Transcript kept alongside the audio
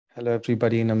Hello,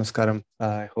 everybody. Namaskaram.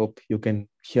 I hope you can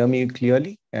hear me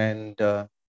clearly. And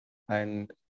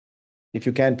if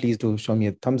you can, please do show me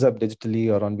a thumbs up digitally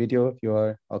or on video if you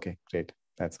are. Okay, great.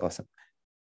 That's awesome.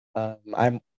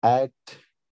 I'm at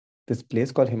this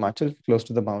place called Himachal, close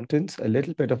to the mountains, a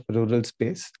little bit of rural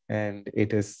space, and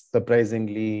it is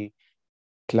surprisingly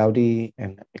cloudy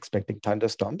and expecting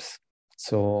thunderstorms.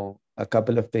 So, a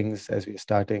couple of things as we're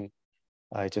starting,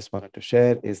 I just wanted to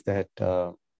share is that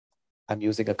I'm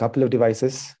using a couple of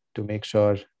devices to make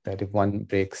sure that if one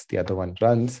breaks, the other one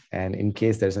runs. And in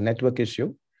case there's a network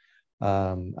issue,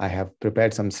 I have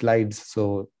prepared some slides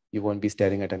so you won't be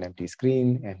staring at an empty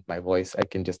screen, and my voice, I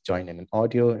can just join in an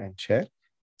audio and share.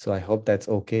 So I hope that's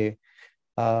okay.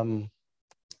 Um,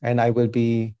 and I will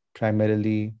be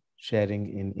primarily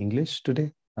sharing in English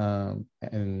today.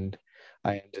 And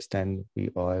I understand we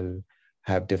all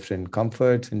have different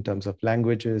comforts in terms of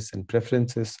languages and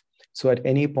preferences. So at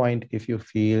any point, if you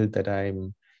feel that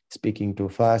I'm speaking too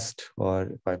fast or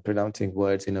if I'm pronouncing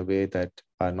words in a way that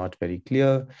are not very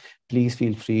clear, please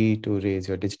feel free to raise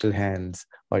your digital hands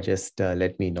or just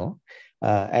let me know.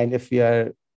 And if you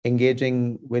are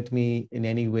engaging with me in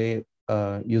any way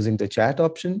using the chat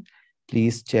option,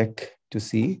 please check to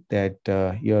see that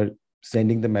you're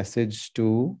sending the message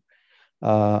to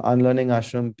Unlearning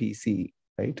Ashram PC,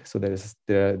 right? So there's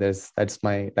that's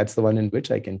the one in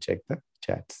which I can check the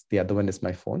chats. The other one is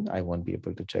my phone. I won't be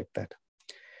able to check that.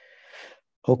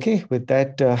 Okay, with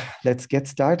that, let's get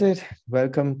started.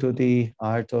 Welcome to the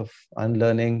Art of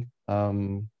Unlearning.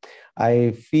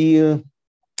 I feel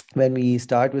when we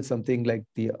start with something like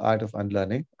the Art of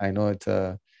Unlearning, I know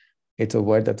it's a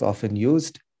word that's often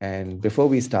used. And before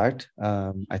we start,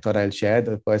 I thought I'll share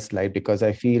the first slide because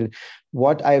I feel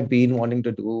what I've been wanting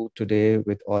to do today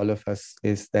with all of us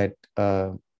is that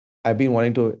I've been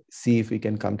wanting to see if we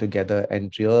can come together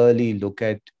and really look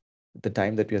at the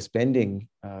time that we are spending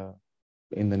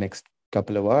in the next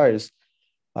couple of hours,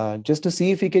 just to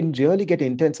see if we can really get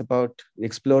intense about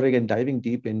exploring and diving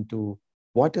deep into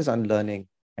what is unlearning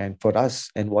and for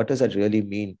us, and what does that really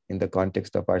mean in the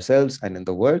context of ourselves and in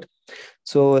the world.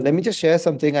 So let me just share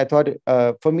something. I thought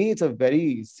for me, it's a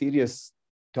very serious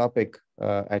topic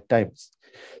at times.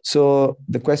 So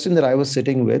the question that I was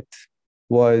sitting with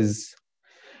was,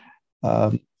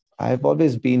 um, I've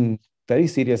always been very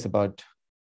serious about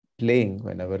playing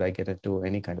whenever I get into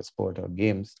any kind of sport or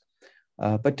games.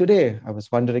 But today, I was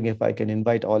wondering if I can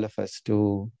invite all of us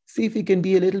to see if we can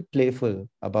be a little playful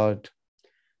about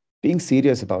being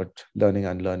serious about learning,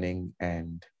 unlearning,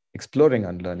 and exploring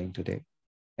unlearning today.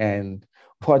 And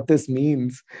what this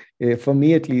means, for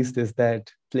me at least, is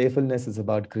that playfulness is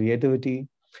about creativity.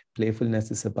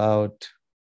 Playfulness is about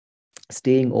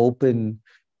staying open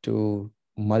to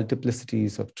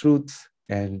multiplicities of truths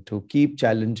and to keep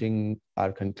challenging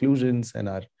our conclusions and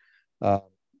our, uh,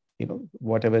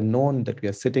 whatever known that we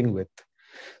are sitting with.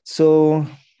 So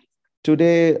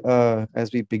today,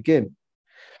 as we begin,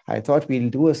 I thought we'll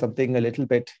do something a little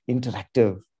bit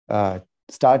interactive,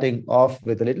 starting off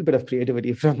with a little bit of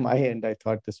creativity from my end. I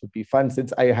thought this would be fun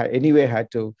since I anyway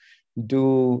had to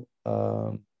do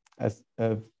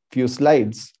a few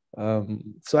slides.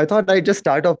 So I thought I'd just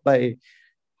start off by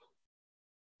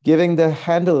giving the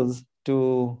handles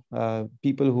to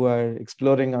people who are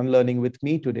exploring unlearning with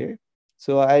me today.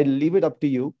 So I leave it up to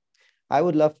you. I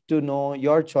would love to know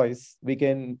your choice.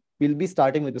 We'll be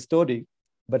starting with a story,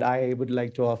 but I would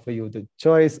like to offer you the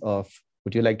choice of,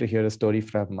 would you like to hear a story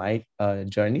from my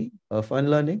journey of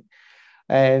unlearning?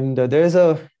 And there's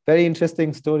a very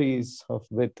interesting stories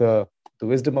with the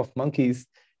wisdom of monkeys.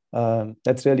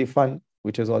 That's really fun,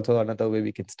 which is also another way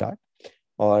we can start.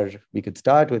 Or we could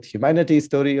start with humanity's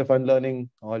story of unlearning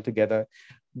altogether.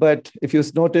 But if you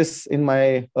notice in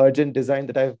my urgent design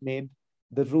that I've made,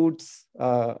 the roots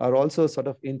are also sort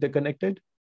of interconnected.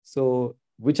 So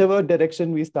whichever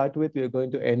direction we start with, we're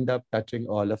going to end up touching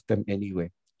all of them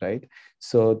anyway, right?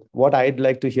 So what I'd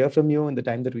like to hear from you in the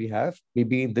time that we have,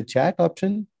 maybe in the chat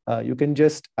option, you can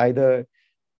just either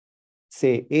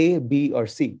say A, B, or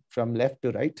C from left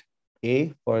to right.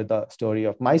 A for the story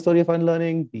of my story of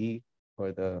unlearning, B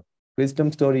for the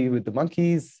wisdom story with the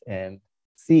monkeys, and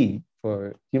C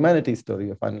for humanity's story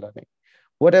of unlearning.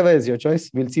 Whatever is your choice,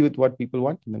 we'll see with what people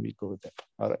want, and then we'll go with that.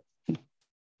 All right.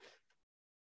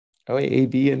 Oh, A,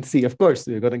 B, and C. Of course,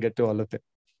 we're going to get to all of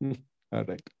them. All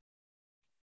right.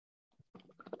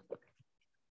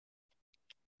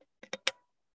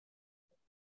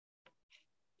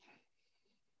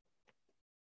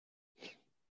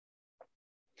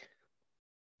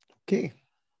 Okay.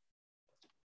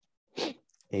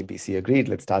 A, B, C agreed.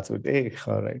 Let's start with A.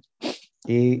 All right.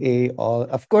 all.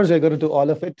 Of course, we're going to do all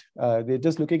of it. We're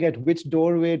just looking at which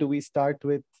doorway do we start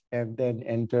with and then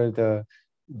enter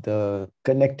the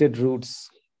connected roots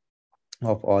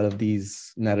of all of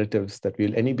these narratives that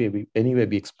we'll anyway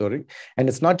be exploring. And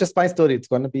it's not just my story, it's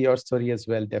going to be your story as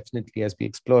well, definitely, as we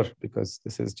explore, because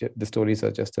the stories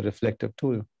are just a reflective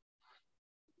tool.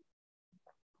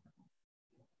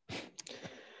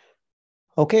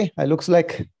 Okay, it looks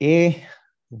like it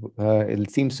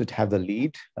seems to have the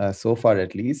lead so far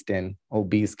at least, and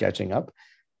B is catching up.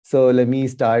 So let me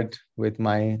start with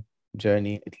my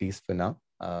journey, at least for now,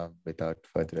 without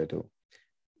further ado.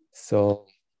 So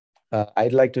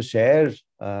I'd like to share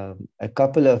a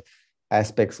couple of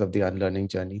aspects of the unlearning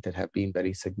journey that have been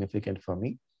very significant for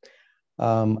me.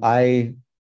 I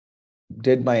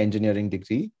did my engineering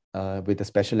degree with a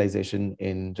specialization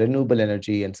in renewable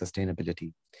energy and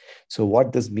sustainability. So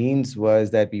what this means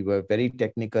was that we were very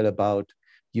technical about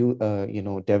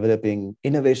developing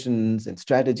innovations and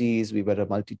strategies. We were a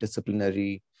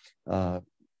multidisciplinary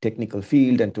technical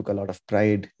field and took a lot of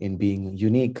pride in being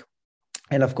unique,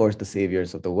 and of course, the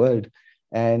saviors of the world.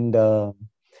 And the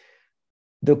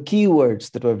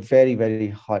keywords that were very, very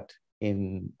hot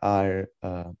in our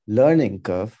learning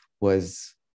curve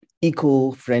was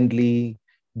eco-friendly,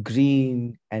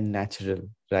 green, and natural,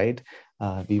 right?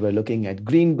 We were looking at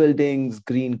green buildings,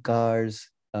 green cars,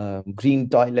 green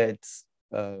toilets,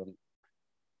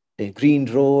 green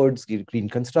roads, green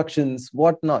constructions,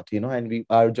 whatnot, and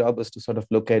our job was to sort of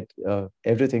look at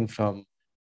everything from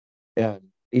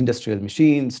industrial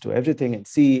machines to everything and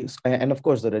see, and of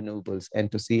course the renewables, and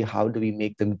to see how do we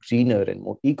make them greener and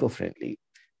more eco-friendly.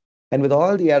 And with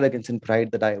all the arrogance and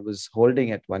pride that I was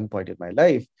holding at one point in my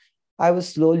life, I was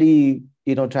slowly,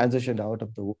 transitioned out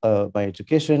of my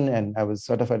education, and I was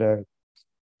sort of at a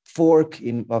fork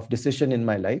of decision in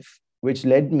my life, which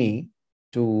led me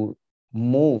to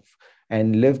move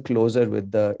and live closer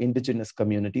with the indigenous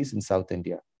communities in South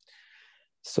India.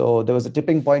 So there was a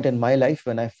tipping point in my life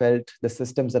when I felt the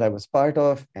systems that I was part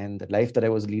of and the life that I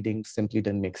was leading simply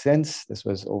didn't make sense. This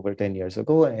was over 10 years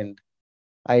ago. And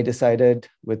I decided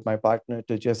with my partner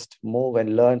to just move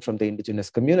and learn from the indigenous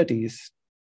communities.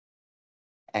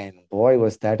 And boy,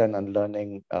 was that an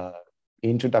unlearning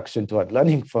introduction to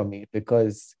unlearning for me,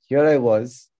 because here I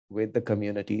was with the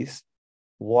communities,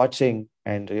 watching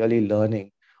and really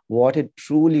learning what it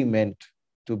truly meant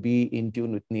to be in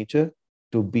tune with nature,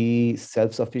 to be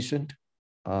self-sufficient,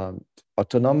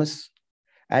 autonomous,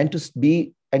 and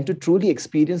to truly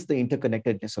experience the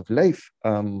interconnectedness of life.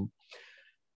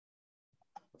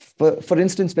 For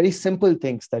instance, very simple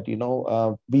things that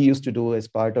we used to do as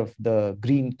part of the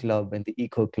Green Club and the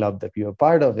Eco Club that we were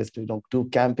part of, is to do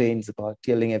campaigns about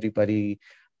telling everybody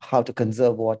how to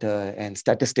conserve water, and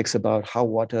statistics about how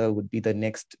water would be the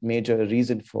next major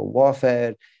reason for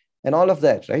warfare and all of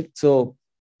that, right? So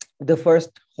the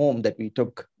first home that we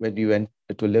took when we went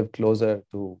to live closer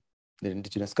to the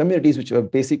indigenous communities, which were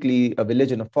basically a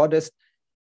village in a forest,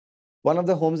 one of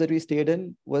the homes that we stayed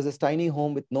in was a tiny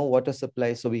home with no water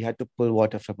supply. So we had to pull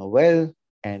water from a well.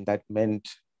 And that meant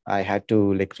I had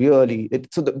to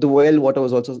so the well water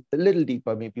was also a little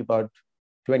deeper, maybe about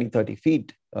 20, 30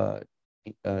 feet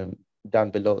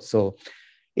down below. So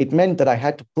it meant that I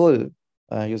had to pull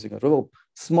using a rope,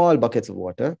 small buckets of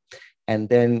water, and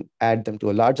then add them to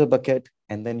a larger bucket,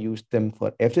 and then use them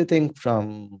for everything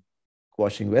from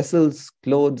washing vessels,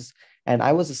 clothes. And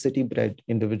I was a city-bred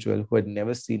individual who had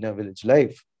never seen a village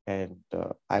life. And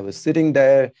I was sitting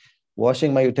there,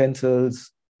 washing my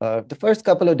utensils. The first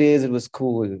couple of days, it was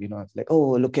cool. I was like,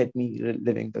 oh, look at me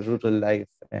living the rural life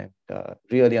and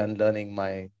really unlearning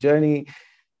my journey.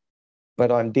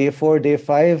 But on day 4, day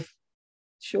 5,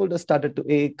 shoulders started to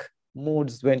ache.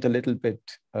 Moods went a little bit,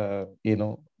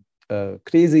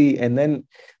 crazy. And then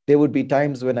there would be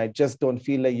times when I just don't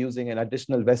feel like using an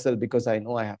additional vessel because I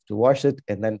know I have to wash it.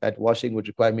 And then that washing would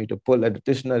require me to pull an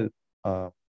additional,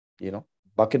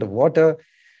 bucket of water.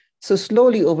 So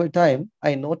slowly over time,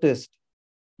 I noticed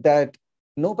that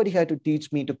nobody had to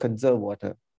teach me to conserve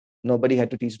water. Nobody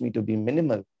had to teach me to be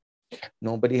minimal.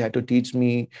 Nobody had to teach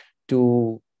me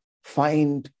to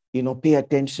pay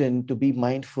attention, to be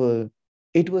mindful.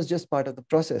 It was just part of the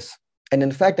process. And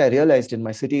in fact, I realized in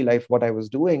my city life, what I was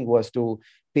doing was to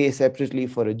pay separately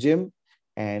for a gym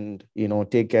and,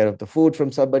 take care of the food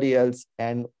from somebody else.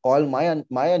 And all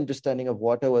my understanding of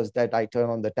water was that I turn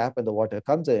on the tap and the water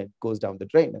comes and it goes down the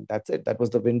drain. And that's it. That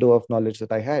was the window of knowledge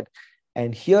that I had.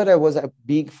 And here I was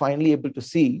being finally able to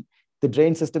see the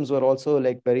drain systems were also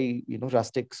like very,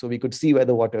 rustic. So we could see where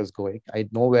the water is going. I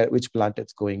know which plant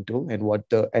it's going to, and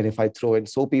and if I throw in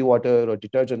soapy water or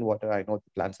detergent water, I know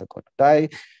the plants are going to die.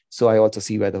 So I also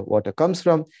see where the water comes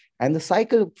from. And the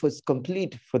cycle was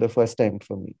complete for the first time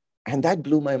for me. And that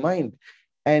blew my mind.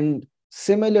 And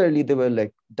similarly, there were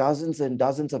like dozens and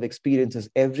dozens of experiences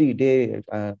every day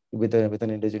with an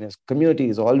indigenous community.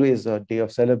 Is always a day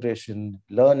of celebration,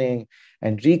 learning,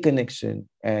 and reconnection.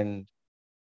 And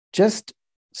just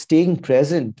staying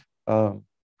present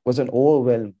was an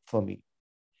overwhelm for me.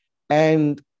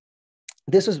 And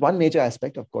this was one major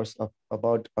aspect, of course,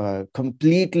 about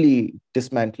completely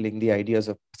dismantling the ideas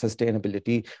of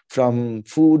sustainability from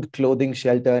food, clothing,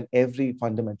 shelter, and every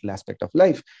fundamental aspect of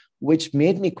life, which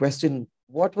made me question,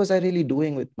 what was I really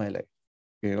doing with my life?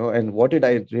 And what did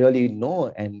I really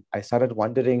know? And I started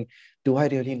wondering, do I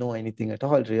really know anything at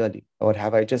all, really? Or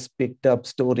have I just picked up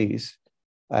stories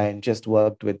and just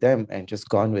worked with them and just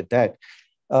gone with that?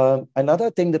 Another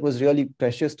thing that was really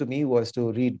precious to me was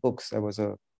to read books. I was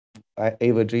a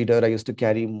avid reader. I used to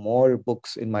carry more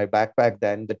books in my backpack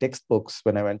than the textbooks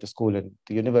when I went to school and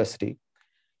to university.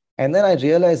 And then I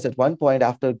realized at one point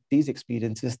after these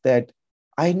experiences that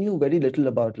I knew very little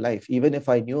about life. Even if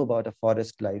I knew about a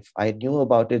forest life, I knew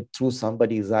about it through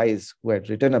somebody's eyes who had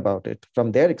written about it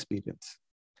from their experience.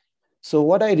 So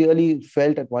what I really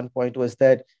felt at one point was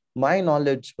that my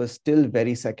knowledge was still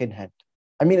very secondhand.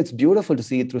 I mean, it's beautiful to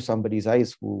see it through somebody's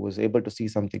eyes who was able to see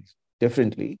something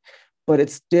differently, but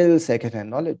it's still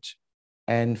secondhand knowledge.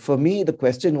 And for me, the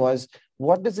question was,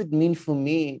 what does it mean for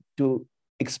me to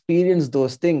experience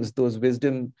those things, those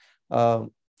wisdom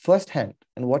firsthand?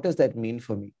 And what does that mean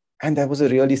for me? And that was a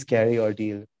really scary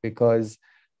ordeal because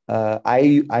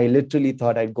I literally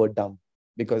thought I'd go dumb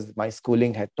because my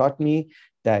schooling had taught me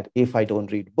that if I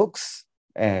don't read books,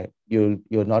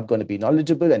 you're not going to be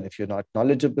knowledgeable. And if you're not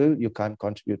knowledgeable, you can't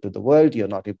contribute to the world. You're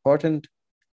not important.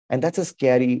 And that's a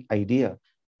scary idea.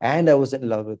 And I was in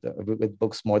love with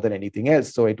books more than anything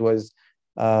else. So it was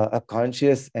a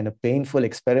conscious and a painful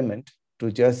experiment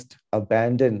to just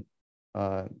abandon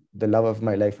the love of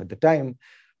my life at the time,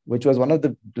 which was one of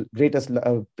the greatest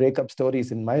breakup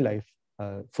stories in my life.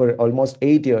 For almost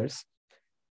 8 years,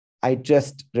 I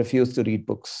just refused to read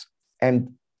books.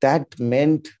 And that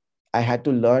meant I had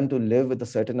to learn to live with a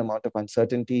certain amount of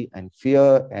uncertainty and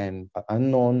fear and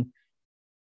unknown.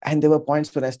 And there were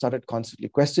points when I started constantly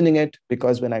questioning it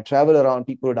because when I travel around,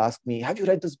 people would ask me, have you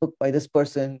read this book by this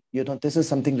person? This is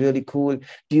something really cool.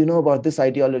 Do you know about this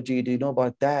ideology? Do you know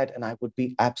about that? And I would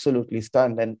be absolutely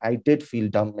stunned. And I did feel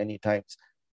dumb many times.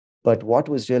 But what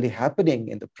was really happening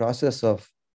in the process of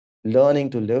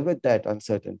learning to live with that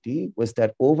uncertainty was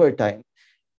that over time,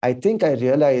 I think I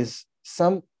realized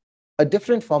a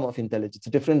different form of intelligence,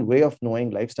 a different way of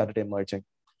knowing life started emerging,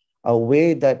 a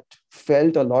way that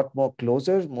felt a lot more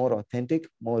closer, more authentic,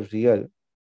 more real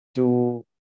to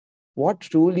what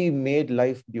truly made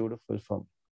life beautiful for me.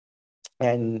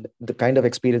 And the kind of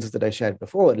experiences that I shared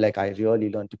before, like I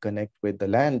really learned to connect with the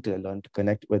land, I learned to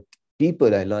connect with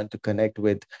people, I learned to connect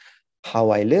with how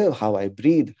I live, how I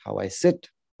breathe, how I sit,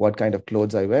 what kind of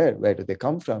clothes I wear, where do they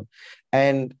come from.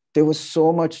 And there was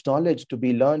so much knowledge to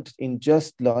be learned in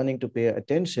just learning to pay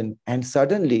attention. And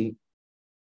suddenly,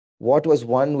 what was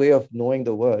one way of knowing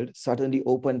the world suddenly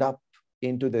opened up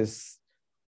into this,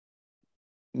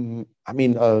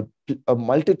 a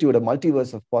multitude, a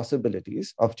multiverse of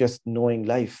possibilities of just knowing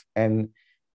life. And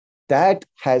that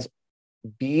has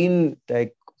been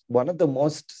like one of the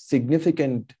most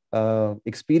significant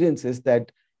experiences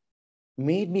that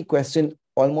made me question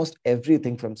almost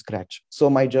everything from scratch. So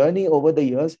my journey over the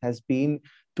years has been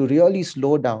to really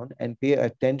slow down and pay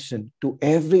attention to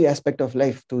every aspect of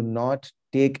life, to not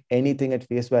take anything at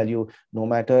face value, no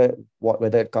matter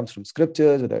whether it comes from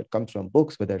scriptures, whether it comes from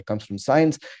books, whether it comes from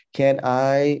science. Can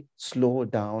I slow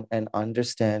down and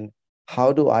understand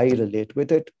how do I relate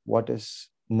with it? What is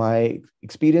my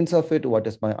experience of it? What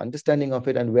is my understanding of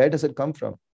it? And where does it come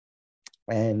from?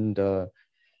 And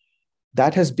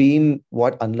that has been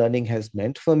what unlearning has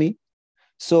meant for me.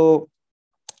 So,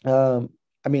 um,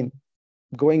 I mean,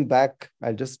 going back,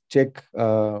 I'll just check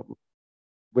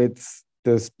with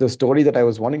the story that I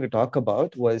was wanting to talk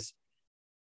about was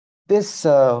this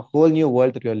whole new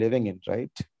world that we're living in,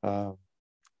 right?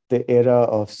 The era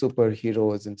of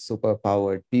superheroes and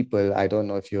superpowered people. I don't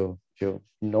know if you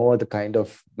know the kind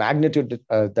of magnitude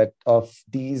that of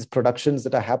these productions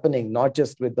that are happening, not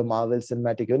just with the Marvel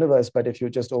Cinematic Universe, but if you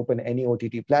just open any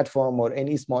OTT platform or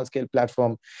any small scale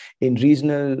platform in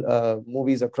regional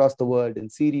movies across the world in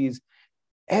series,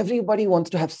 everybody wants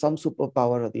to have some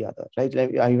superpower or the other, right?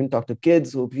 Like, I even talk to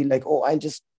kids who feel like, oh, I'll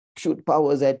just shoot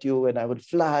powers at you and I would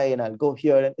fly and I'll go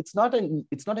here. And it's not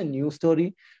a new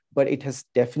story, but it has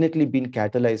definitely been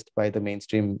catalyzed by the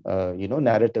mainstream,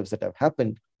 narratives that have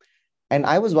happened. And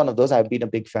I was one of those. I've been a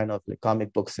big fan of like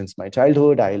comic books since my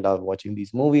childhood. I love watching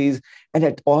these movies. And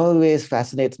it always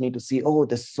fascinates me to see, oh,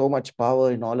 there's so much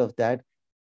power in all of that.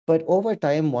 But over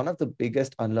time, one of the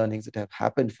biggest unlearnings that have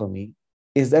happened for me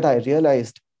is that I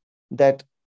realized that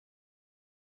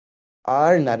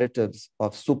our narratives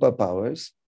of superpowers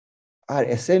are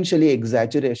essentially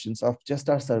exaggerations of just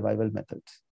our survival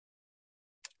methods.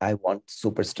 I want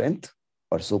super strength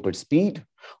or super speed,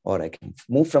 or I can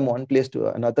move from one place to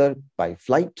another by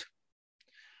flight,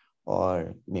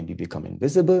 or maybe become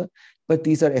invisible. But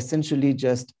these are essentially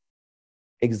just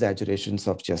exaggerations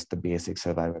of just the basic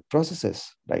survival processes,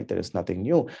 right? There is nothing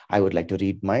new. I would like to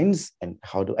read minds and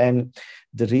and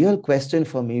the real question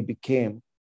for me became,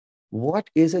 what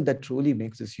is it that truly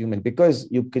makes us human? Because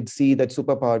you could see that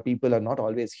superpower people are not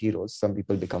always heroes. Some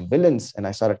people become villains. And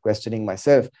I started questioning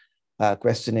myself,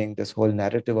 questioning this whole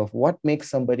narrative of what makes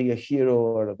somebody a hero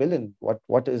or a villain?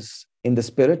 What is in the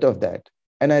spirit of that?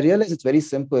 And I realized it's very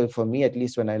simple for me, at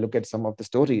least when I look at some of the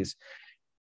stories.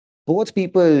 Both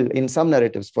people in some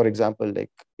narratives, for example, like,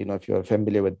 if you're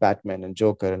familiar with Batman and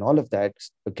Joker and all of that,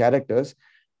 the characters,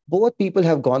 both people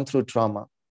have gone through trauma.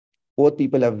 Both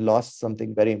people have lost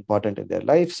something very important in their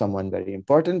life, someone very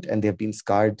important, and they've been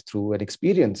scarred through an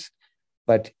experience.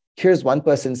 But here's one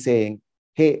person saying,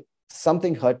 hey,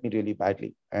 something hurt me really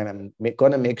badly, and I'm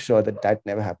going to make sure that that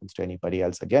never happens to anybody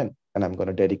else again. And I'm going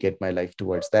to dedicate my life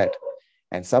towards that.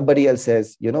 And somebody else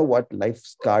says, you know what, life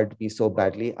scarred me so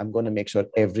badly, I'm going to make sure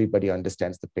everybody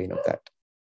understands the pain of that,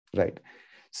 right?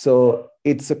 So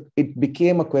it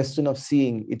became a question of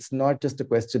seeing. It's not just a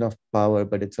question of power,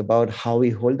 but it's about how we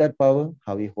hold that power,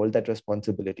 how we hold that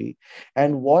responsibility,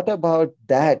 and what about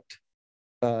that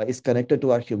is connected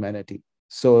to our humanity.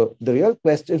 So the real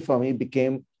question for me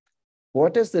became,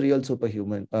 what is the real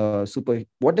superhuman?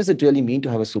 What does it really mean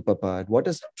to have a superpower? What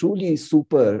is truly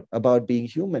super about being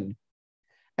human?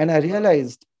 And I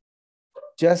realized,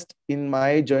 just in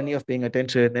my journey of paying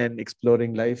attention and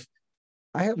exploring life,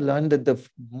 I have learned that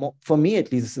for me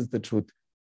at least, this is the truth.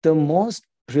 The most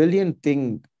brilliant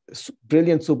thing,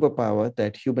 brilliant superpower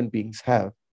that human beings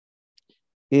have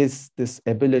is this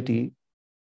ability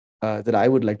that I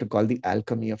would like to call the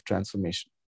alchemy of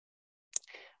transformation.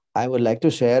 I would like to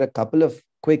share a couple of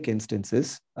quick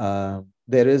instances.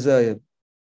 There is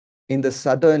in the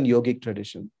Southern yogic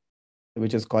tradition,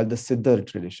 which is called the Siddhar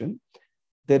tradition,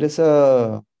 there is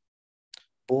a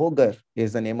Bogar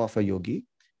is the name of a yogi.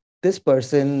 This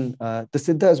person, the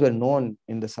Siddhas were known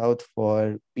in the South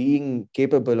for being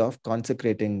capable of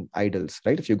consecrating idols,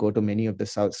 right? If you go to many of the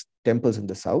South temples in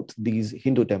the South, these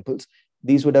Hindu temples,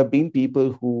 these would have been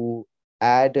people who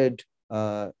added,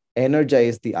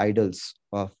 energized the idols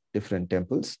of different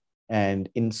temples. And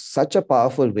in such a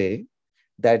powerful way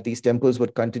that these temples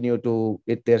would continue to,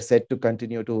 they're said to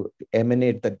continue to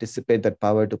emanate that, dissipate that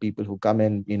power to people who come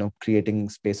in, creating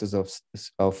spaces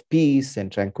of peace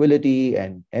and tranquility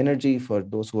and energy for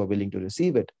those who are willing to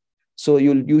receive it. So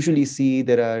you'll usually see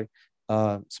there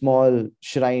are small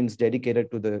shrines dedicated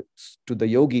to the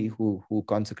yogi who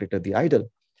consecrated the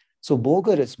idol. So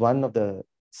Bogar is one of the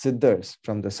siddhars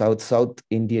from the South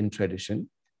Indian tradition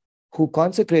who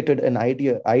consecrated an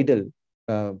idol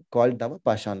called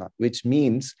Navapashana, which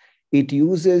means it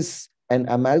uses an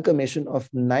amalgamation of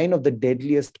 9 of the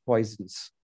deadliest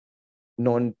poisons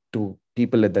known to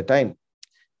people at the time.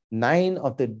 9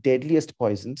 of the deadliest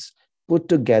poisons put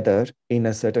together in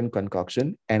a certain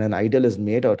concoction, and an idol is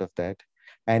made out of that.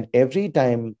 And every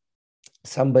time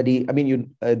somebody,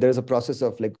 there's a process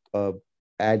of like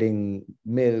adding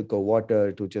milk or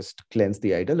water to just cleanse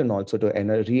the idol and also to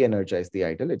re-energize the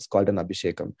idol. It's called an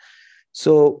abhishekam.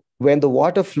 So when the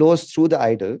water flows through the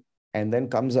idol and then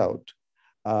comes out,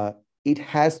 it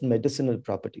has medicinal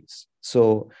properties.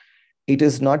 So it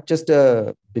is not just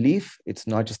a belief, it's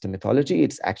not just a mythology,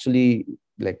 it's actually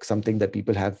like something that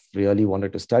people have really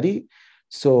wanted to study.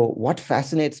 So what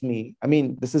fascinates me,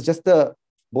 this is just the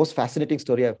most fascinating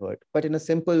story I've heard, but in a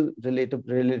simple,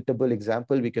 relatable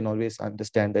example, we can always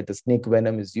understand that the snake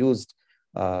venom is used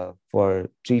for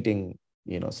treating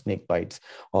snake bites,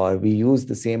 or we use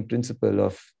the same principle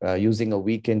of using a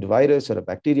weakened virus or a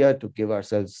bacteria to give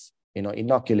ourselves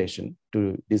inoculation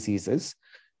to diseases.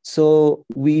 So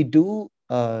we do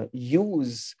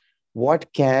use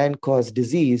what can cause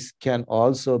disease can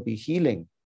also be healing,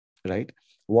 right?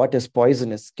 What is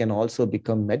poisonous can also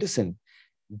become medicine.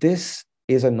 This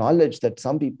is a knowledge that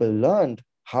some people learned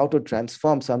how to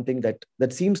transform something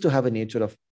that seems to have a nature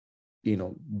of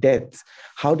death.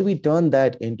 How do we turn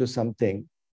that into something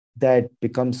that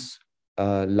becomes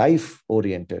life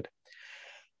oriented?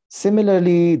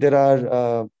 Similarly, there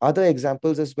are other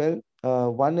examples as well.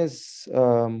 One is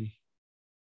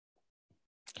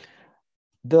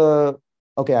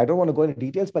Okay, I don't want to go into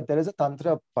details, but there is a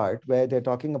tantra part where they're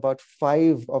talking about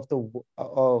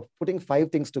putting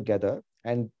five things together.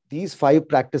 And these five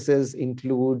practices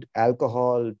include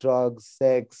alcohol, drugs,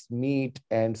 sex, meat,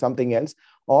 and something else.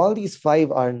 All these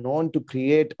five are known to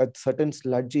create a certain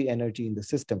sludgy energy in the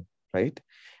system, right?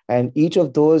 And each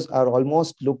of those are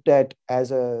almost looked at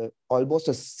as almost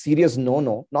a serious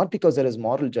no-no, not because there is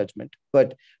moral judgment,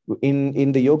 but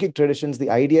in the yogic traditions, the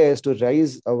idea is to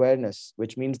raise awareness,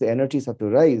 which means the energies have to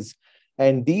rise.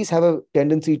 And these have a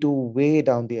tendency to weigh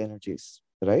down the energies,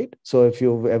 right? So if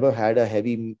you've ever had a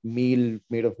heavy meal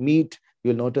made of meat,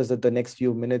 you'll notice that the next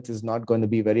few minutes is not going to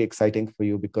be very exciting for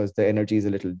you because the energy is a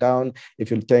little down.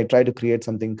 If you try to create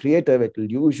something creative, it will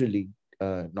usually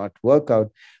not work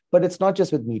out. But it's not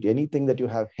just with meat. Anything that you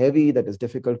have heavy that is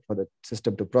difficult for the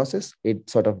system to process, it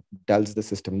sort of dulls the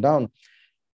system down.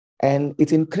 And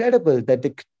it's incredible that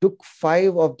they took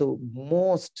five of the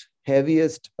most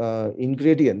heaviest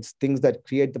ingredients, things that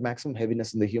create the maximum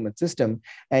heaviness in the human system,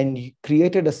 and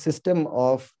created a system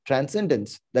of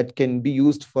transcendence that can be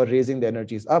used for raising the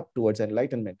energies up towards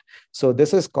enlightenment. So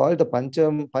this is called the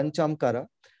Panchamkara.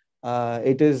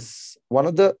 It is one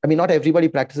of the, I mean, not everybody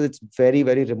practices. It's very,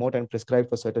 very remote and prescribed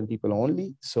for certain people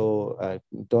only. So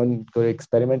don't go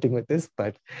experimenting with this.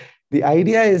 But the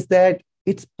idea is that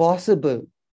it's possible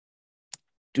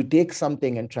to take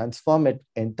something and transform it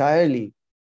entirely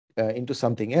into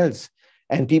something else.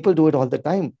 And people do it all the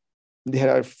time.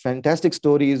 There are fantastic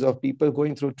stories of people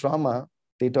going through trauma.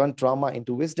 They turn trauma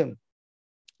into wisdom.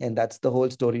 And that's the whole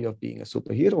story of being a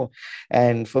superhero.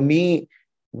 And for me,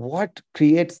 what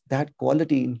creates that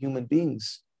quality in human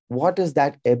beings? What is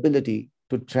that ability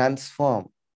to transform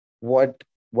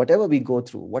whatever we go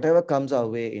through, whatever comes our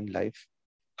way in life?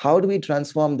 How do we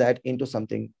transform that into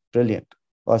something brilliant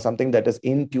or something that is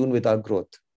in tune with our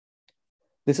growth?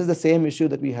 This is the same issue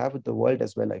that we have with the world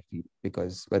as well, I feel,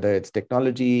 because whether it's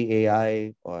technology,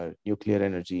 AI, or nuclear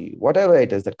energy, whatever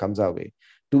it is that comes our way,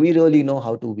 do we really know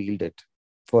how to wield it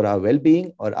for our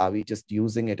well-being, or are we just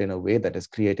using it in a way that is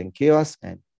creating chaos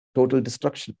and total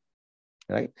destruction,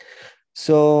 right?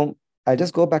 So I'll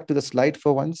just go back to the slide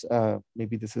for once.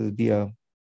 Maybe this will be a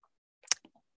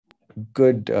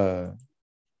good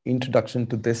introduction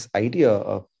to this idea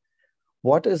of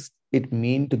what does it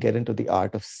mean to get into the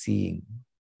art of seeing.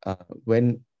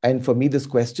 And for me, this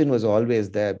question was always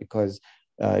there because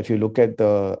if you look at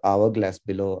the hourglass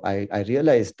below, I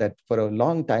realized that for a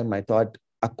long time, I thought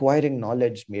acquiring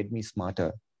knowledge made me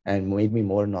smarter and made me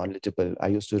more knowledgeable. I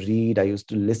used to read, I used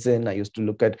to listen, I used to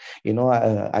look at,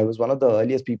 I was one of the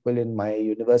earliest people in my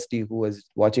university who was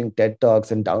watching TED Talks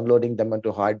and downloading them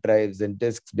onto hard drives and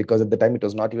disks because at the time it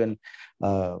was not even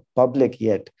public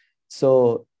yet.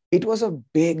 So it was a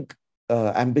big,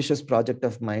 ambitious project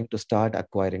of mine to start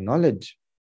acquiring knowledge.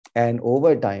 And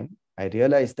over time, I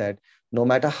realized that no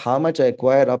matter how much I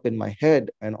acquire up in my head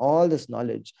and all this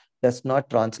knowledge does not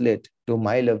translate to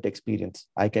my lived experience.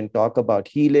 I can talk about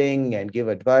healing and give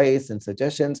advice and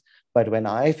suggestions, but when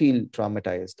I feel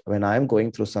traumatized, when I'm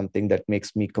going through something that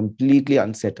makes me completely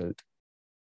unsettled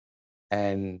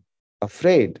and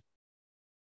afraid,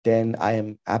 then I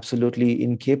am absolutely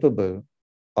incapable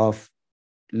of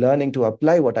learning to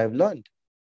apply what I've learned.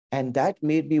 And that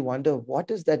made me wonder, what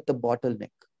is that the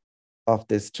bottleneck of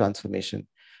this transformation?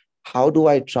 How do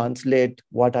I translate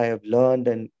what I have learned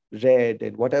and read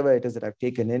and whatever it is that I've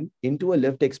taken in into a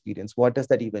lived experience? What does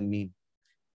that even mean?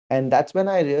 And that's when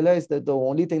I realized that the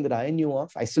only thing that I knew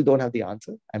of, I still don't have the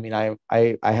answer. I mean, I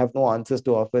have no answers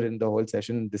to offer in the whole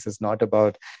session. This is not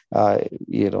about,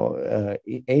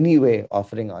 any way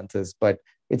offering answers, but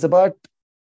it's about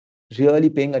really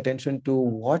paying attention to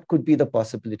what could be the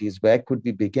possibilities, where could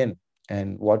we begin,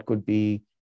 and what could be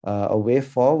a way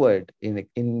forward in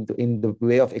the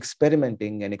way of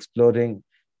experimenting and exploring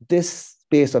this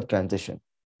space of transition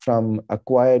from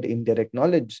acquired indirect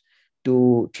knowledge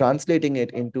to translating it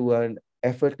into an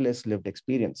effortless lived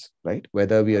experience, right?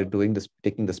 Whether we are doing this,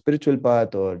 taking the spiritual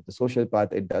path or the social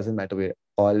path, it doesn't matter. We're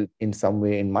all in some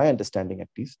way, in my understanding at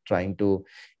least, trying to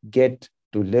get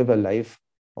to live a life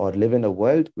or live in a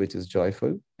world which is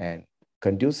joyful and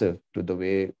conducive to the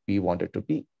way we want it to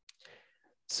be.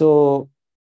 So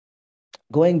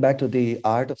going back to the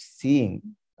art of seeing,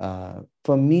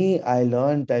 for me, I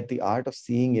learned that the art of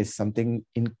seeing is something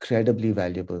incredibly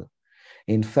valuable.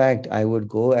 In fact, I would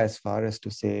go as far as to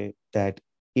say that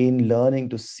in learning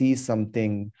to see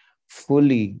something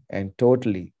fully and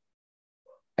totally,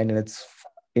 and in its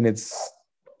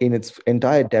in its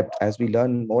entire depth, as we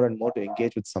learn more and more to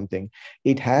engage with something,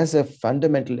 it has a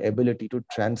fundamental ability to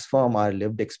transform our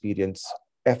lived experience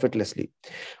effortlessly.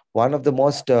 One of the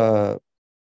most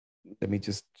let me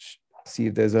just see,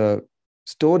 there's a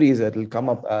stories that will come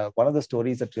up. One of the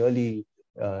stories that really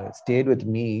stayed with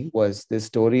me was this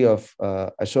story of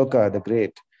Ashoka the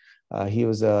Great. He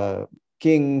was a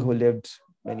king who lived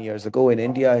many years ago in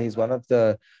India. He's one of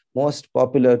the most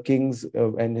popular kings,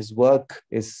 and his work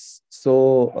is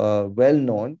so well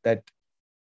known that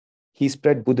he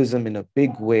spread Buddhism in a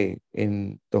big way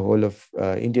in the whole of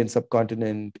Indian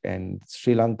subcontinent and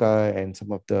Sri Lanka and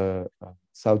some of the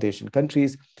South Asian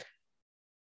countries.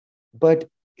 But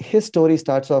his story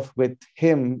starts off with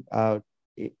him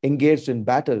engaged in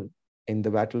battle, in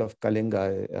the Battle of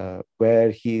Kalinga,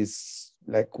 where he's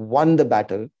like won the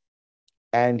battle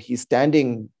and he's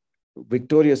standing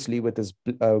victoriously with his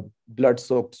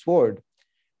blood-soaked sword.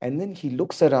 And then he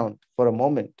looks around for a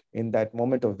moment in that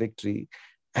moment of victory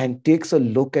and takes a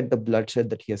look at the bloodshed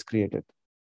that he has created.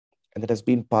 And that has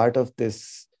been part of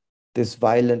this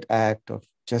violent act of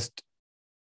just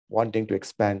wanting to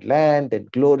expand land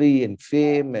and glory and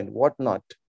fame and whatnot.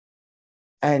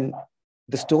 And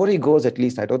the story goes, at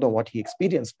least I don't know what he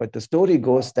experienced, but the story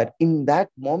goes that in that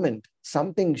moment,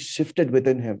 something shifted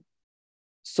within him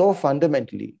so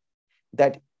fundamentally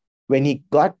that when he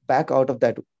got back out of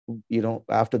that,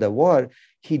 after the war,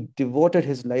 he devoted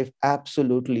his life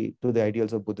absolutely to the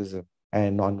ideals of Buddhism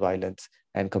and nonviolence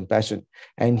and compassion.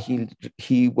 And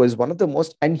he was one of the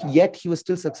most, and yet he was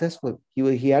still successful.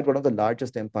 He had one of the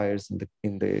largest empires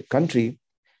in the country.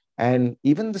 And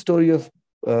even the story of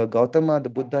Gautama, the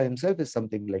Buddha himself, is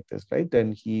something like this, right?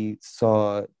 And he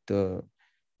saw the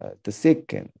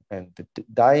sick and the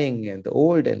dying and the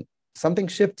old, and something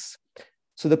shifts.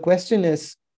 So the question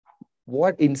is,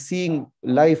 what in seeing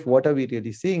life, what are we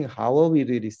really seeing? How are we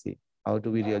really seeing? How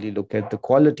do we really look at the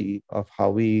quality of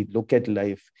how we look at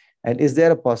life? And is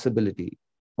there a possibility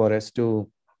for us to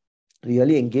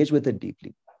really engage with it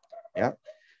deeply? Yeah.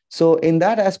 So in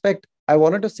that aspect, I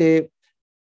wanted to say,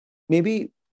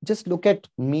 maybe just look at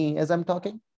me as I'm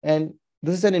talking. And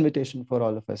this is an invitation for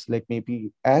all of us. Like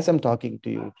maybe as I'm talking to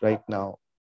you right now,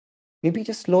 maybe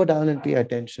just slow down and pay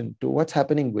attention to what's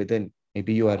happening within.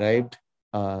 Maybe you arrived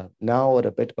now or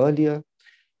a bit earlier.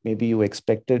 Maybe you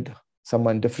expected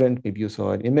someone different. Maybe you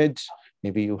saw an image.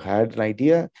 Maybe you had an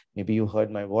idea. Maybe you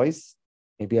heard my voice.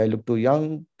 Maybe I look too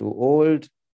young, too old,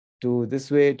 too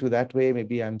this way, to that way.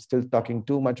 Maybe I'm still talking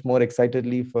too much more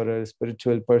excitedly for a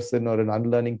spiritual person or an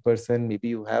unlearning person. Maybe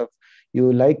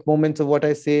you like moments of what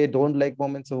I say, don't like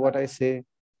moments of what I say,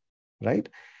 right?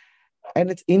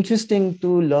 And it's interesting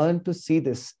to learn to see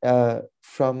this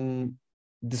from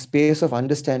the space of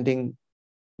understanding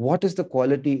what is the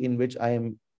quality in which I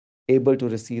am able to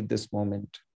receive this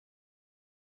moment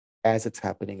as it's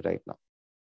happening right now,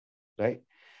 right?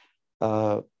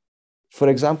 For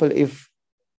example, if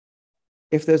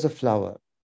there's a flower,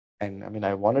 and I mean,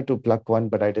 I wanted to pluck one,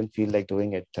 but I didn't feel like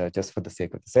doing it just for the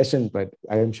sake of the session, but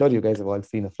I am sure you guys have all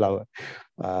seen a flower.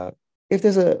 If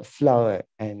there's a flower,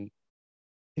 and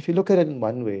if you look at it in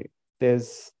one way,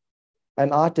 there's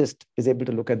an artist is able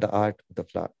to look at the art of the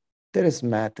flower. There is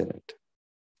math in it.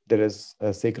 There is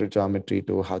a sacred geometry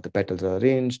to how the petals are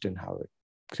arranged and how it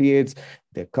creates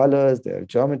their colors, their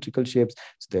geometrical shapes.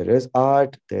 So there is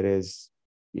art, there is,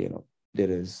 there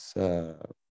is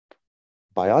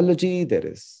biology,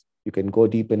 you can go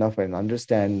deep enough and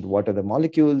understand what are the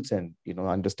molecules and,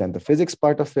 understand the physics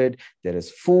part of it. There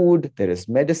is food, there is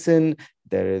medicine,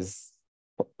 there is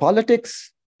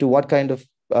politics to what kind of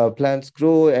plants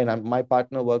grow. And my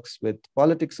partner works with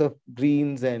politics of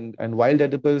greens and wild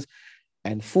edibles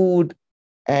and food.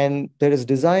 And there is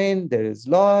design, there is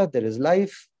law, there is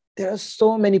life. There are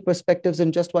so many perspectives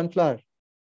in just one flower,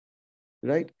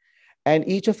 right? And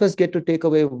each of us get to take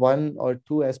away one or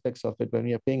two aspects of it when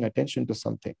we are paying attention to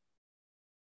something.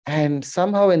 And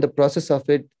somehow in the process of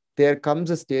it, there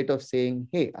comes a state of saying,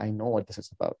 hey, I know what this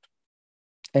is about.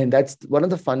 And that's one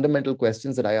of the fundamental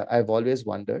questions that I've always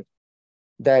wondered,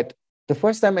 that the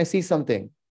first time I see something,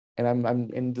 and I'm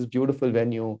in this beautiful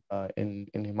venue in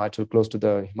Himachal, close to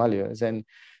the Himalayas. And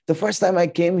the first time I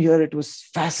came here, it was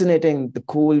fascinating, the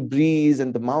cool breeze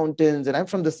and the mountains. And I'm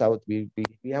from the south. We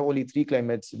have only 3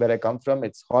 climates where I come from.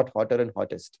 It's hot, hotter, and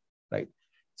hottest, right?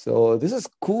 So this is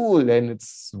cool, and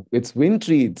it's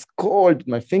wintry, it's cold.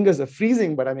 My fingers are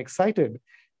freezing, but I'm excited.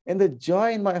 And the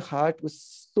joy in my heart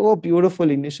was so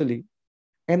beautiful initially.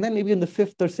 And then maybe in the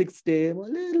 5th or 6th day, I'm a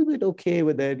little bit okay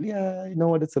with it. Yeah, I know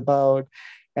what it's about.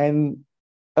 And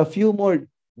a few more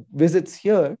visits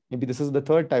here, maybe this is the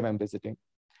 3rd time I'm visiting.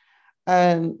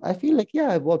 And I feel like, yeah,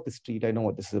 I've walked the street. I know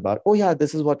what this is about. Oh yeah,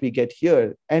 this is what we get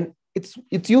here. And it's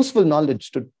useful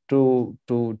knowledge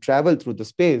to travel through the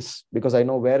space, because I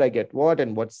know where I get what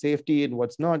and what's safety and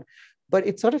what's not. But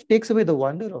it sort of takes away the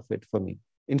wonder of it for me.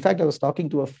 In fact, I was talking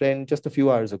to a friend just a few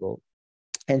hours ago,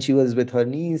 and she was with her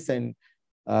niece, and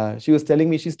she was telling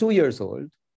me she's 2 years old,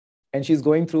 and she's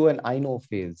going through an I know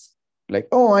phase. Like,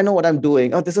 oh, I know what I'm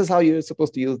doing. Oh, this is how you're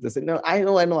supposed to use this. And no, I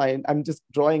know. I'm just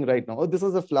drawing right now. Oh, this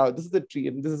is a flower. This is a tree,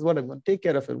 and this is what I'm going to take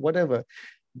care of it. Whatever.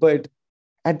 But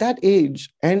at that age,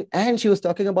 and she was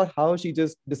talking about how she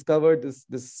just discovered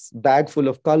this bag full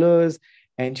of colors,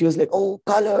 and she was like, oh,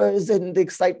 colors, and the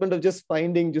excitement of just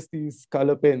finding just these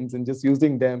color pens and just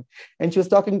using them. And she was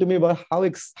talking to me about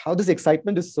how this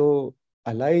excitement is so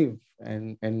alive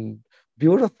and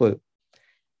beautiful.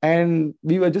 And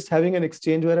we were just having an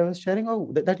exchange where I was sharing,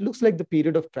 oh, that looks like the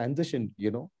period of transition,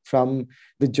 from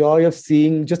the joy of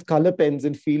seeing just color pens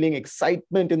and feeling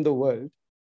excitement in the world,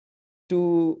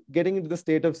 to getting into the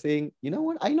state of saying, you know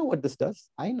what, I know what this does.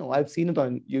 I know, I've seen it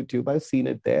on YouTube. I've seen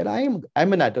it there.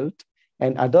 I'm an adult,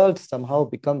 and adult somehow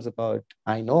becomes about,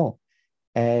 I know.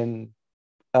 And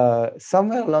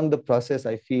somewhere along the process,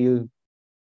 I feel,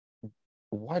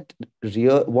 what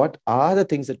are the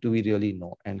things that do we really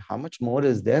know, and how much more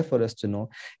is there for us to know?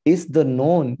 Is the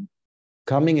known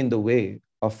coming in the way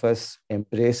of us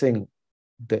embracing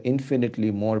the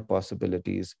infinitely more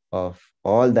possibilities of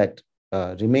all that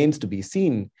remains to be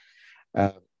seen?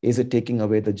 Is it taking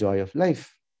away the joy of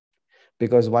life?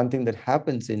 Because one thing that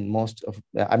happens in most of,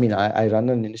 I run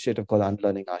an initiative called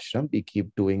Unlearning Ashram. We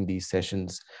keep doing these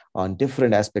sessions on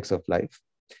different aspects of life.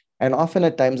 And often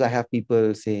at times I have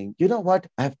people saying, you know what,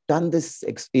 I've done this,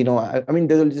 there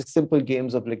are just simple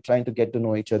games of like trying to get to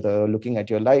know each other, looking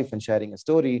at your life and sharing a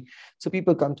story. So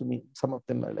people come to me, some of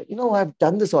them are like, I've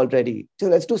done this already. So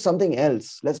let's do something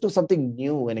else. Let's do something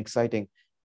new and exciting.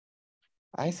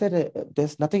 I said,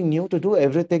 there's nothing new to do.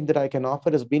 Everything that I can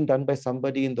offer has been done by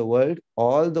somebody in the world.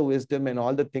 All the wisdom and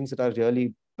all the things that are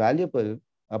really valuable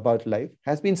about life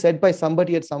has been said by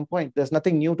somebody at some point. There's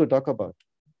nothing new to talk about.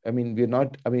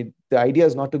 The idea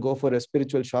is not to go for a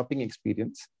spiritual shopping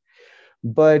experience,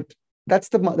 but that's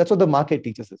what the market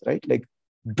teaches us, right? Like,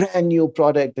 brand new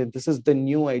product, and this is the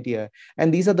new idea.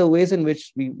 And these are the ways in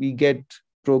which we get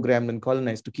programmed and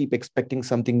colonized to keep expecting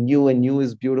something new, and new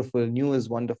is beautiful, new is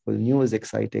wonderful, new is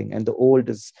exciting, and the old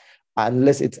is,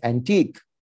 unless it's antique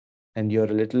and you're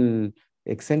a little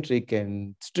eccentric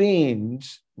and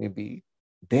strange, maybe,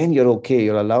 then you're okay,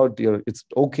 you're allowed, it's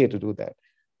okay to do that.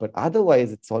 But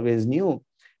otherwise, it's always new.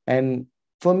 And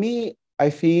for me, I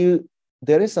feel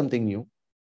there is something new.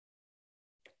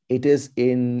 It is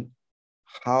in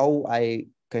how I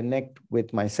connect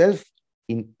with myself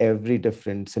in every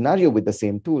different scenario with the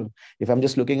same tool. If I'm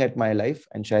just looking at my life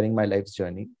and sharing my life's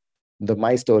journey,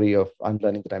 my story of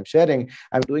unlearning that I'm sharing,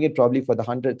 I'm doing it probably for the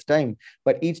 100th time.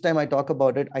 But each time I talk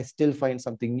about it, I still find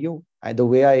something new. And the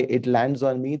way it lands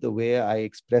on me, the way I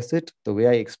express it, the way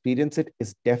I experience it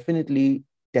is definitely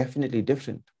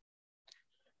different.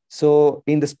 So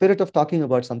in the spirit of talking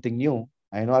about something new,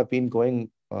 I know I've been going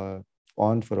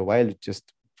on for a while,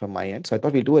 just from my end. So I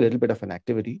thought we'll do a little bit of an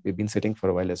activity. We've been sitting for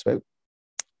a while as well.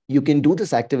 You can do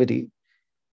this activity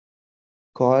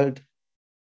called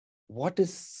What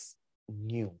is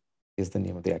New is the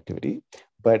name of the activity.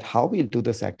 But how we'll do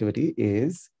this activity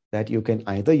is that you can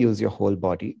either use your whole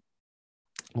body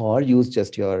or use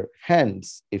just your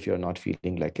hands if you're not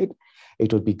feeling like it.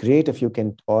 It would be great if you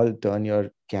can all turn your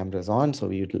cameras on. So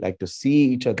we would like to see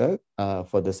each other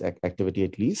for this activity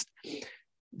at least.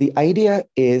 The idea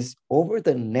is, over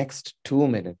the next 2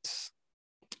 minutes,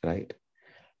 right?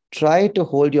 Try to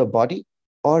hold your body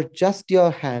or just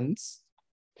your hands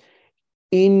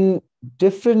in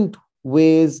different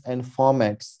ways and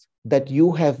formats that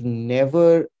you have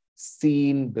never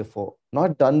seen before.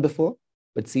 Not done before,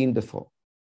 but seen before,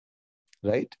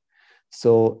 right?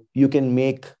 So you can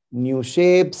make new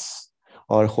shapes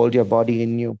or hold your body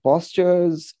in new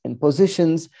postures and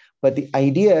positions. But the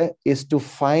idea is to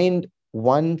find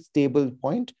one stable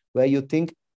point where you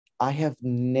think, I have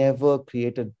never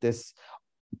created this.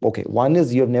 Okay, one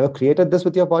is you've never created this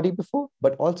with your body before,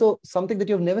 but also something that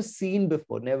you've never seen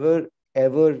before, never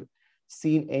ever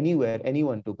seen anywhere,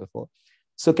 anyone do before.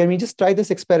 So can we just try this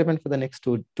experiment for the next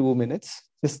two minutes?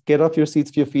 Just get off your seats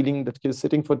if you're feeling that you're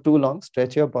sitting for too long,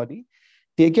 stretch your body,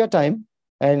 take your time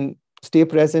and stay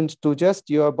present to just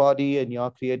your body and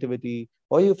your creativity.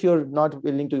 Or if you're not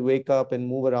willing to wake up and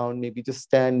move around, maybe just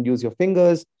stand, use your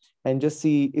fingers, and just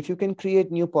see if you can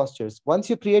create new postures. Once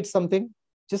you create something,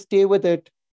 just stay with it,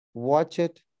 watch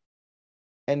it,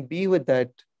 and be with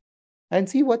that, and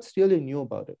see what's really new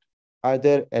about it. Are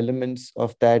there elements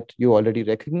of that you already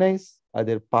recognize? Are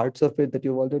there parts of it that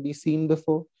you've already seen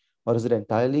before? Or is it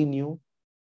entirely new?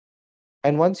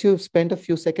 And once you've spent a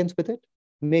few seconds with it,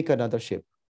 make another shape,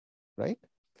 right?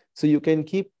 So you can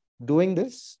keep doing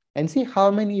this and see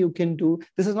how many you can do.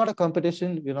 This is not a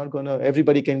competition. We're not going to,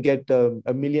 everybody can get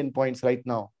a million points right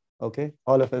now. Okay,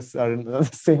 all of us are in the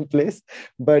same place,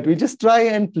 but we just try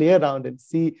and play around and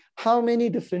see how many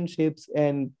different shapes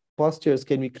and postures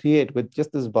can we create with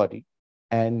just this body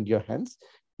and your hands.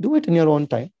 Do it in your own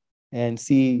time and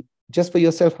see just for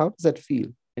yourself, how does that feel?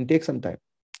 And take some time.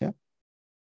 Yeah.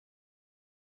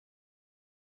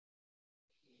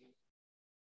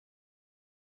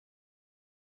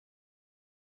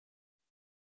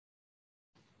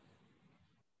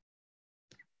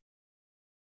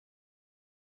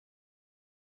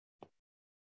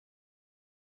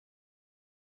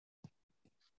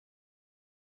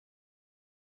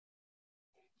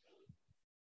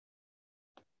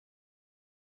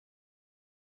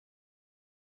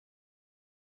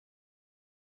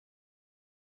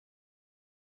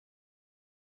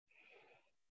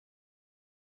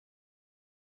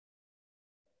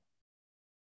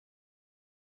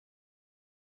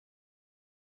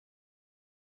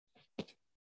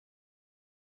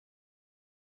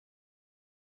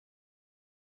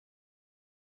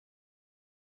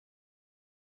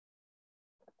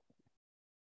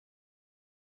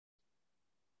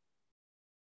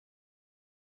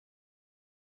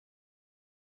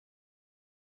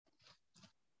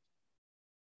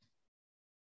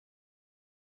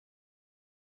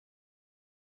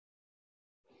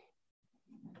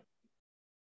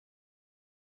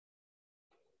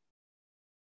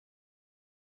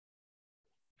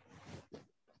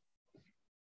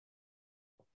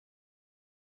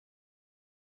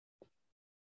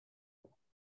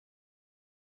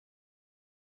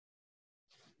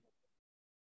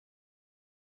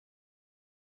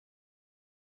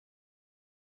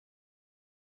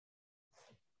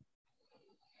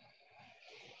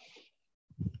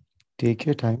 Take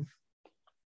your time.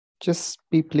 Just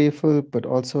be playful, but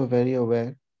also very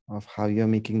aware of how you're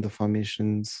making the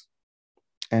formations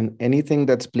and anything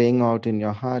that's playing out in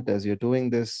your heart as you're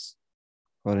doing this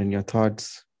or in your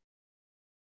thoughts.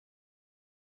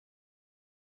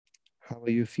 How are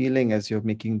you feeling as you're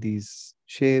making these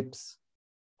shapes?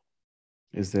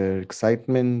 Is there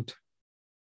excitement,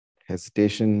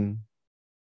 hesitation,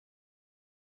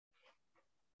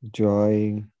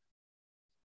 joy,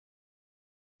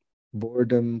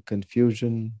 boredom,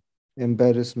 confusion,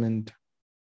 embarrassment,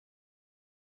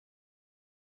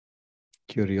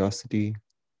 curiosity?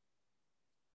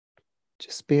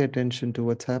 Just pay attention to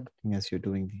what's happening as you're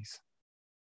doing these.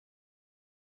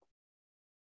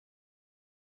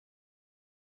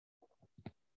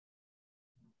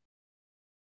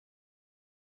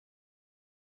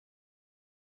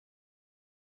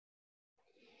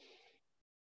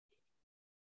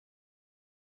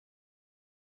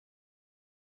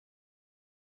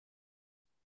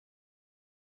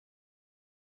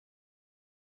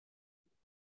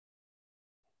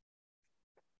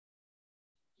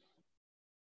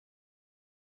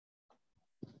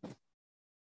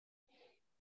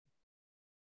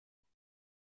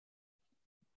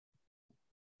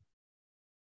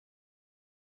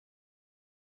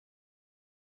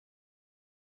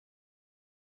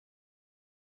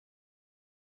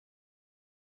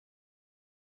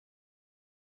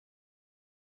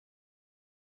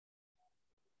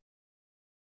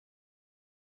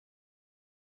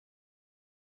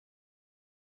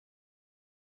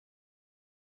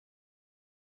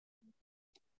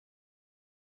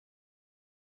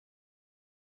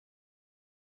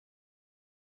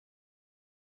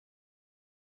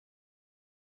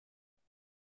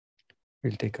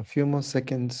 We'll take a few more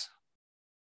seconds.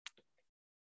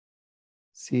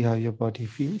 See how your body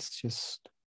feels. Just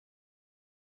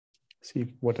see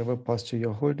whatever posture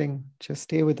you're holding. Just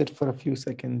stay with it for a few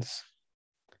seconds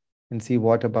and see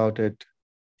what about it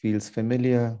feels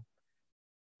familiar.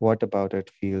 What about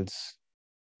it feels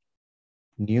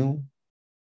new?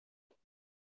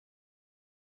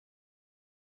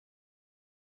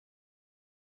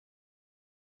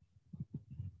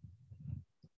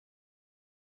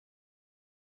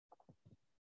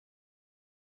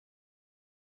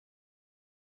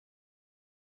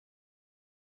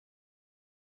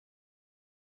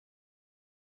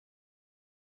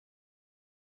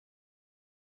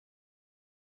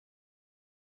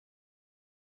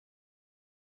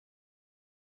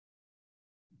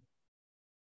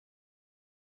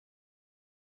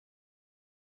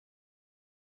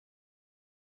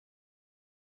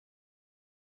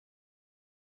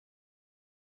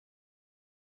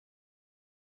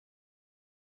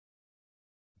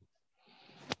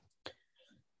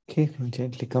 Okay,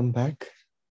 gently come back.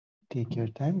 Take your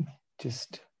time.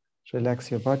 Just relax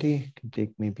your body.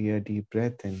 Take maybe a deep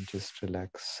breath and just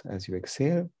relax as you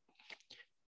exhale.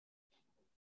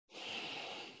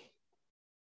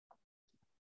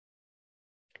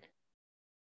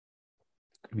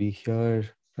 We hear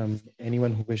from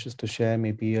anyone who wishes to share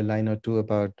maybe a line or two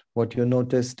about what you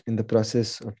noticed in the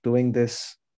process of doing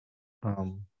this.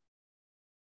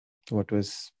 What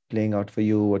was playing out for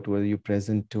you? What were you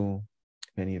present to?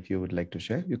 If any of you would like to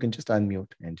share, you can just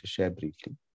unmute and just share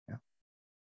briefly. Yeah.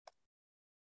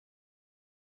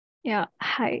 Yeah,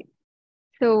 hi.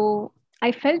 So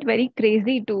I felt very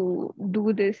crazy to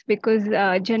do this because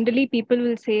generally people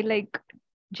will say like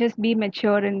just be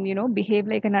mature and behave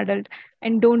like an adult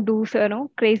and don't do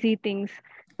crazy things.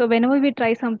 So whenever we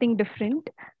try something different,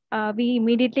 we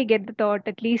immediately get the thought.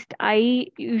 At least I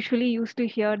usually used to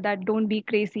hear that don't be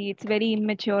crazy. It's very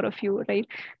immature of you, right?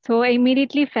 So I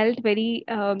immediately felt very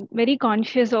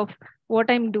conscious of what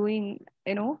I'm doing.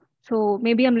 So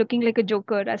maybe I'm looking like a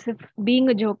joker, as if being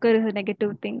a joker is a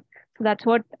negative thing. So that's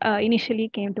what initially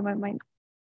came to my mind.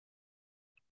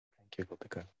 Thank you,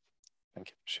 Gopika. Thank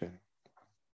you for sharing.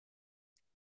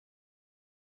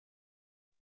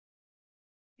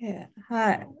 Yeah,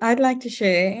 hi. I'd like to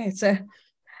share.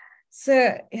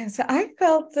 So I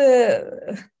felt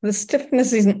the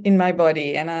stiffness in my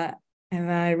body, and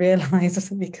I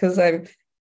realized because I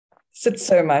sit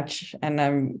so much and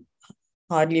I'm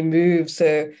hardly move,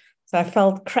 so I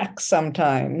felt cracks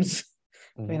sometimes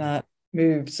when I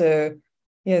move. So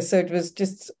so it was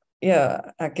just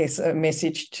I guess a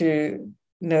message to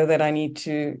know that I need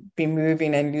to be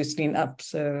moving and loosening up.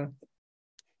 So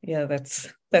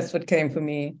that's what came for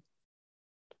me.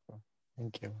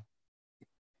 Thank you.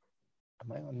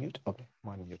 Am I on mute? Okay,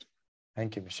 I'm on mute.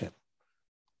 Thank you, Michelle.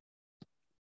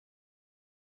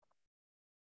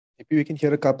 Maybe we can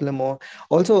hear a couple more.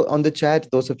 Also on the chat,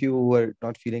 those of you who are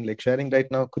not feeling like sharing right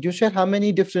now, could you share how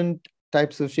many different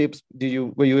types of shapes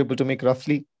were you able to make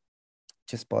roughly?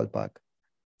 Just ballpark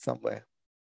somewhere.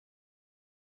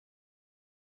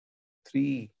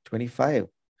 325.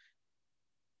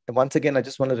 And once again, I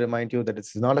just want to remind you that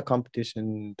it's not a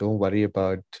competition. Don't worry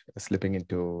about slipping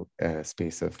into a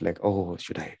space of like, oh,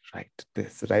 should I write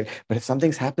this, right? But if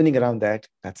something's happening around that,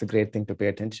 that's a great thing to pay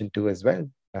attention to as well.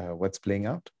 What's playing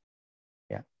out?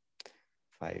 Yeah.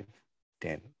 5,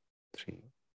 10, 3.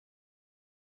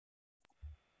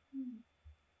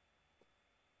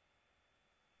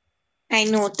 I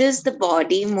notice the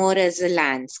body more as a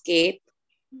landscape.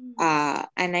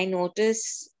 And I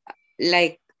notice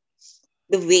like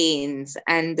the veins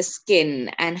and the skin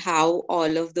and how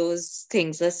all of those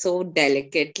things are so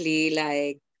delicately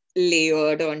like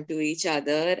layered onto each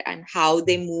other, and how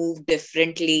they move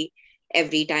differently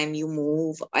every time you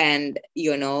move, and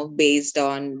based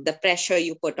on the pressure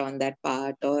you put on that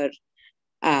part, or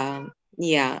and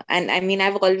I mean,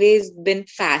 I've always been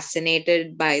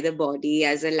fascinated by the body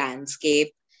as a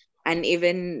landscape, and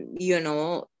even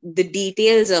the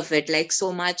details of it, like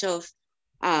so much of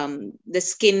the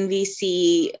skin we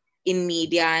see in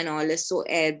media and all is so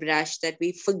airbrushed that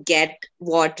we forget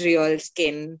what real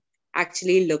skin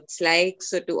actually looks like.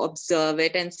 So to observe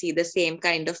it and see the same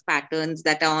kind of patterns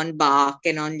that are on bark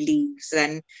and on leaves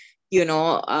and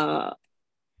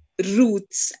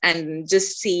roots, and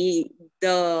just see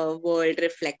the world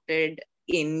reflected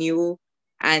in you,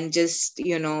 and just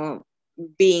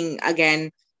being again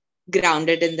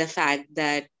grounded in the fact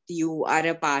that you are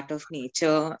a part of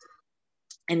nature,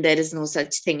 and there is no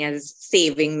such thing as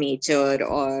saving nature,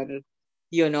 or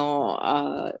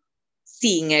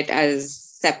seeing it as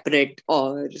separate,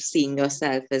 or seeing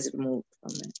yourself as removed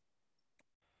from it.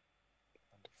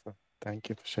 Wonderful. Thank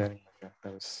you for sharing.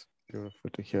 That was beautiful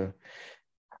to hear.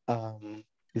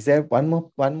 Is there one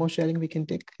more sharing we can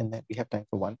take, and then we have time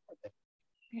for one?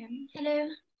 Hello.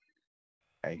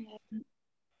 Hi.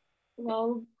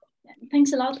 Well,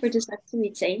 thanks a lot for this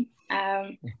activity.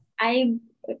 I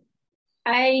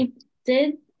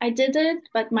did it,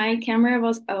 but my camera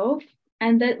was off,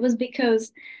 and that was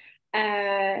because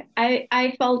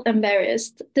I felt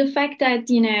embarrassed. The fact that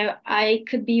I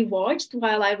could be watched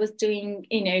while I was doing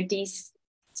these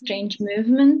strange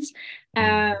movements.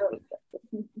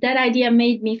 That idea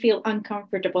made me feel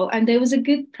uncomfortable, and there was a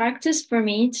good practice for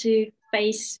me to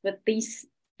face with these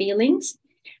feelings.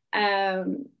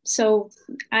 So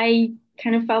I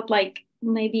kind of felt like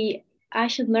maybe I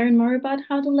should learn more about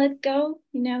how to let go.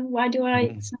 Why do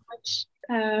I so much?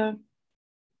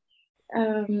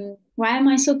 Why am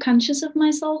I so conscious of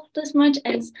myself this much,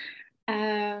 as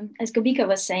Gopika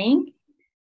was saying?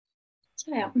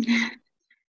 So yeah.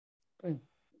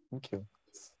 Thank you.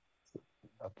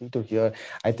 Lovely to hear.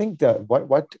 I think that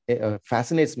what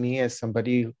fascinates me as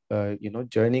somebody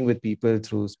journeying with people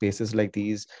through spaces like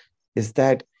these is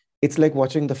that it's like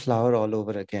watching the flower all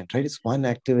over again, right? It's one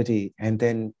activity, and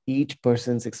then each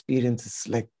person's experience is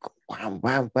like wham,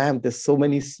 wham, wham. There's so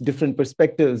many different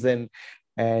perspectives and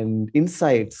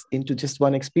insights into just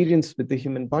one experience with the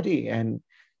human body, and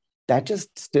that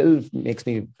just still makes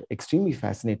me extremely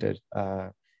fascinated.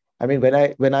 I mean,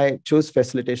 when I chose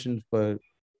facilitation for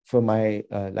my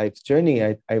life's journey,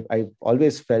 I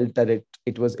always felt that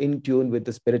it was in tune with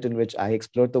the spirit in which I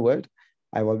explored the world.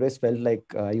 I've always felt like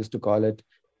I used to call it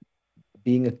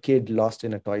being a kid lost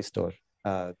in a toy store,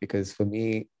 because for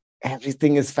me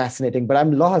everything is fascinating, but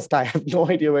I'm lost. I have no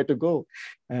idea where to go.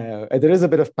 There is a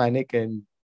bit of panic and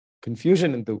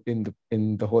confusion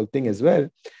in the whole thing as well,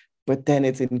 but then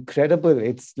it's incredible.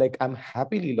 It's like I'm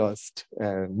happily lost.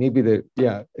 Maybe the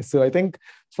yeah. So I think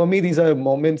for me these are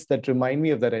moments that remind me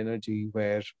of that energy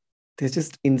where there's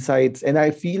just insights, and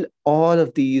I feel all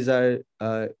of these are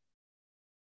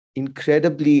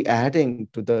incredibly adding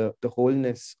to the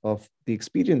wholeness of the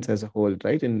experience as a whole,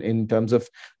 right? In terms of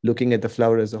looking at the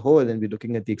flower as a whole, and we're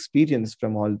looking at the experience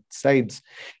from all sides.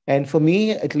 And for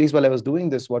me, at least while I was doing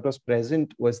this, what was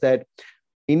present was that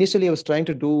initially I was trying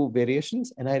to do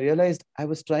variations, and I realized I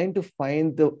was trying to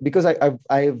find because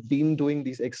I've been doing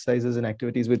these exercises and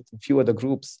activities with a few other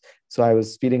groups. So I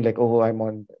was feeling like, oh, I'm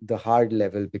on the hard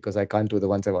level because I can't do the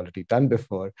ones I've already done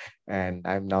before. And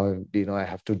I'm now, I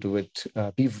have to do it,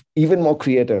 be even more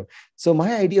creative. So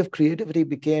my idea of creativity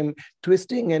became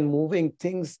twisting and moving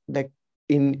things like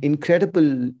in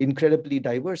incredibly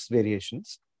diverse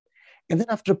variations. And then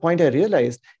after a point, I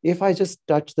realized if I just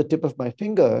touch the tip of my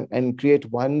finger and create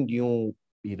one new,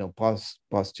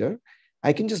 posture,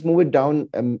 I can just move it down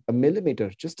a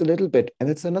millimeter, just a little bit, and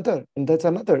it's another, and that's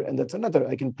another, and that's another.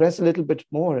 I can press a little bit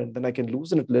more, and then I can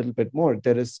loosen it a little bit more.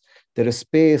 There is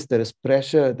space, there is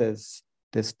pressure, there's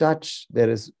touch, there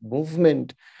is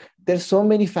movement. There's so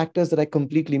many factors that I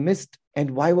completely missed.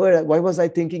 And why was I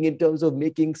thinking in terms of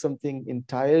making something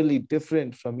entirely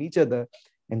different from each other?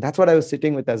 And that's what I was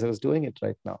sitting with as I was doing it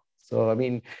right now. So, I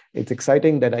mean, it's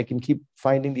exciting that I can keep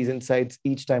finding these insights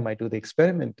each time I do the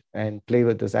experiment and play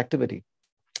with this activity.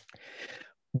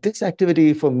 This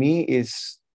activity for me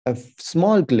is a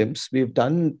small glimpse. We've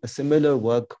done a similar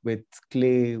work with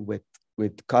clay, with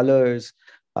colors.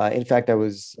 In fact, I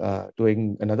was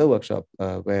doing another workshop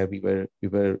where we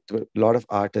were a lot of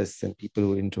artists and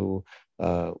people into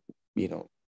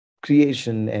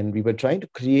creation, and we were trying to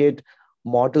create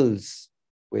models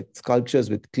with sculptures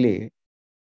with clay,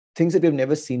 things that we've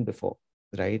never seen before,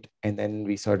 right? And then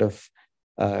we sort of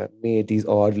made these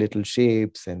odd little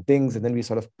shapes and things, and then we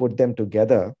sort of put them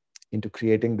together into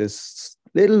creating this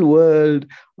little world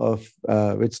of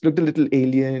which looked a little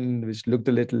alien, which looked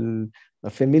a little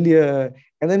familiar.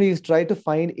 And then we tried to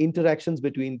find interactions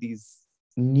between these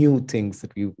new things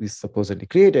that we supposedly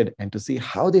created, and to see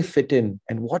how they fit in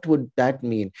and what would that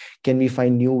mean. Can we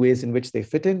find new ways in which they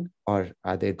fit in, or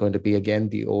are they going to be again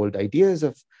the old ideas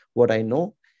of what I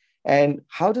know? And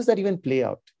how does that even play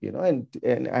out,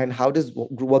 and how does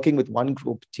working with one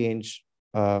group change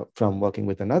from working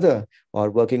with another,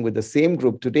 or working with the same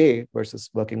group today versus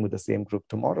working with the same group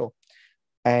tomorrow?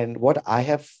 And what I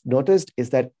have noticed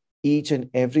is that each and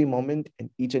every moment and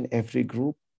each and every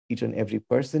group, each and every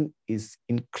person is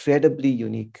incredibly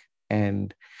unique.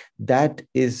 And that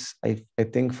is, I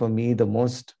think for me, the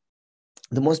most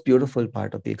beautiful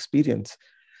part of the experience.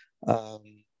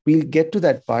 We'll get to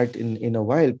that part in a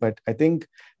while, but I think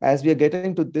as we are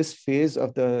getting to this phase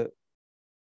of the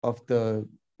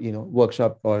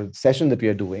workshop or session that we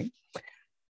are doing,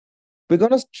 we're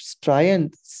going to try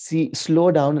and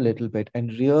slow down a little bit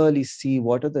and really see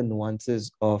what are the nuances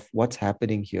of what's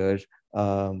happening here,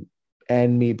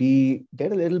 and maybe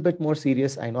get a little bit more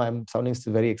serious. I know I'm sounding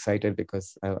still very excited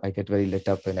because I get very lit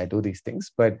up when I do these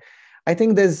things, but I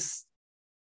think there's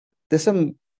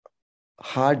some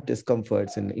hard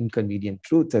discomforts and inconvenient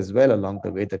truths as well along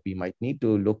the way that we might need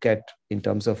to look at in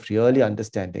terms of really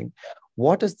understanding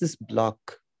what is this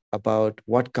block about,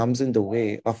 what comes in the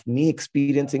way of me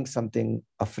experiencing something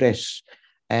afresh,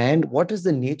 and what is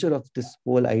the nature of this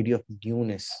whole idea of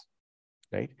newness,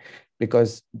 right?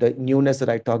 Because the newness that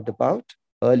I talked about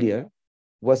earlier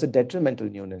was a detrimental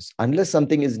newness. Unless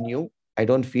something is new, I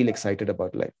don't feel excited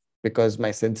about life because my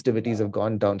sensitivities have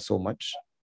gone down so much.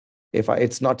 If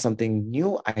it's not something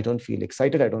new, I don't feel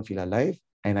excited, I don't feel alive,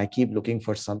 and I keep looking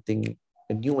for something,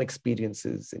 new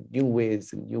experiences and new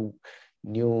ways and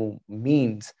new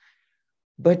means.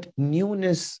 But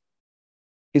newness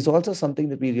is also something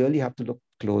that we really have to look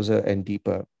closer and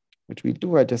deeper, which we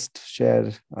do. I just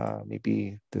share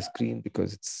maybe the screen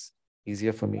because it's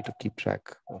easier for me to keep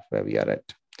track of where we are at.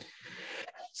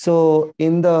 So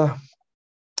in the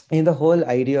in the whole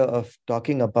idea of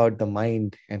talking about the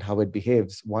mind and how it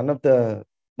behaves, one of the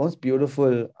most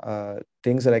beautiful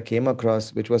things that I came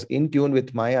across, which was in tune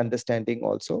with my understanding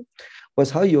also, was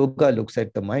how yoga looks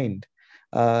at the mind.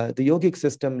 The yogic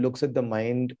system looks at the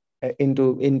mind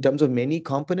in terms of many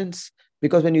components,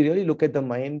 because when you really look at the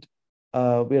mind,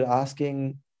 we're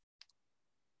asking,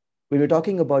 when we're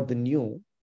talking about the new,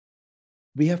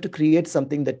 we have to create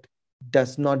something that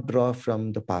does not draw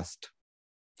from the past,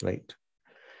 right?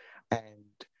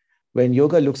 And when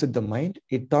yoga looks at the mind,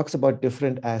 it talks about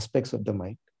different aspects of the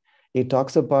mind. It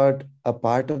talks about a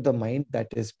part of the mind that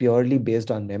is purely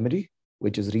based on memory,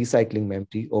 which is recycling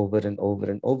memory over and over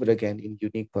and over again in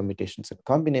unique permutations and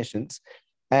combinations.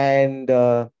 And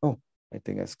oh, I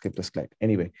think I skipped a slide.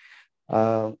 Anyway,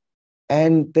 and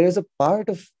there is a part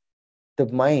of the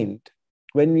mind.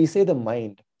 When we say the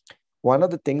mind, one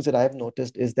of the things that I've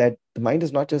noticed is that the mind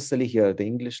is not necessarily here. The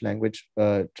English language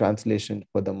translation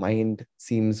for the mind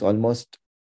seems almost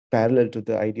parallel to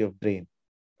the idea of brain,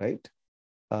 right?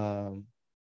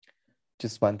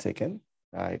 Just 1 second.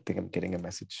 I think I'm getting a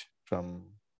message from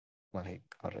Mahik.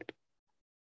 All right.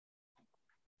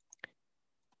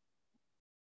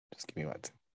 Just give me 1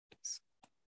 second, please.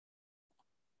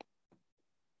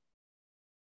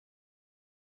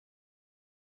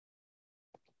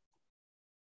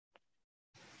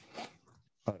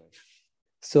 All right.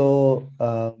 So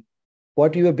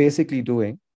what we were basically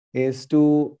doing is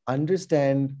to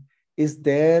understand, is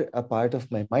there a part of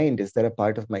my mind, is there a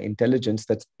part of my intelligence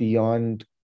that's beyond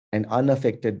and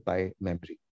unaffected by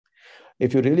memory?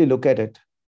 If you really look at it,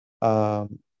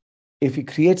 if we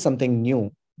create something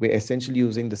new, we're essentially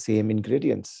using the same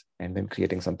ingredients and then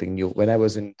creating something new. When I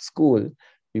was in school,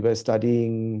 we were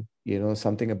studying,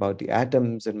 something about the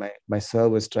atoms, and my sir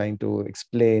was trying to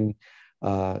explain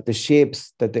the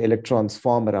shapes that the electrons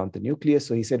form around the nucleus.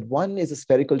 So he said, one is a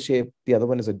spherical shape, the other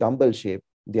one is a dumbbell shape,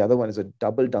 the other one is a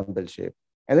double dumbbell shape.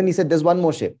 And then he said, there's one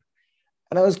more shape.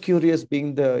 And I was curious,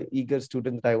 being the eager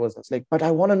student that I was like, but I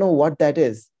want to know what that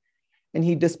is. And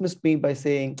he dismissed me by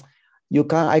saying,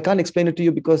 I can't explain it to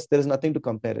you because there is nothing to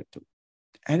compare it to.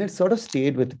 And it sort of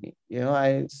stayed with me.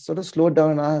 I sort of slowed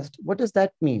down and asked, what does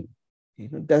that mean?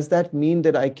 Does that mean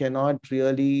that I cannot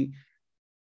really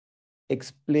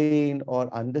explain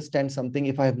or understand something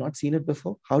if I have not seen it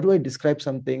before? How do I describe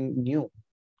something new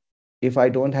if I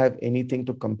don't have anything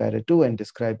to compare it to and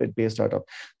describe it based out of?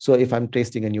 So if I'm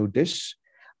tasting a new dish,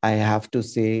 I have to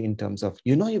say in terms of,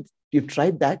 you've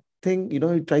tried that thing, you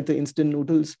tried the instant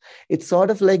noodles. It's sort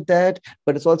of like that,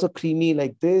 but it's also creamy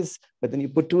like this. But then you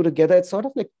put two together, it's sort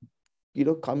of like,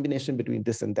 combination between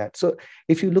this and that. So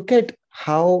if you look at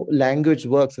how language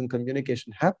works and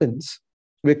communication happens,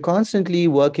 we're constantly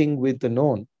working with the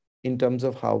known in terms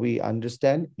of how we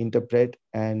understand, interpret,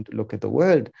 and look at the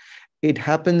world. It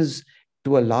happens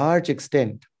to a large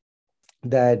extent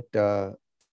that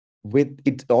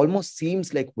it almost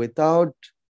seems like without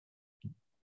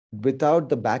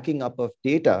the backing up of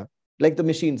data, like the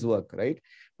machines work, right?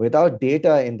 Without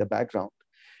data in the background,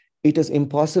 it is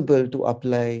impossible to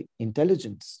apply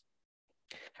intelligence.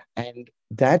 And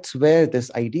that's where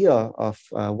this idea of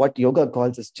what yoga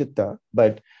calls as chitta,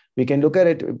 but we can look at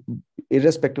it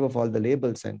irrespective of all the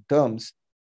labels and terms.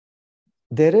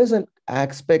 There is an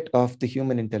aspect of the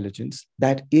human intelligence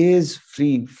that is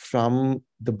free from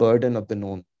the burden of the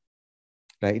known,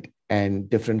 right? And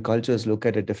different cultures look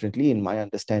at it differently. In my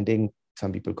understanding,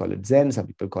 some people call it Zen, some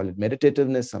people call it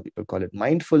meditativeness, some people call it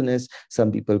mindfulness,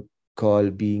 some people call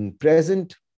being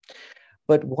present.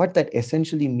 But what that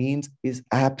essentially means is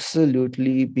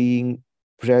absolutely being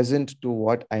present to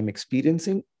what I'm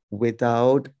experiencing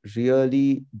without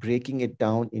really breaking it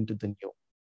down into the new,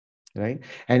 right?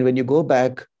 And when you go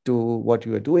back to what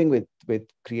you were doing with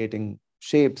creating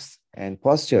shapes and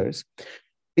postures,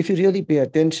 if you really pay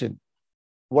attention,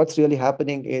 what's really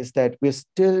happening is that we're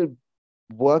still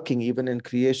working, even in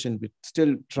creation, we're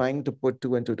still trying to put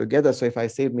two and two together. So if I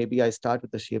say, maybe I start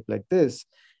with a shape like this,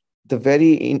 the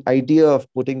very idea of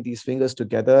putting these fingers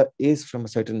together is from a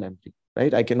certain memory,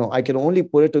 right? I can only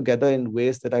put it together in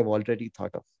ways that I've already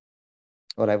thought of,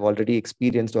 or I've already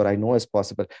experienced, or I know is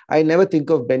possible. I never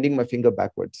think of bending my finger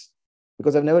backwards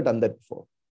because I've never done that before,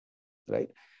 right?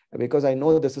 Because I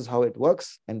know this is how it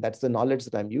works, and that's the knowledge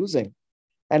that I'm using.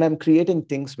 And I'm creating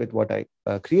things with what I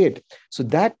create. So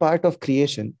that part of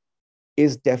creation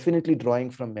is definitely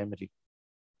drawing from memory.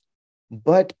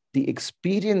 But the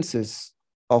experiences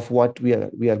of what we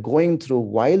are going through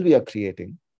while we are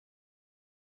creating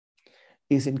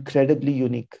is incredibly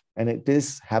unique, and it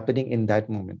is happening in that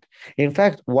moment. In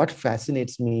fact, what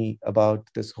fascinates me about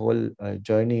this whole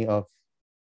journey of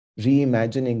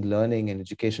reimagining learning and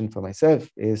education for myself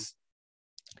is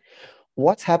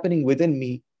what's happening within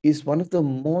me is one of the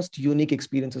most unique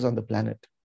experiences on the planet.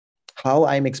 How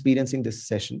I'm experiencing this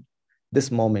session,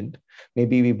 this moment.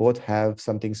 Maybe we both have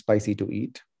something spicy to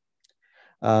eat.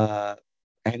 And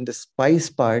the spice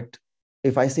part,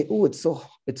 if I say, oh, it's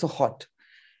so hot,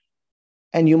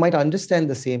 and you might understand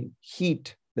the same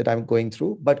heat that I'm going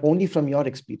through, but only from your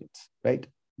experience, right?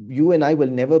 You and I will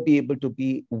never be able to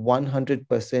be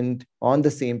 100% on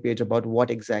the same page about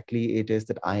what exactly it is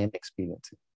that I am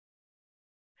experiencing.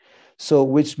 So,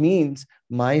 which means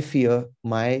my fear,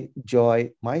 my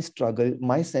joy, my struggle,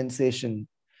 my sensation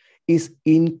is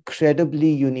incredibly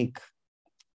unique.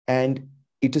 And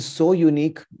it is so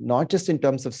unique, not just in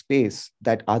terms of space,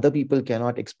 that other people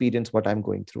cannot experience what I'm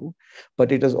going through,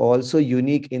 but it is also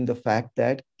unique in the fact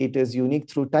that it is unique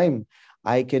through time.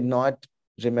 I cannot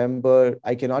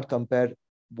I cannot compare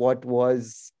what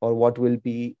was or what will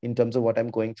be in terms of what I'm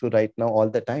going through right now all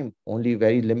the time. Only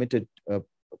very limited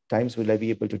times will I be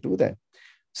able to do that.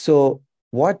 So,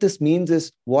 what this means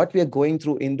is what we are going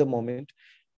through in the moment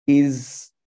is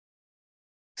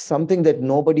something that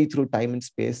nobody through time and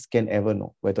space can ever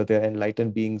know, whether they're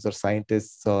enlightened beings or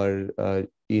scientists or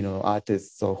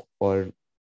artists or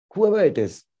whoever it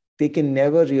is. They can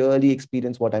never really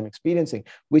experience what I'm experiencing,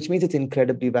 which means it's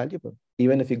incredibly valuable,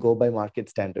 even if you go by market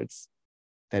standards,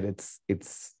 that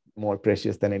it's more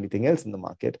precious than anything else in the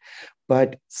market.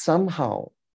 But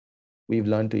somehow we've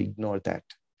learned to ignore that.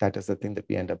 That is the thing that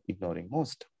we end up ignoring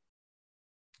most,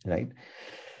 right?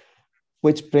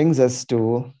 Which brings us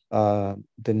to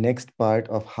the next part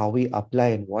of how we apply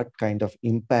and what kind of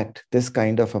impact this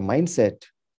kind of a mindset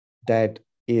that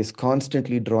is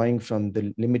constantly drawing from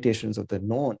the limitations of the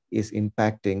known is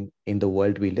impacting in the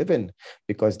world we live in,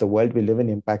 because the world we live in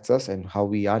impacts us and how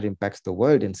we are impacts the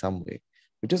world in some way.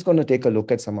 We're just going to take a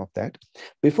look at some of that.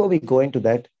 Before we go into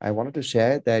that, I wanted to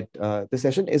share that the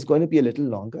session is going to be a little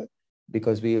longer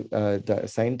because the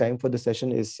assigned time for the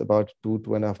session is about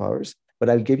 2.5 hours. But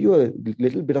I'll give you a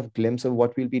little bit of glimpse of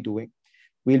what we'll be doing.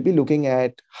 We'll be looking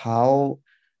at how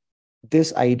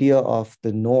this idea of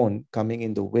the known coming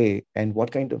in the way and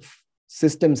what kind of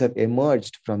systems have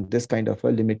emerged from this kind of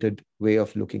a limited way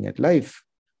of looking at life,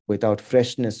 without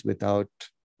freshness, without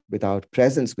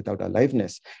presence, without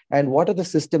aliveness. And what are the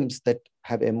systems that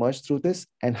have emerged through this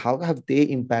and how have they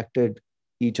impacted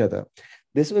each other?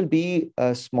 This will be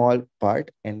a small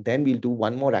part, and then we'll do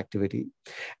one more activity.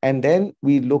 And then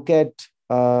we look at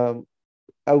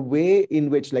a way in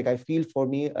which, like, I feel for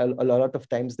me, a lot of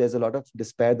times there's a lot of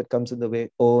despair that comes in the way.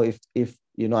 Oh, if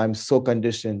I'm so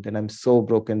conditioned and I'm so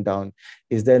broken down,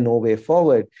 is there no way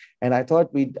forward? And I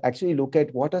thought we'd actually look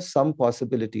at what are some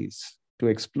possibilities to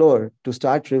explore to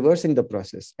start reversing the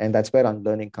process. And that's where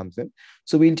unlearning comes in.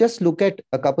 So we'll just look at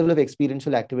a couple of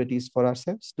experiential activities for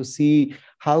ourselves to see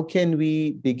how can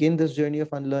we begin this journey of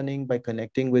unlearning by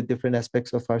connecting with different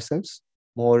aspects of ourselves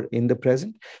more in the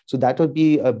present. So that will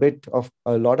be a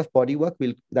lot of body work.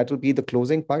 That will be the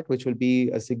closing part, which will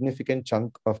be a significant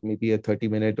chunk of maybe a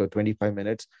 30-minute or 25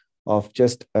 minutes of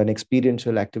just an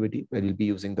experiential activity where we'll be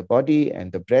using the body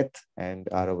and the breath and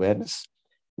our awareness.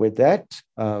 With that,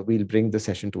 we'll bring the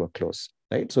session to a close,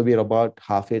 right? So we're about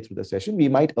halfway through the session. We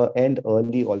might end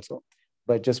early also,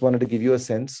 but just wanted to give you a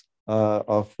sense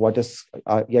of what is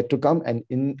yet to come. And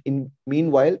in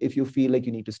meanwhile, if you feel like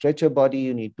you need to stretch your body,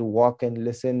 you need to walk and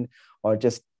listen, or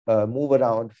just move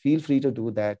around, feel free to do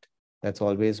that. That's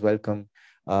always welcome.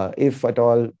 If at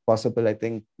all possible, I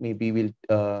think maybe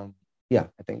I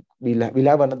think we'll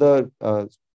have another,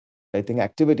 I think,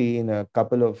 activity in a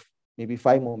couple of maybe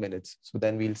 5 more minutes. So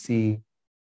then we'll see,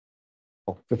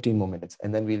 15 more minutes.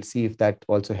 And then we'll see if that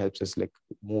also helps us like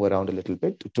move around a little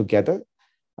bit together.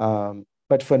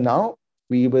 But for now,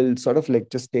 we will sort of like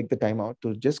just take the time out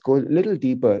to just go a little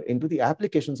deeper into the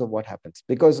applications of what happens,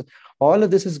 because all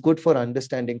of this is good for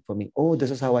understanding for me. Oh,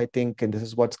 this is how I think, and this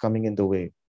is what's coming in the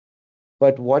way.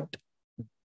 But what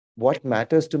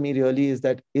matters to me really is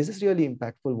that, is this really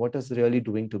impactful? What is really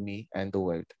doing to me and the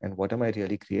world? And what am I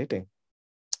really creating?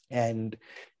 And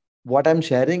what I'm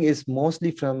sharing is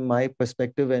mostly from my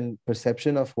perspective and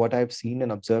perception of what I've seen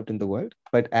and observed in the world.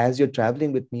 But as you're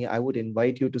traveling with me, I would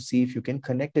invite you to see if you can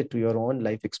connect it to your own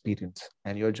life experience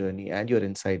and your journey and your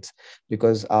insights.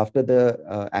 Because after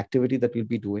the activity that we'll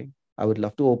be doing, I would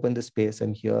love to open the space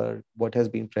and hear what has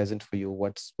been present for you,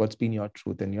 what's been your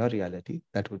truth and your reality.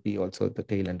 That would be also the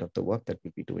tail end of the work that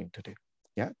we'll be doing today.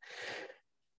 Yeah.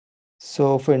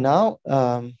 So for now,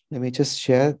 let me just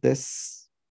share this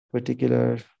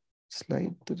particular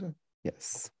slide.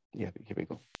 Yes. Yeah, here we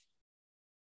go.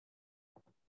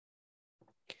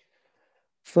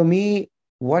 For me,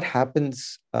 what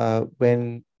happens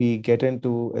when we get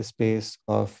into a space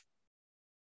of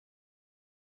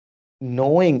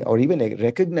knowing or even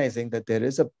recognizing that there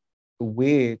is a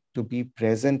way to be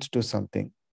present to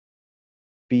something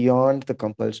beyond the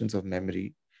compulsions of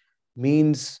memory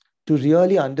means to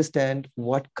really understand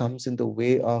what comes in the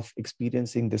way of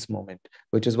experiencing this moment,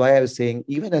 which is why I was saying,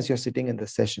 even as you're sitting in the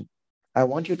session, I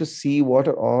want you to see what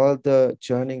are all the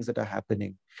churnings that are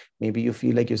happening. Maybe you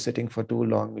feel like you're sitting for too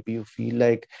long. Maybe you feel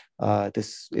like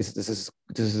this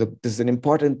is an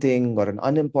important thing or an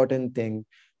unimportant thing.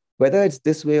 Whether it's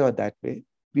this way or that way,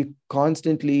 we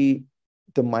constantly,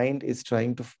 the mind is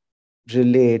trying to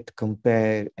relate,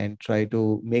 compare, and try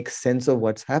to make sense of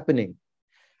what's happening.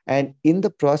 And in the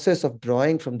process of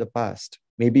drawing from the past,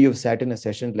 maybe you've sat in a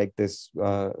session like this,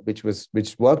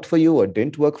 which worked for you or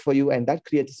didn't work for you, and that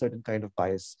creates a certain kind of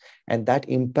bias, and that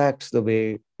impacts the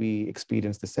way we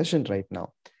experience the session right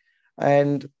now.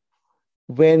 And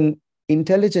when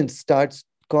intelligence starts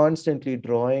constantly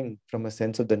drawing from a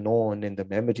sense of the known in the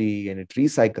memory, and it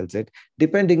recycles it,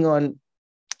 depending on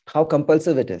how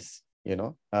compulsive it is,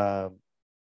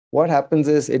 what happens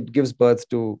is it gives birth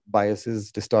to biases,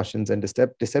 distortions, and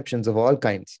deceptions of all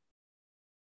kinds,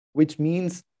 which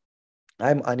means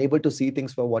I'm unable to see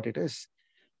things for what it is.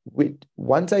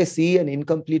 Once I see an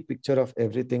incomplete picture of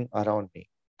everything around me,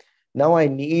 now I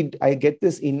get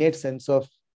this innate sense of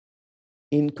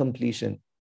incompletion,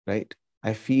 right?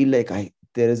 I feel like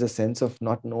there is a sense of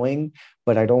not knowing,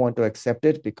 but I don't want to accept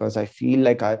it because I feel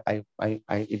like I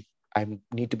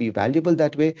need to be valuable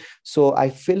that way. So I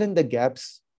fill in the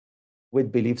gaps with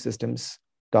belief systems,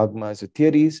 dogmas, or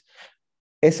theories.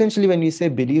 Essentially, when we say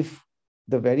belief,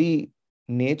 the very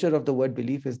nature of the word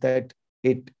belief is that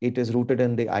it is rooted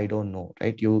in the I don't know,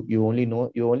 right? You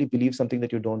only believe something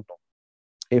that you don't know.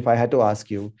 If I had to ask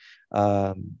you,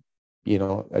 a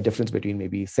difference between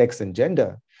maybe sex and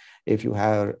gender, if you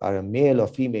are a male or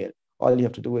female, all you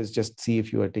have to do is just see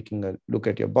if you are taking a look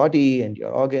at your body and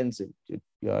your organs and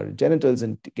your genitals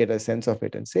and get a sense of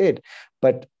it and say it.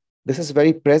 But this is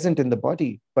very present in the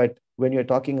body. But when you're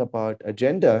talking about a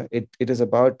gender, it is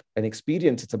about an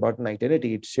experience. It's about an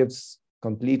identity. It shifts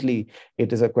completely.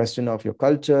 It is a question of your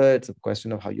culture. It's a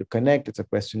question of how you connect. It's a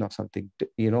question of something,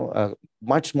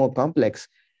 much more complex.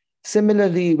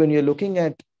 Similarly, when you're looking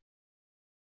at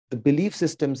the belief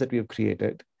systems that we've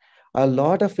created, a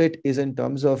lot of it is in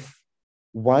terms of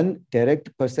one,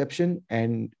 direct perception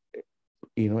and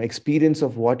experience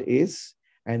of what is,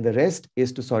 and the rest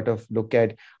is to sort of look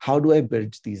at how do I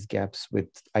bridge these gaps with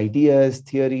ideas,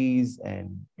 theories,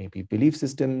 and maybe belief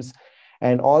systems,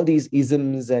 and all these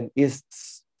isms and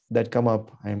ists that come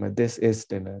up. I'm a this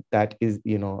ist and a that is,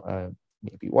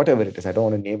 maybe whatever it is. I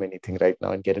don't want to name anything right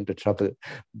now and get into trouble,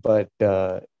 but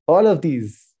all of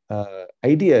these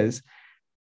ideas,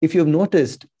 if you've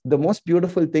noticed, the most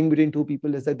beautiful thing between two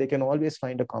people is that they can always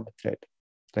find a common thread,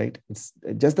 right? It's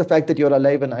just the fact that you're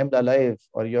alive and I'm alive,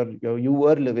 or you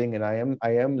were living and I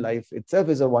am life itself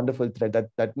is a wonderful thread.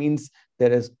 That means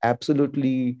there is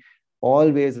absolutely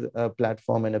always a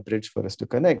platform and a bridge for us to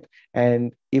connect.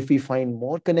 And if we find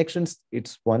more connections,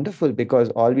 it's wonderful, because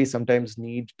all we sometimes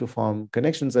need to form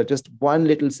connections are just one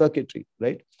little circuitry,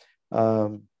 right?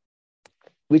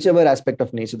 Whichever aspect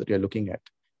of nature that you're looking at.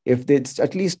 If there's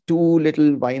at least two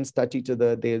little vines touch each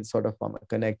other, they'll sort of form a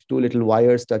connect. Two little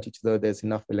wires touch each other, there's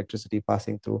enough electricity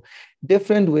passing through.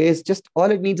 Different ways, just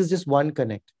all it needs is just one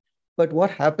connect. But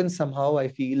what happens somehow, I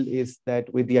feel, is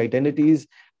that with the identities,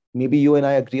 maybe you and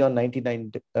I agree on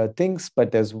 99 things,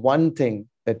 but there's one thing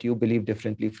that you believe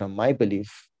differently from my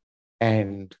belief,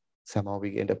 and somehow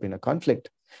we end up in a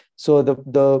conflict. So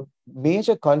the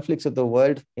major conflicts of the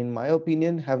world, in my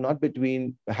opinion, have not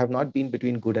been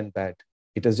between good and bad.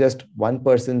 It is just one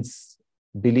person's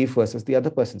belief versus the other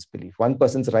person's belief, one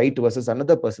person's right versus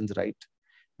another person's right.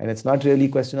 And it's not really a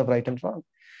question of right and wrong.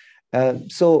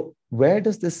 So where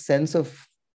does this sense of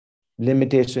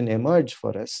limitation emerge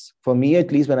for us? For me,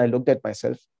 at least, when I looked at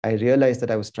myself, I realized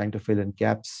that I was trying to fill in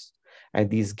gaps. And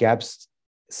these gaps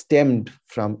stemmed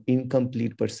from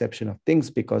incomplete perception of things,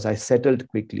 because I settled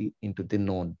quickly into the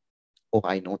known. Oh,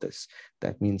 I know this.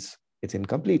 That means it's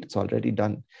incomplete. It's already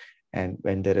done. And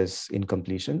when there is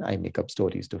incompletion, I make up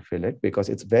stories to fill it, because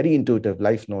it's very intuitive.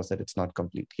 Life knows that it's not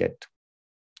complete yet,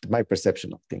 my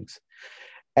perception of things.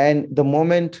 And the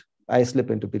moment I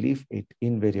slip into belief, it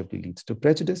invariably leads to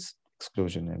prejudice,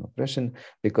 exclusion, and oppression,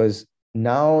 because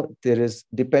now there is,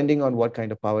 depending on what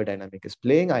kind of power dynamic is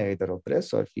playing, I either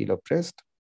oppress or feel oppressed,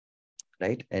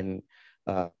 right? And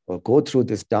or go through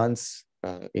this dance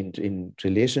in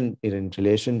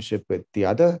relationship with the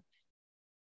other.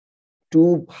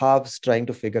 Two halves trying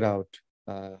to figure out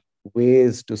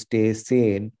ways to stay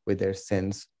sane with their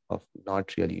sense of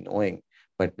not really knowing,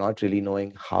 but not really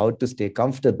knowing how to stay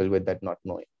comfortable with that not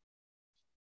knowing.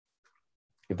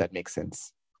 if that makes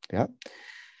sense. Yeah.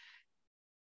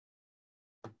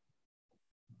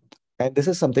 And this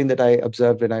is something that I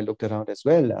observed when I looked around as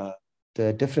well.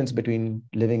 The difference between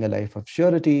living a life of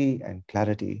surety and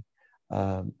clarity.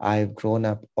 I've grown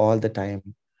up all the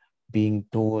time being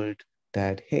told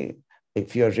that, hey,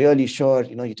 if you're really sure,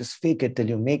 you just fake it till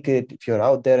you make it. If you're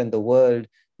out there in the world,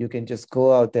 you can just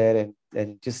go out there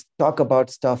and just talk about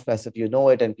stuff as if you know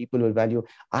it and people will value.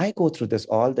 I go through this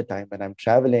all the time when I'm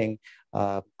traveling.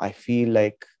 I feel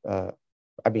like,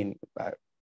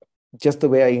 just the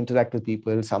way I interact with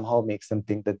people somehow makes them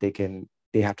think that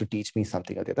they have to teach me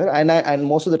something or the other. And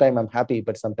most of the time I'm happy,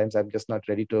 but sometimes I'm just not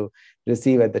ready to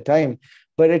receive at the time.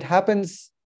 But it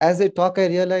happens as I talk, I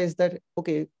realize that,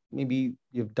 okay, maybe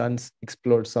you've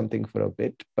explored something for a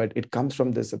bit, but it comes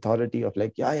from this authority of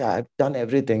like, yeah, I've done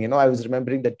everything. I was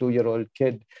remembering that 2-year-old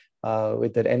kid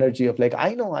with that energy of like,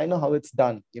 I know how it's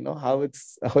done, how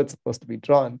it's supposed to be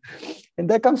drawn. And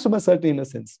that comes from a certain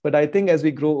innocence. But I think as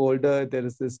we grow older, there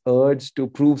is this urge to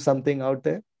prove something out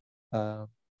there.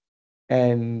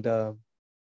 And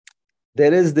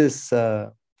there is this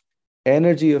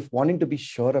energy of wanting to be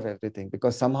sure of everything,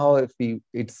 because somehow it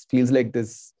feels like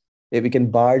this, if we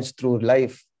can barge through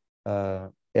life. I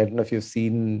don't know if you've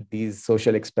seen these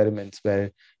social experiments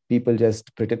where people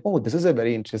just pretend. Oh, this is a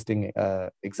very interesting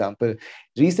example.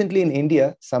 Recently in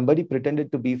India, somebody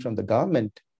pretended to be from the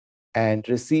government and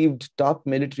received top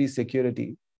military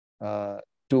security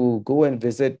to go and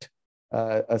visit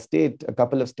a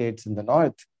couple of states in the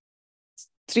north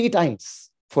 3 times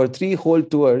for 3 whole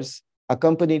tours,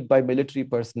 accompanied by military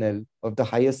personnel of the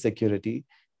highest security,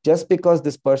 just because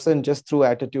this person just threw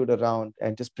attitude around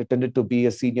and just pretended to be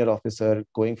a senior officer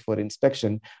going for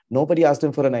inspection. Nobody asked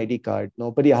him for an ID card.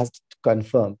 Nobody asked to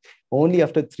confirm. Only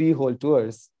after 3 whole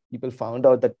tours, people found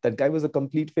out that that guy was a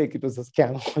complete fake. It was a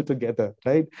scam altogether,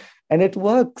 right? And it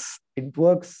works. It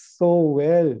works so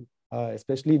well,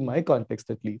 especially in my context,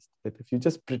 at least, that if you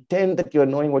just pretend that you're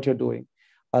knowing what you're doing,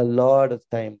 a lot of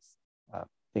times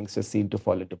things just seem to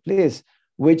fall into place,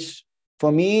 which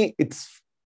for me,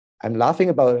 I'm laughing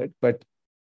about it, but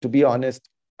to be honest,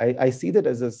 I see that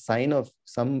as a sign of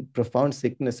some profound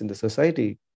sickness in the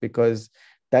society, because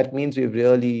that means we've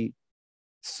really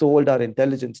sold our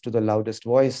intelligence to the loudest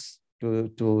voice,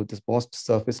 to this most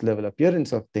surface level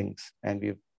appearance of things.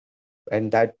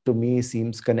 And that to me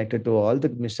seems connected to all the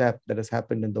mishap that has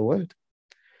happened in the world.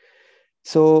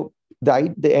 So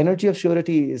the energy of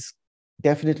surety is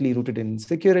definitely rooted in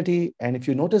security. And if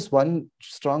you notice, one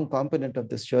strong component of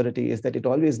this surety is that it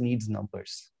always needs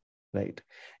numbers, right?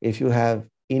 If you have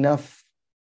enough,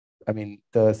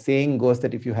 the saying goes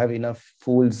that if you have enough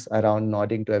fools around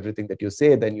nodding to everything that you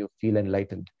say, then you feel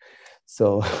enlightened.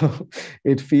 So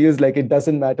it feels like it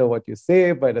doesn't matter what you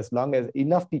say, but as long as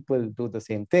enough people do the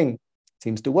same thing, it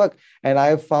seems to work. And I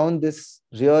have found this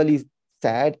really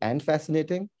sad and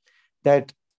fascinating,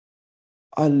 that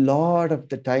a lot of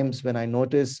the times when I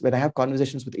have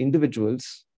conversations with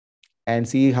individuals and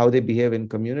see how they behave in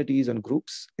communities and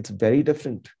groups, it's very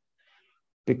different,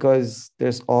 because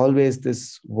there's always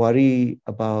this worry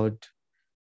about,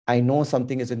 I know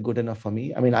something isn't good enough for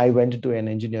me. I went into an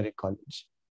engineering college.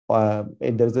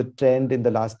 And there's a trend in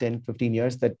the last 10, 15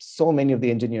 years that so many of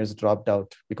the engineers dropped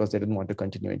out because they didn't want to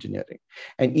continue engineering.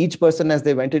 And each person, as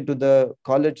they went into the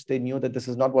college, they knew that this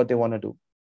is not what they want to do.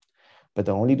 But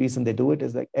the only reason they do it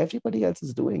is like everybody else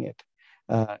is doing it.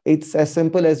 It's as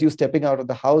simple as you stepping out of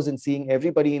the house and seeing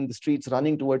everybody in the streets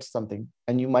running towards something.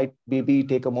 And you might maybe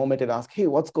take a moment and ask, hey,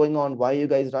 what's going on? Why are you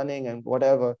guys running? And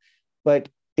whatever. But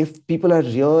if people are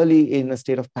really in a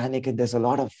state of panic and there's a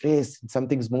lot of race and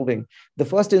something's moving, the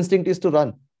first instinct is to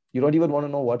run. You don't even want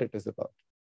to know what it is about,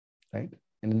 right?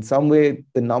 And in some way,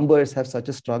 the numbers have such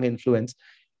a strong influence.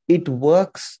 It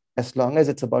works as long as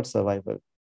it's about survival.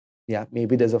 Yeah,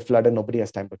 maybe there's a flood and nobody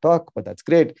has time to talk, but that's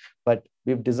great. But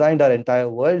we've designed our entire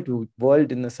world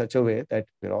in such a way that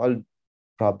we're all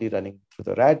probably running through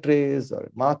the rat race or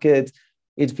markets.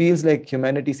 It feels like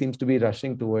humanity seems to be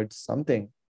rushing towards something.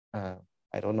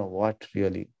 I don't know what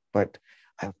really, but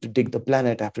I have to dig the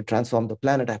planet. I have to transform the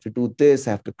planet. I have to do this.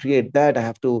 I have to create that. I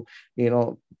have to,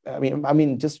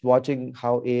 just watching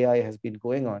how AI has been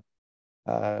going on.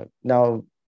 Now,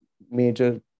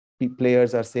 major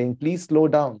players are saying, please slow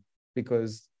down,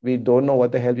 because we don't know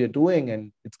what the hell we're doing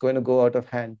and it's going to go out of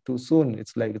hand too soon.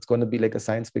 It's going to be like a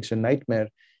science fiction nightmare.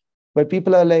 But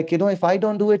people are like, if I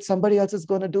don't do it, somebody else is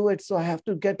going to do it. So I have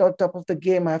to get on top of the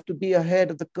game. I have to be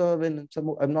ahead of the curve, and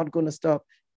I'm not going to stop.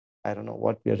 I don't know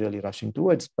what we're really rushing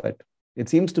towards, but it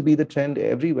seems to be the trend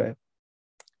everywhere.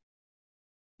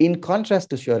 In contrast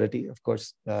to surety, of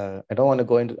course, I don't want to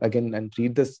go into again and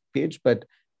read this page, but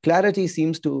clarity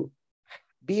seems to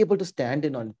be able to stand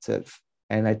in on itself.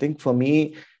 And I think for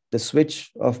me, the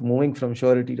switch of moving from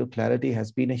surety to clarity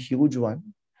has been a huge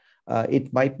one.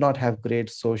 It might not have great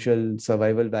social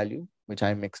survival value, which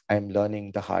I'm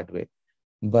learning the hard way.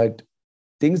 But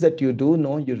things that you do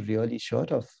know, you're really sure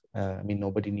of. I mean,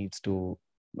 nobody needs to,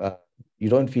 you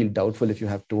don't feel doubtful if you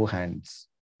have two hands,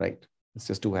 right? It's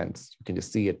just two hands. You can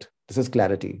just see it. This is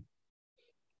clarity,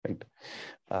 right?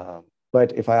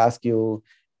 But if I ask you,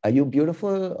 are you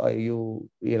beautiful? Are you,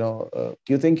 do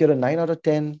you think you're a 9 out of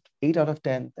 10, 8 out of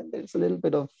 10? Then there's a little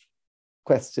bit of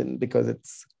question, because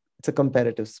it's a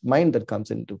comparative mind that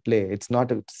comes into play. It's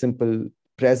not a simple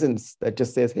presence that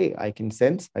just says, hey, I can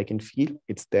sense, I can feel,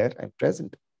 it's there, I'm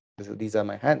present. These are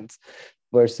my hands.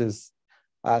 Versus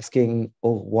asking,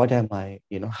 oh, what am I?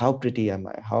 How pretty am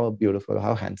I? How beautiful,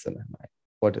 how handsome am I?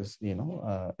 What is,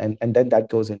 and then that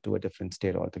goes into a different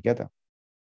state altogether.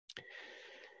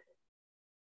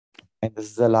 And this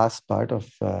is the last part of,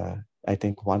 I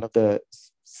think, one of the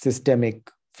systemic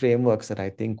frameworks that I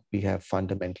think we have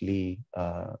fundamentally,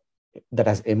 that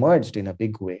has emerged in a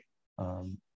big way,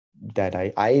 that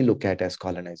I look at as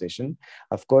colonization.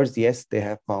 Of course, yes, they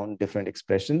have found different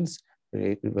expressions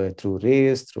through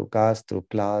race, through caste, through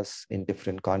class, in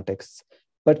different contexts.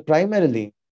 But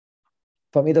primarily,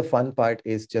 for me, the fun part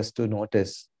is just to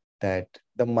notice that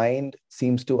the mind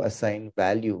seems to assign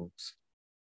values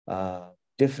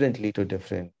differently to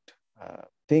different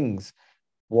things.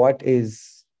 What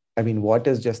is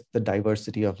just the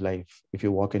diversity of life? If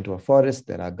you walk into a forest,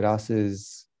 there are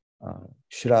grasses,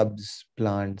 shrubs,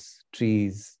 plants,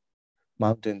 trees,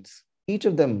 mountains. Each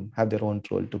of them have their own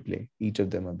role to play. Each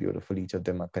of them are beautiful. Each of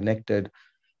them are connected.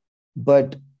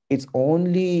 But it's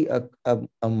only a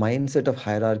mindset of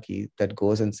hierarchy that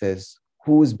goes and says,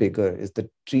 who's bigger? Is the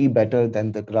tree better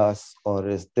than the grass? Or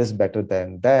is this better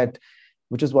than that?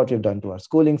 Which is what we've done to our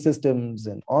schooling systems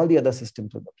and all the other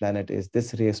systems of the planet. Is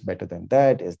this race better than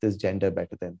that? Is this gender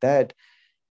better than that?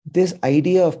 This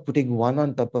idea of putting one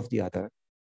on top of the other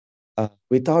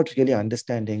without really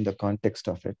understanding the context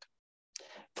of it.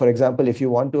 For example, if you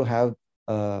want to have,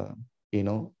 a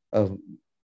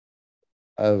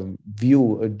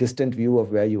distant view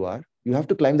of where you are, you have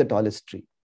to climb the tallest tree.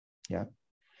 Yeah.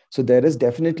 So there is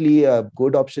definitely a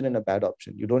good option and a bad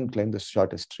option. You don't climb the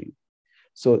shortest tree.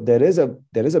 So there is a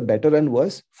better and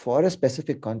worse for a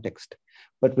specific context.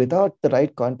 But without the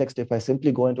right context, if I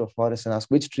simply go into a forest and ask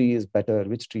which tree is better,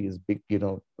 which tree is big,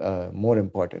 more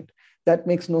important, that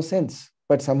makes no sense.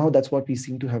 But somehow that's what we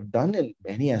seem to have done in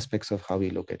many aspects of how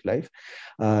we look at life.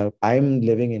 I'm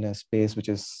living in a space which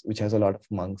has a lot of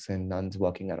monks and nuns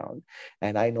walking around.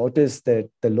 And I noticed that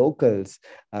the locals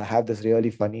have this really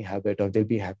funny habit of they'll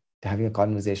be having a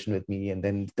conversation with me, and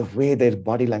then the way their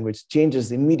body language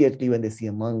changes immediately when they see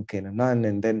a monk and a nun,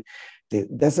 and then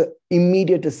there's an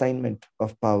immediate assignment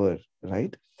of power,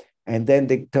 right? And then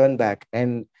they turn back,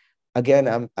 and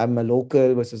again, I'm a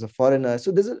local versus a foreigner.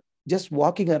 So just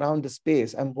walking around the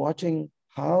space, I'm watching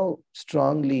how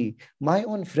strongly my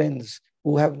own friends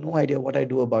who have no idea what I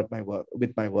do about my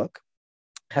work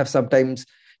have sometimes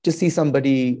just see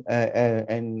somebody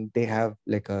and they have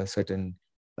like a certain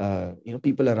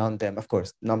people around them, of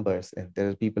course, numbers, and there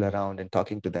are people around and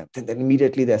talking to them. Then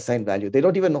immediately they assign value. They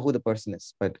don't even know who the person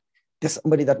is, but there's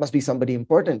somebody that must be somebody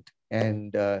important.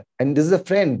 And this is a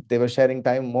friend they were sharing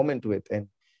time moment with, and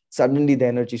suddenly the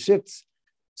energy shifts.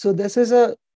 So this is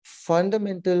a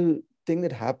fundamental thing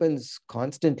that happens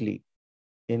constantly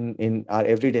in our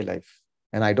everyday life.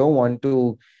 And I don't want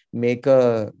to make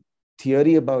a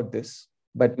theory about this,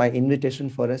 but my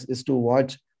invitation for us is to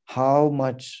watch how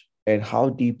much and how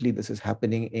deeply this is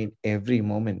happening in every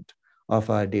moment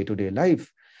of our day-to-day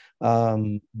life.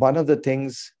 One of the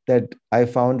things that I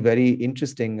found very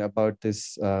interesting about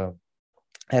this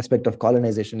aspect of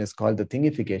colonization is called the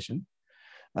thingification.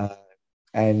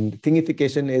 And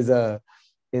thingification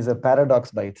is a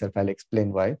paradox by itself. I'll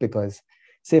explain why. Because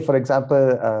say, for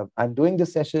example, I'm doing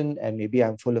this session and maybe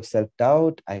I'm full of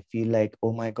self-doubt. I feel like,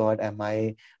 oh my God,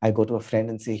 I go to a friend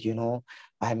and say,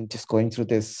 I'm just going through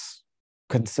this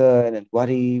concern and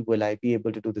worry. Will I be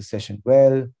able to do the session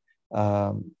well?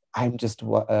 I'm just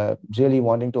really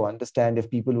wanting to understand if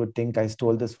people would think I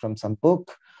stole this from some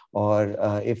book, or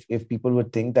if people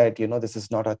would think that, this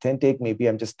is not authentic, maybe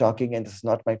I'm just talking and this is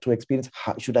not my true experience.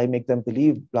 How should I make them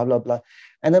believe, blah, blah, blah.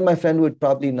 And then my friend would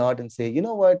probably nod and say, you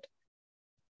know what?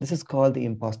 This is called the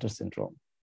imposter syndrome.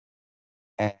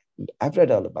 And I've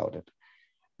read all about it.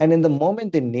 And in the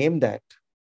moment they name that,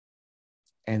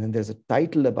 and then there's a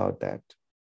title about that,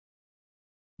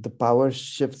 the power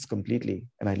shifts completely.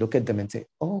 And I look at them and say,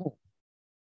 oh,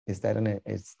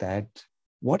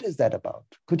 what is that about?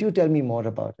 Could you tell me more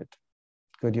about it?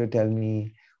 Could you tell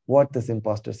me what this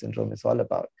imposter syndrome is all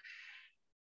about?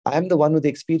 I'm the one with the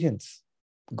experience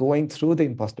going through the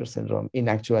imposter syndrome in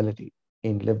actuality,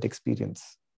 in lived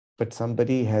experience. But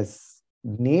somebody has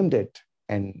named it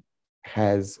and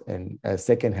has a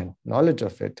secondhand knowledge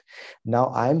of it.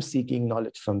 Now I'm seeking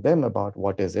knowledge from them about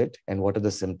what is it and what are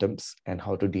the symptoms and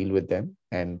how to deal with them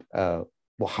and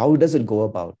how does it go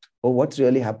about, or what's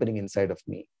really happening inside of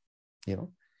me, you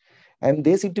know? And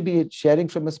they seem to be sharing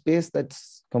from a space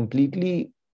that's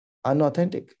completely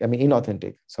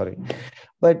inauthentic, sorry.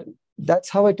 But that's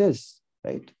how it is,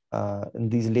 right? And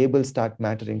these labels start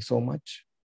mattering so much.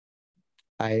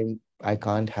 I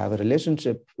can't have a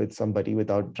relationship with somebody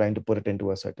without trying to put it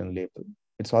into a certain label.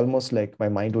 It's almost like my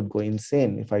mind would go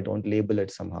insane if I don't label it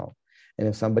somehow. And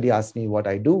if somebody asks me what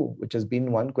I do, which has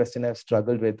been one question I've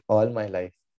struggled with all my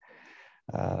life,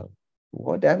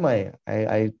 what am I?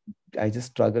 I just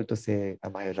struggle to say,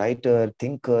 am I a writer,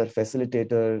 thinker,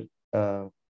 facilitator?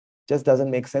 Just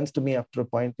doesn't make sense to me after a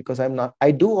point, because I'm not.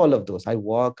 I do all of those. I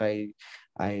walk,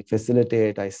 I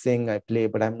facilitate, I sing, I play,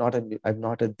 but I'm not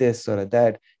a this or a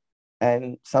that.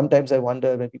 And sometimes I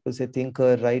wonder, when people say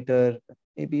thinker, writer,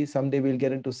 maybe someday we'll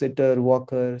get into sitter,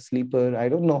 walker, sleeper. I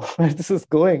don't know where this is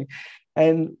going.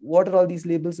 And what are all these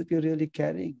labels that you're really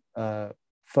carrying?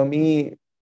 For me,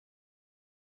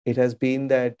 it has been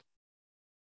that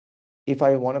if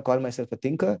I want to call myself a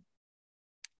thinker,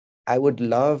 I would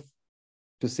love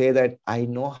to say that I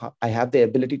know how, I have the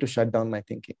ability to shut down my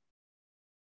thinking.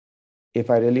 If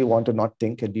I really want to not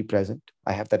think and be present,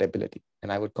 I have that ability.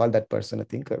 And I would call that person a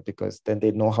thinker, because then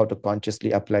they know how to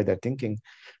consciously apply their thinking.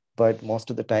 But most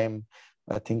of the time,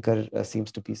 a thinker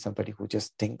seems to be somebody who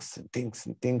just thinks and thinks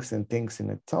and thinks and thinks.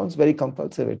 And it sounds very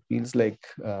compulsive. It feels like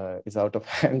it's out of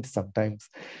hand sometimes.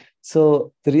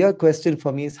 So the real question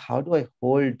for me is, how do I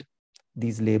hold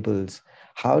these labels?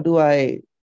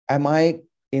 Am I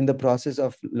in the process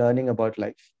of learning about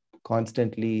life,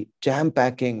 constantly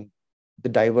jam-packing the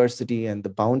diversity and the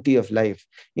bounty of life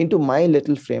into my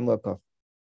little framework of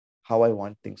how I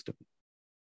want things to be,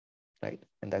 right?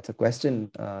 And that's a question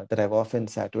that I've often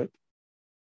sat with.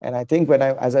 And I think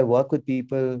as I work with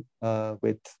people,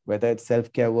 with whether it's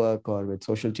self-care work or with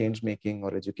social change making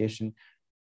or education,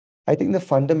 I think the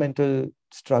fundamental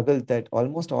struggle that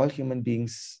almost all human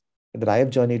beings that I have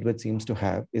journeyed with seems to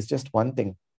have is just one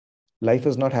thing. Life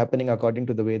is not happening according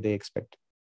to the way they expect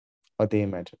or they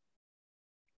imagine.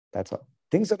 That's all.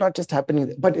 Things are not just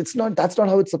happening, but that's not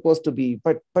how it's supposed to be.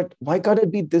 But why can't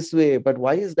it be this way? But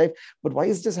why is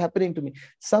this happening to me?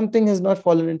 Something has not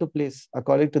fallen into place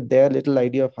according to their little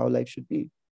idea of how life should be.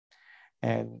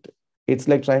 And it's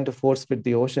like trying to force fit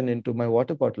the ocean into my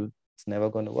water bottle. It's never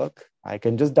going to work. I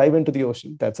can just dive into the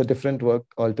ocean. That's a different work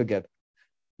altogether.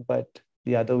 But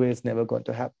the other way is never going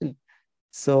to happen.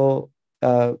 So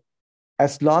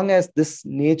as long as this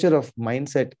nature of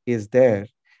mindset is there,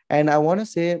 and I want to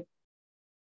say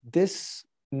this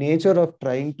nature of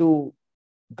trying to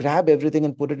grab everything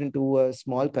and put it into a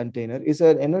small container is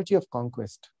an energy of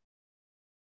conquest,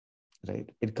 right?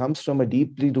 It comes from a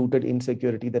deeply rooted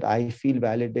insecurity that I feel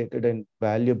validated and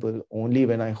valuable only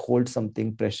when I hold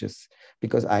something precious,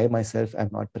 because I myself am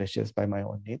not precious by my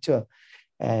own nature.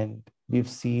 And we've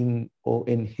seen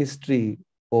in history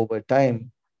over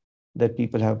time that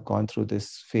people have gone through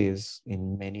this phase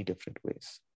in many different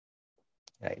ways.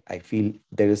 Right? I feel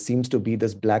there seems to be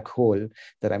this black hole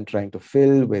that I'm trying to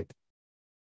fill with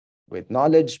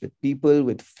knowledge, with people,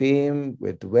 with fame,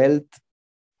 with wealth,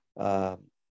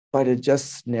 but it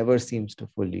just never seems to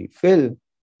fully fill,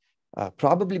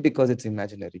 probably because it's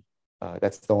imaginary.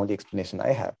 That's the only explanation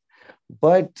I have.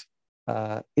 But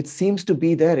it seems to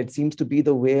be there. It seems to be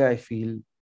the way I feel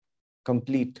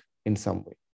complete in some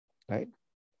way, right?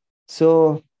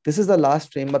 So this is the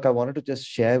last framework I wanted to just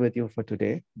share with you for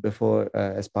today, before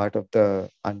as part of the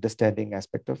understanding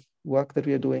aspect of work that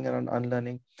we are doing around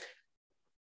unlearning.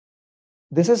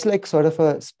 This is like sort of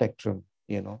a spectrum,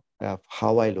 of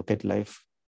how I look at life.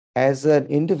 As an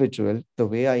individual, the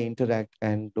way I interact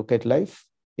and look at life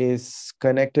is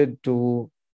connected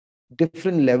to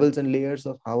different levels and layers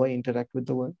of how I interact with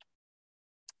the world.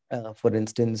 For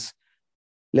instance,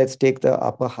 let's take the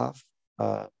upper half.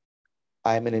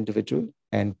 I'm an individual,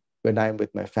 and when I'm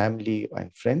with my family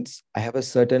and friends, I have a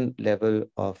certain level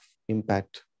of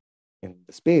impact in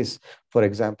the space. For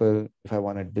example, if I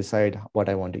want to decide what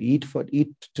I want to eat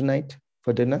tonight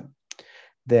for dinner,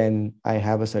 then I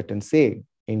have a certain say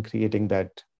in creating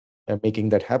that, making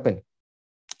that happen,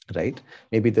 right?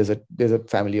 Maybe there's a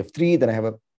family of 3,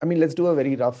 then let's do a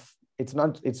very rough, it's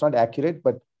not accurate,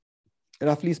 but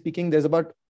roughly speaking, there's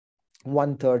about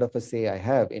 1/3 of a say I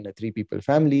have in a 3-people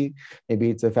family. Maybe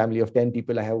it's a family of 10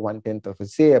 people. I have 1/10 of a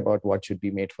say about what should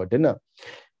be made for dinner.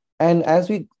 And as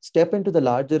we step into the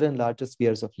larger and larger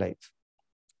spheres of life,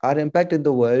 our impact in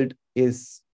the world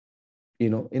is,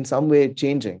 in some way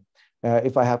changing.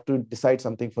 If I have to decide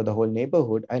something for the whole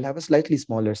neighborhood, I'll have a slightly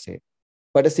smaller say,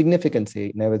 but a significant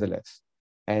say nevertheless.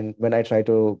 And when I try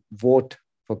to vote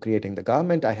for creating the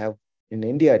government, I have, in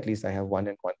India at least, I have 1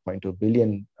 and 1.2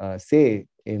 billion say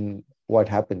in what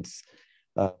happens,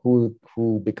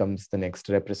 who becomes the next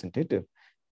representative.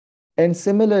 And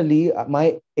similarly,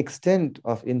 my extent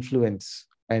of influence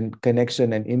and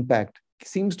connection and impact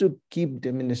seems to keep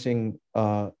diminishing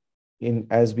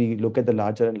as we look at the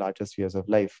larger and larger spheres of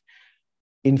life.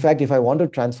 In fact, if I want to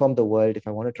transform the world, if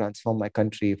I want to transform my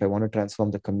country, if I want to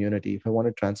transform the community, if I want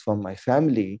to transform my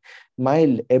family,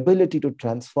 my ability to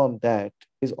transform that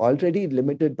is already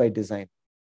limited by design.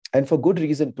 And for good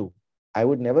reason too. I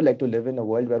would never like to live in a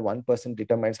world where one person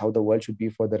determines how the world should be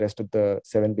for the rest of the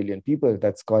 7 billion people.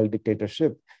 That's called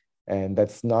dictatorship. And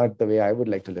that's not the way I would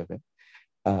like to live in.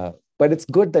 But it's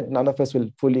good that none of us will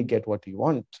fully get what we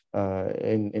want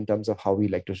in terms of how we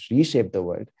like to reshape the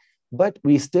world. But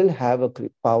we still have a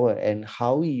power, and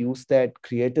how we use that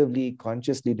creatively,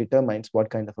 consciously determines what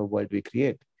kind of a world we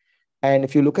create. And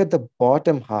if you look at the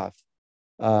bottom half,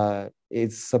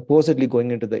 it's supposedly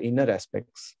going into the inner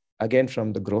aspects, again,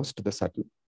 from the gross to the subtle.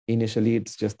 Initially,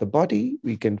 it's just the body.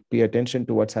 We can pay attention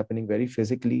to what's happening very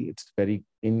physically. It's very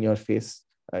in your face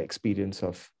experience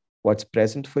of what's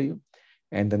present for you.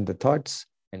 And then the thoughts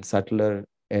and subtler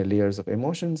layers of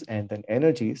emotions, and then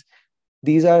energies.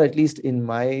 These are, at least in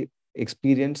my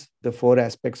experience, the 4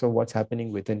 aspects of what's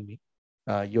happening within me.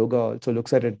 Yoga also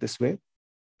looks at it this way.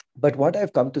 But what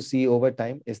I've come to see over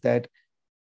time is that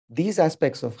these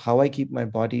aspects of how I keep my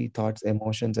body, thoughts,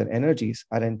 emotions, and energies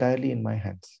are entirely in my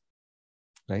hands,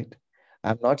 right?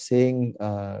 I'm not saying,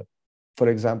 for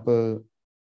example,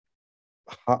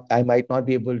 I might not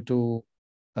be able to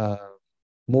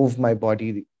move my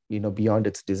body, beyond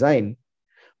its design,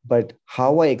 but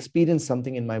how I experience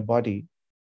something in my body,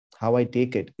 how I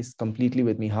take it, is completely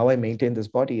with me. How I maintain this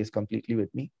body is completely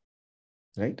with me,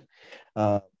 right?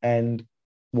 And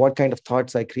what kind of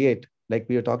thoughts I create, like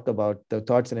we talked about, the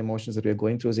thoughts and emotions that we're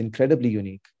going through is incredibly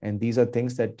unique. And these are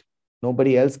things that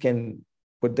nobody else can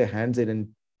put their hands in and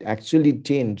actually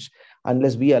change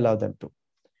unless we allow them to.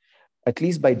 At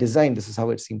least by design, this is how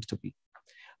it seems to be.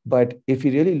 But if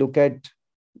you really look at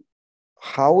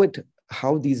how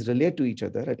these relate to each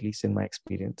other, at least in my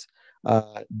experience,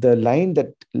 the line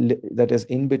that is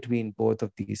in between both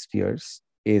of these spheres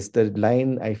is the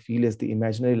line I feel is the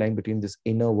imaginary line between this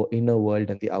inner world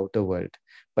and the outer world.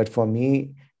 But for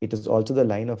me, it is also the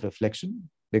line of reflection,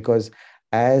 because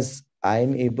as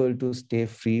I'm able to stay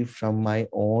free from my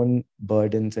own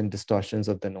burdens and distortions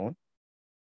of the known,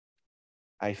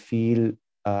 I feel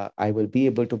I will be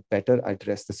able to better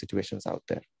address the situations out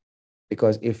there.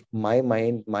 Because if my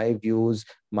mind, my views,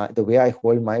 the way I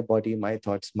hold my body, my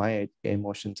thoughts, my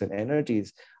emotions and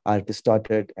energies are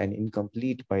distorted and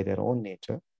incomplete by their own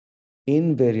nature,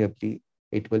 invariably,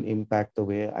 it will impact the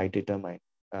way I determine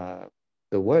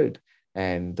the world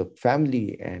and the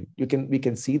family. And we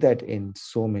can see that in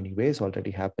so many ways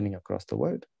already happening across the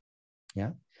world.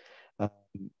 Yeah.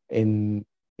 In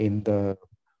the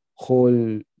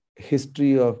whole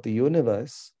history of the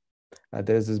universe,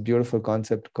 there's this beautiful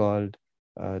concept called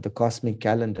the cosmic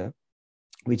calendar,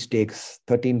 which takes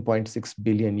 13.6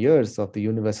 billion years of the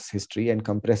universe's history and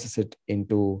compresses it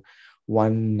into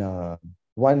one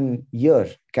year,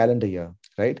 calendar year,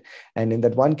 right? And in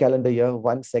that one calendar year,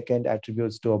 1 second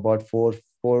attributes to about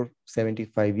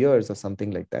 475 years or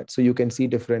something like that. So you can see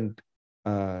different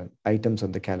items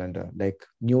on the calendar, like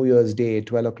New Year's Day,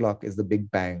 12 o'clock is the Big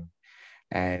Bang.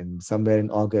 And somewhere in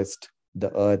August,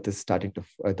 the Earth is starting to,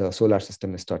 the solar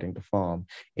system is starting to form.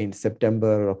 In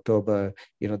September, October,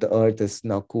 the Earth is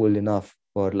now cool enough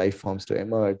for life forms to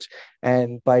emerge.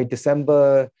 And by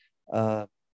December,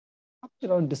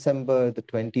 December the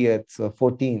 20th or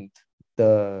 14th,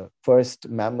 the first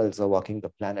mammals are walking the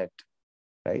planet,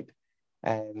 right?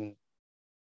 And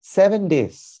 7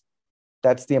 days,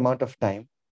 that's the amount of time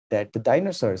that the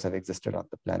dinosaurs have existed on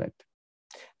the planet.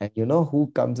 And you know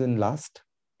who comes in last?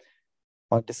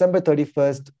 On December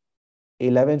 31st,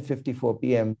 11:54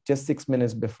 p.m., just 6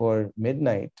 minutes before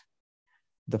midnight,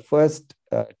 the first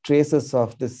traces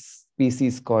of this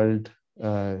species called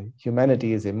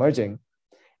humanity is emerging.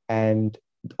 And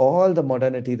all the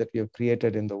modernity that we have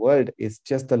created in the world is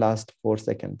just the last 4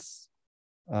 seconds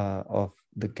of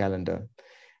the calendar.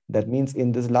 That means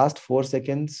in this last 4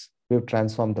 seconds, we've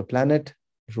transformed the planet,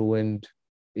 ruined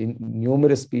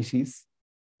numerous species,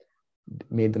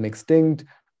 made them extinct.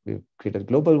 We've created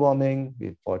global warming.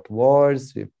 We've fought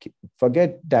wars.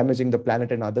 Forget damaging the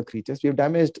planet and other creatures. We've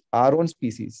damaged our own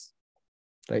species,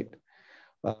 right?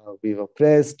 We've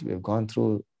oppressed. We've gone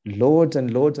through loads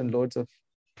and loads and loads of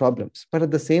problems. But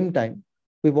at the same time,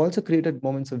 we've also created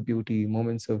moments of beauty,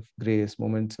 moments of grace,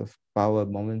 moments of power,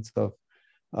 moments of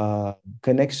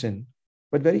connection.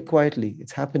 But very quietly,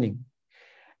 it's happening.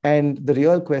 And the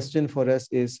real question for us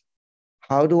is,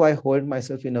 how do I hold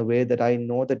myself in a way that I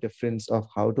know the difference of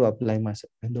how to apply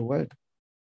myself in the world?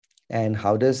 And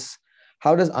how does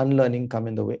unlearning come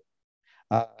in the way?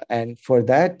 And for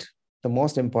that, the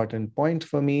most important point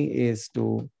for me is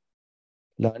to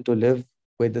learn to live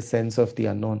with the sense of the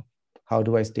unknown. How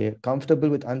do I stay comfortable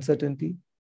with uncertainty?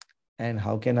 And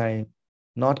how can I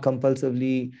not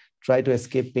compulsively try to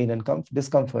escape pain and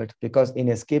discomfort? Because in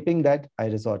escaping that, I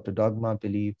resort to dogma,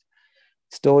 belief,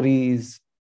 stories,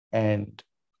 and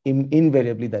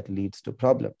invariably that leads to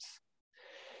problems.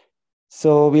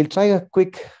 So we'll try a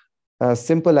quick,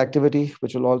 simple activity,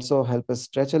 which will also help us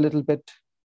stretch a little bit.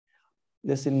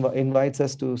 This invites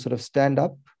us to sort of stand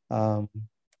up.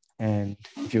 And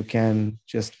if you can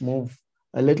just move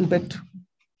a little bit,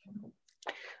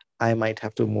 I might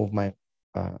have to move my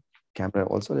camera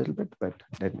also a little bit, but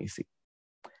let me see.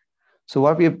 So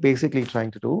what we're basically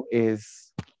trying to do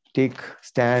is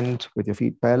stand with your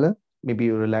feet parallel. Maybe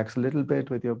you relax a little bit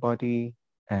with your body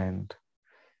and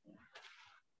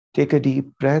take a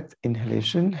deep breath,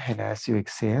 inhalation. And as you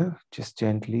exhale, just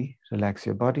gently relax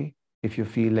your body. If you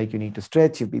feel like you need to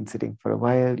stretch, you've been sitting for a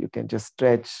while, you can just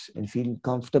stretch and feel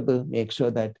comfortable. Make sure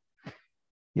that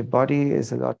your body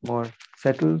is a lot more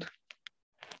settled.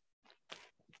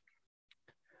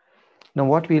 Now,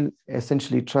 what we'll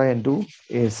essentially try and do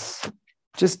is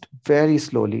just very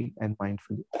slowly and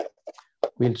mindfully,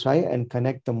 we'll try and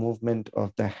connect the movement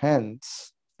of the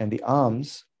hands and the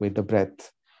arms with the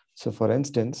breath. So for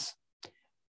instance,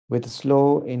 with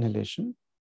slow inhalation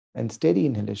and steady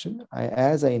inhalation,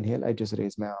 as I inhale, I just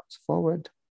raise my arms forward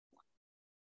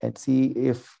and see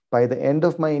if by the end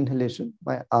of my inhalation,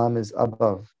 my arm is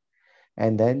above.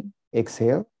 And then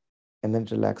exhale and then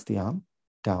relax the arm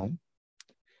down.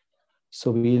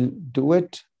 So we'll do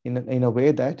it in a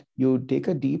way that you take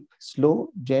a deep, slow,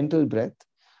 gentle breath.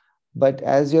 But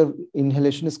as your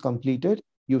inhalation is completed,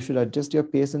 you should adjust your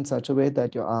pace in such a way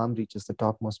that your arm reaches the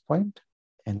topmost point.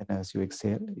 And then as you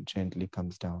exhale, it gently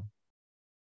comes down.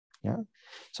 Yeah.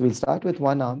 So we'll start with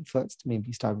one arm first.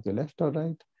 Maybe start with your left or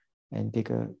right. And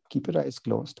keep your eyes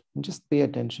closed. And just pay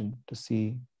attention to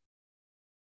see.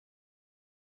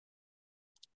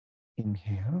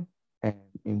 Inhale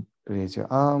and raise your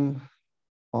arm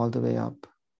all the way up.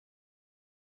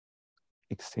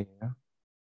 Exhale.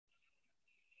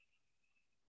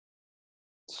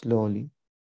 Slowly,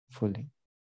 fully,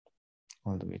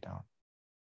 all the way down.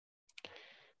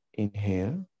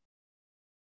 Inhale.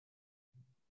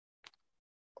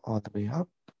 All the way up.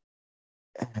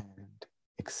 And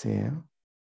exhale.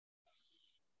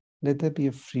 Let there be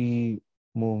a free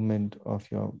movement of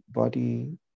your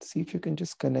body. See if you can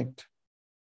just connect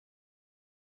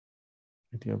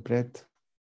with your breath.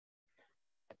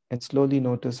 And slowly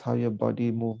notice how your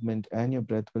body movement and your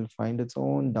breath will find its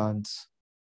own dance.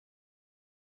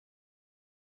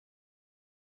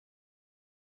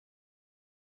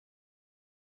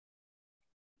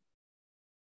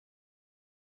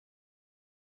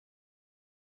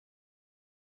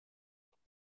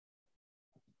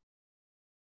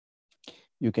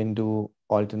 You can do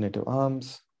alternative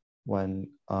arms, one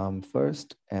arm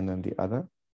first and then the other.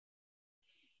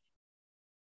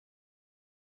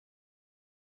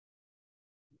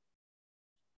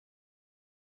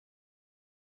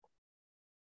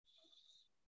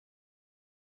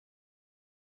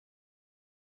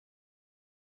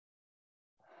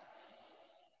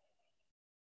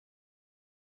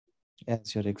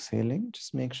 As you're exhaling,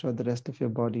 just make sure the rest of your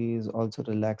body is also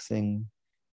relaxing.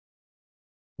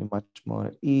 You're much more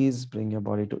at ease. Bring your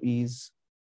body to ease.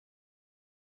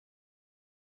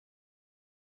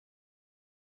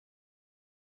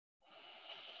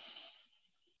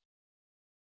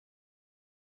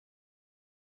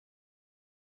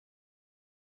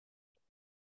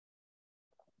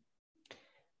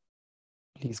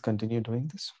 Please continue doing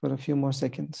this for a few more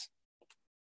seconds.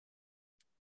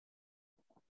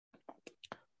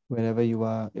 Wherever you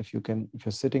are, if you're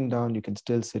sitting down, you can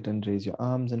still sit and raise your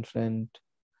arms in front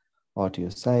or to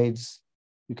your sides.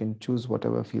 You can choose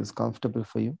whatever feels comfortable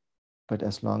for you. But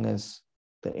as long as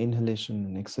the inhalation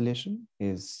and exhalation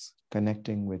is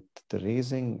connecting with the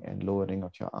raising and lowering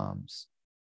of your arms.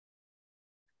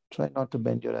 Try not to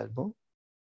bend your elbow.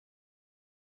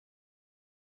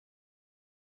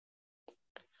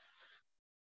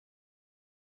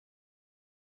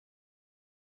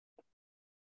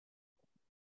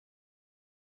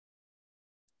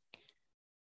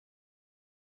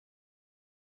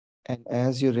 And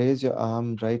as you raise your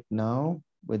arm right now,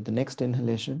 with the next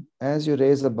inhalation, as you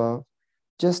raise above,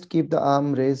 just keep the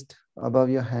arm raised above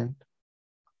your hand,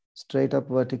 straight up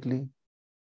vertically.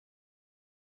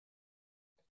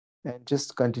 And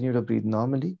just continue to breathe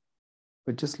normally,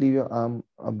 but just leave your arm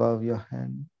above your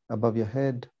hand, above your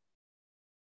head.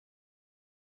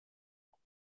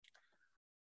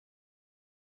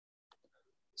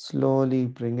 Slowly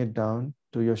bring it down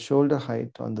to your shoulder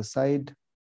height on the side,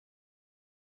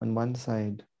 on one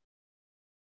side.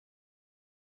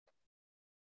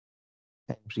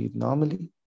 And breathe normally.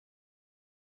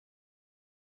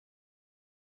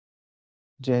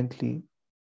 Gently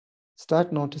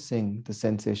start noticing the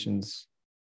sensations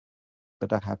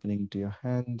that are happening to your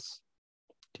hands,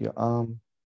 to your arm.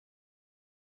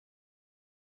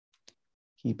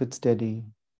 Keep it steady.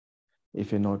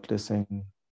 If you're noticing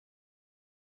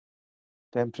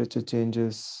temperature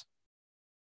changes,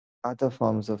 other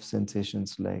forms of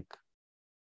sensations like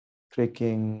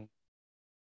pricking,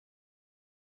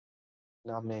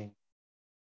 numbing,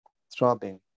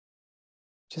 throbbing,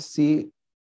 just see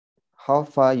how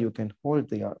far you can hold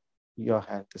your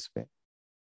hand this way.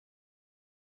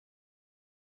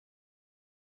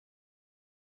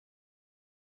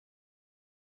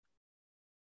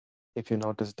 If you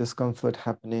notice discomfort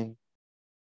happening,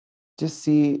 just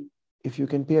see if you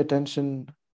can pay attention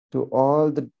to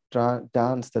all the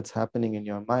dance that's happening in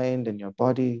your mind and your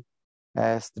body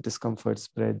as the discomfort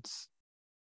spreads,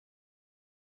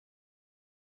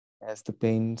 as the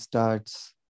pain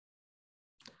starts.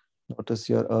 Notice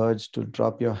your urge to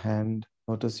drop your hand.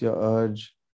 Notice your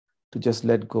urge to just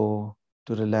let go,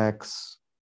 to relax,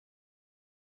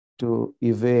 to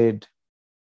evade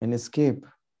and escape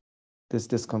this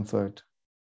discomfort,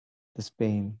 this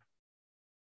pain.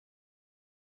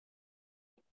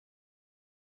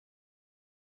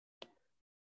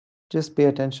 Just pay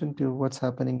attention to what's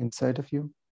happening inside of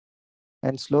you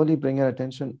and slowly bring your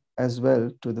attention as well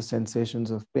to the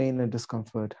sensations of pain and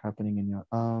discomfort happening in your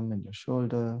arm and your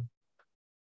shoulder.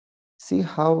 See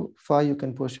how far you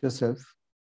can push yourself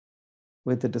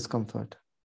with the discomfort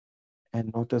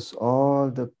and notice all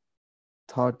the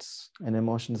thoughts and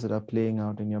emotions that are playing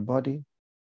out in your body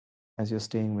as you're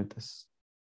staying with this.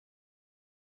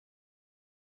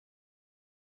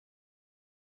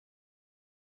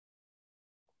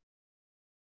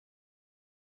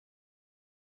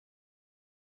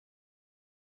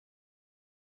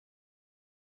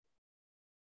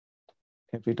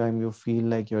 Every time you feel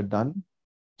like you're done,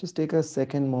 just take a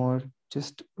second more,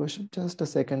 just push it just a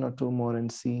second or two more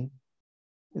and see,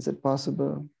 is it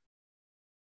possible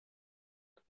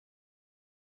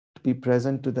to be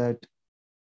present to that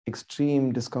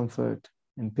extreme discomfort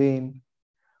and pain?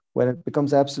 When it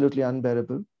becomes absolutely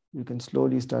unbearable, you can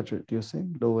slowly start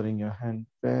reducing, lowering your hand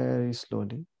very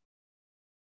slowly.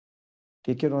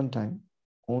 Take your own time.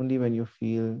 Only when you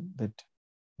feel that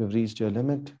you've reached your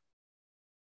limit,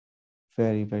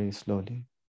 very, very slowly,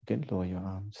 you can lower your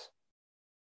arms.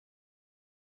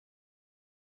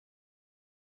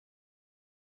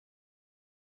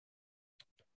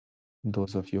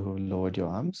 Those of you who lowered your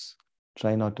arms,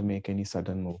 try not to make any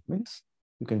sudden movements.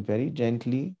 You can very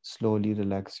gently, slowly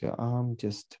relax your arm.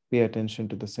 Just pay attention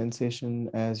to the sensation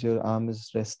as your arm is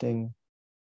resting.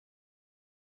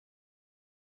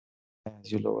 As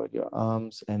you lower your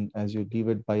arms and as you leave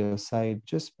it by your side,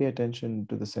 just pay attention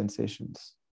to the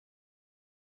sensations.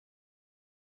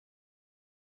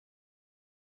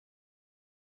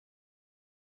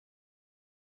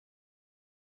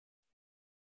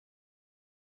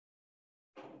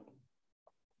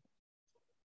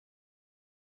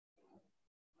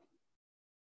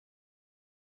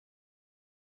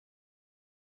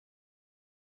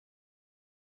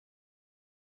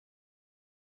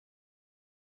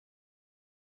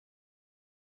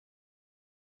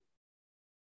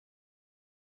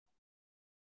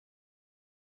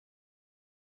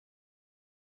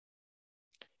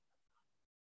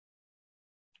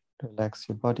 Relax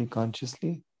your body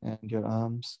consciously and your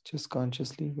arms just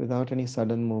consciously without any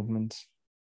sudden movements.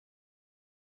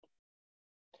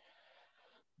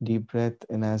 Deep breath,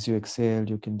 and as you exhale,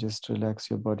 you can just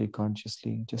relax your body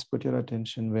consciously. Just put your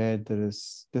attention where there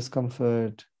is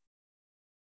discomfort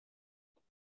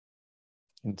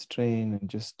and strain, and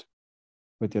just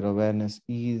with your awareness,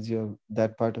 ease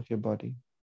that part of your body.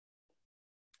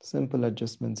 Simple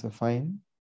adjustments are fine.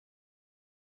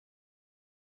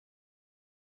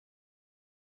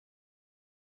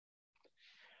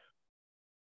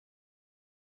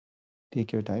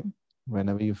 Take your time.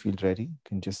 Whenever you feel ready, you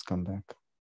can just come back.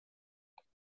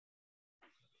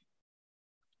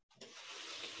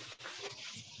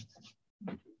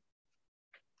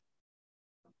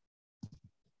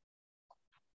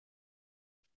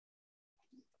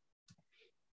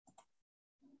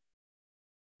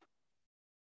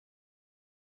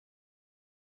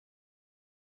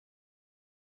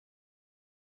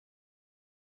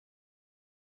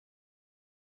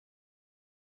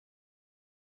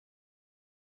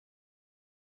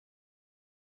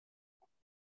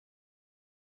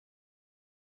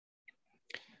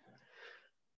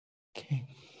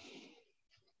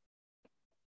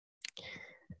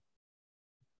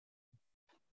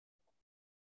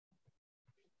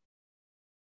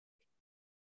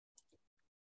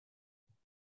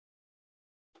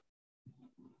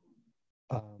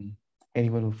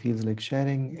 anyone who feels like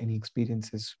sharing any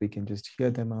experiences, we can just hear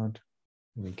them out.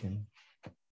 We can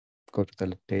go to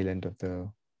the tail end of the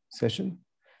session.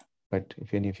 But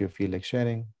if any of you feel like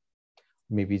sharing,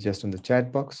 maybe just in the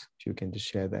chat box, you can just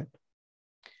share that.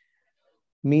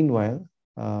 Meanwhile,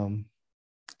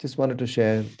 just wanted to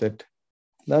share that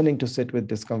learning to sit with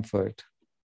discomfort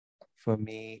for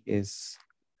me is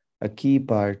a key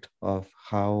part of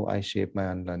how I shape my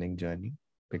unlearning journey,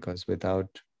 because without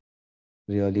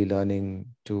really learning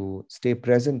to stay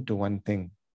present to one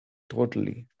thing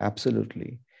totally,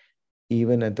 absolutely,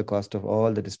 even at the cost of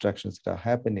all the distractions that are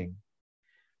happening,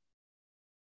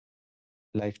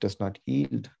 life does not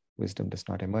yield, wisdom does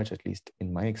not emerge, at least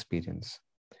in my experience.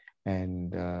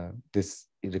 And this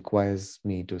requires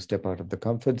me to step out of the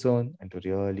comfort zone and to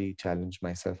really challenge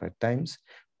myself at times,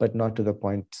 but not to the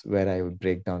point where I would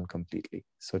break down completely.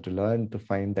 So to learn to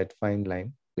find that fine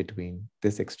line between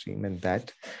this extreme and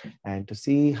that, and to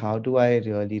see how do I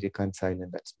really reconcile in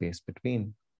that space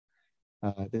between.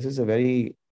 This is a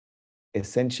very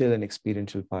essential and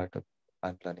experiential part of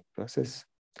unlearning process.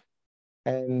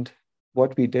 And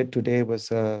what we did today was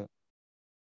a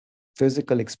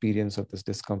physical experience of this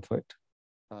discomfort.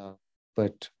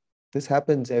 But this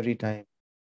happens every time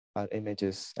our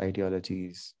images,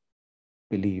 ideologies,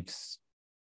 beliefs,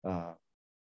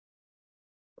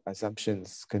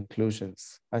 assumptions,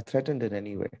 conclusions are threatened in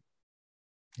any way.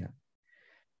 Yeah,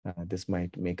 this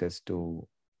might make us to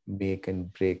make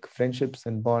and break friendships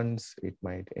and bonds. It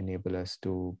might enable us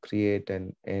to create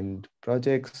and end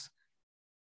projects,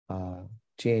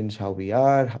 change how we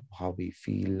are, how we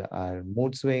feel our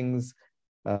mood swings,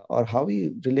 or how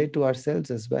we relate to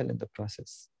ourselves as well in the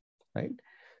process, right?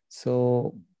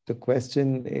 So the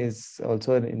question is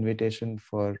also an invitation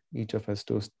for each of us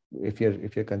to, if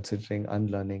you're considering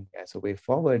unlearning as a way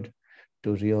forward,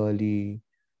 to really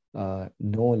know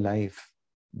life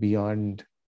beyond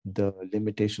the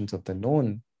limitations of the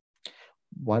known.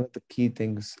 One of the key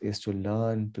things is to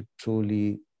learn to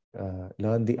truly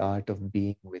learn the art of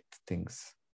being with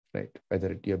things, right?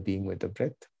 Whether you're being with the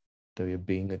breath, whether you're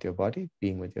being with your body,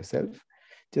 being with yourself,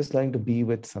 just learning to be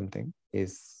with something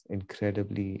is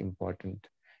incredibly important.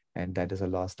 And that is a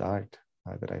lost art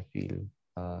that I feel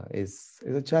is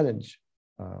a challenge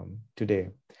today,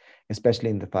 especially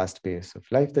in the fast pace of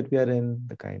life that we are in,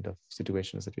 the kind of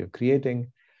situations that we are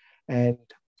creating. And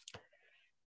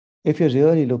if you're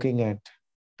really looking at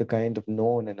the kind of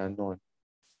known and unknown,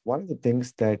 one of the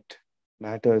things that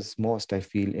matters most, I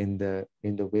feel, in the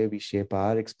way we shape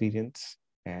our experience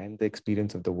and the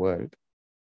experience of the world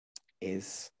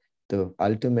is the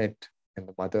ultimate and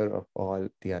the mother of all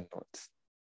the unknowns.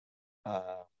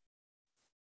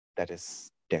 That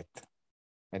is death.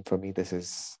 And for me, this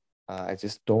is, I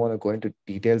just don't want to go into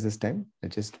details this time. I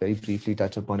just very briefly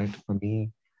touch upon it. For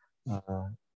me,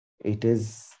 it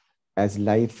is, as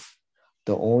life,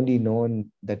 the only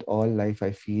known that all life,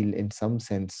 I feel, in some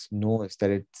sense, knows that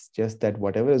it's just that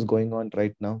whatever is going on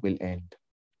right now will end.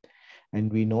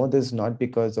 And we know this not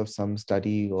because of some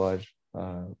study or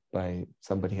by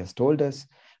somebody has told us,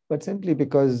 but simply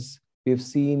because we've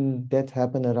seen death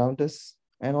happen around us,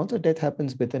 and also death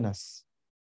happens within us.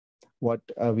 What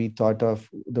we thought of,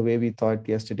 the way we thought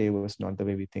yesterday was not the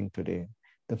way we think today.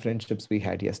 The friendships we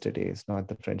had yesterday is not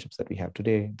the friendships that we have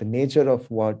today. The nature of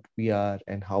what we are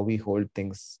and how we hold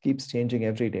things keeps changing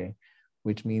every day,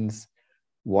 which means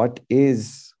what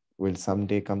is will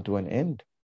someday come to an end.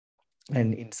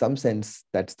 And in some sense,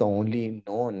 that's the only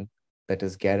known that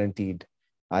is guaranteed.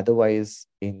 Otherwise,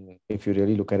 if you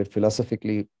really look at it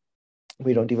philosophically,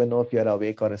 we don't even know if you're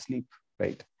awake or asleep,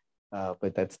 right?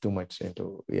 But that's too much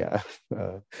into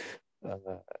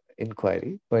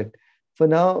inquiry. But for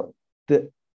now,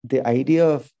 the idea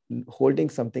of holding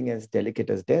something as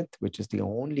delicate as death, which is the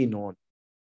only known,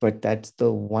 but that's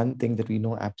the one thing that we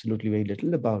know absolutely very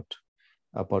little about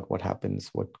what happens,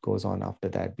 what goes on after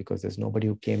that, because there's nobody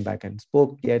who came back and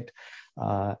spoke yet,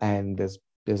 and there's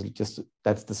just,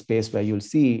 that's the space where you'll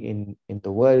see in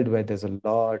the world where there's a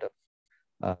lot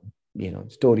of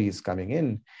stories coming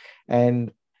in.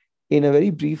 And in a very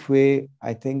brief way,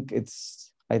 I think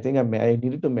I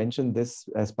needed to mention this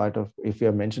as part of, if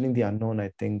you're mentioning the unknown,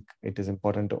 I think it is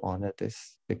important to honor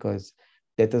this, because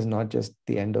death is not just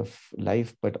the end of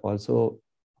life, but also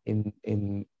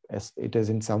as it is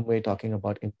in some way talking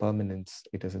about impermanence.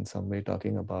 It is in some way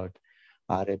talking about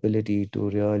our ability to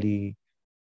really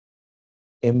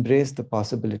embrace the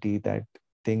possibility that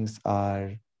things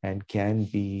are and can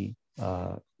be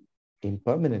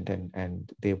impermanent,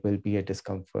 and there will be a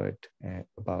discomfort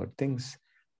about things.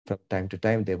 From time to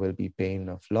time, there will be pain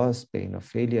of loss, pain of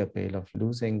failure, pain of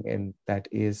losing, and that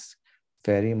is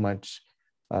very much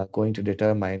going to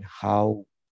determine how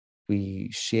we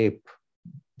shape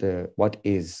what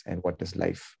is and what is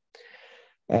life.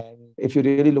 And if you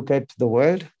really look at the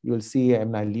world, you'll see,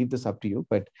 and I'll leave this up to you,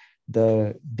 but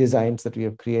the designs that we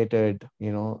have created,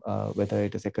 whether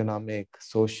it is economic,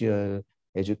 social,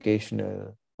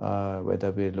 educational,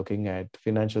 whether we're looking at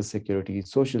financial security,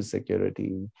 social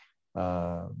security,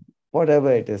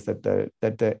 whatever it is, that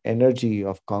the energy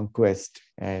of conquest.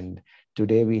 And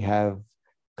today we have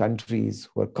countries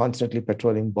who are constantly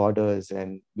patrolling borders,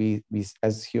 and we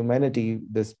as humanity,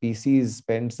 the species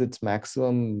spends its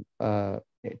maximum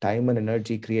time and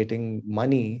energy creating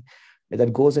money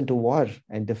that goes into war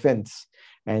and defense.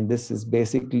 And this is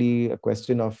basically a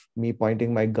question of me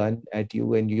pointing my gun at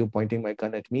you and you pointing my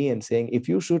gun at me and saying, if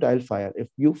you shoot, I'll fire. If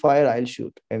you fire, I'll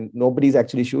shoot. And nobody's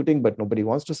actually shooting, but nobody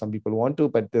wants to. Some people want to,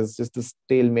 but there's just this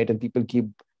stalemate, and people keep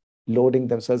loading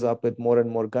themselves up with more and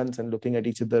more guns and looking at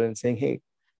each other and saying, hey,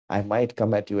 I might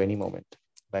come at you any moment,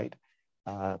 right?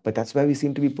 But that's where we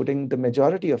seem to be putting the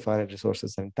majority of our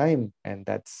resources and time. And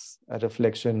that's a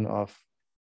reflection of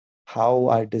how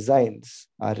our designs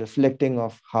are reflecting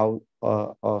of how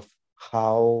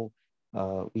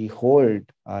we hold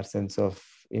our sense of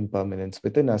impermanence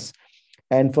within us.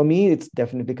 And for me, it's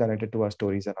definitely connected to our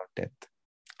stories around death.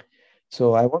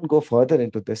 So I won't go further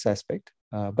into this aspect,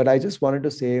 but I just wanted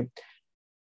to say,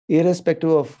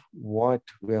 irrespective of what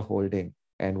we're holding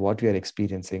and what we are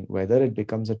experiencing, whether it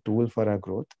becomes a tool for our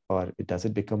growth or does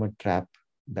it become a trap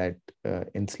that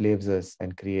enslaves us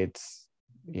and creates,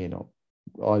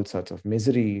 all sorts of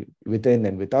misery within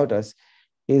and without us,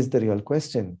 is the real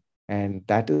question. And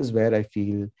that is where I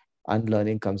feel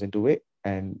unlearning comes into it.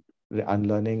 And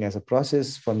unlearning as a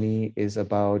process for me is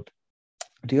about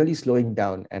really slowing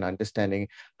down and understanding,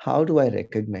 how do I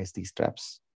recognize these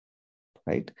traps,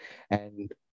 right?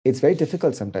 And it's very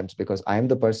difficult sometimes because I'm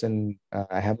the person,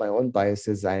 I have my own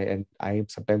biases, and I'm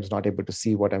sometimes not able to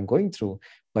see what I'm going through.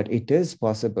 But it is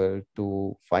possible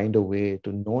to find a way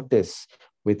to notice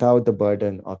without the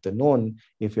burden of the known.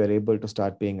 If you're able to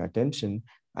start paying attention,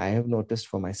 I have noticed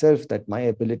for myself that my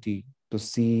ability to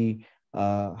see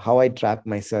how I trap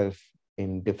myself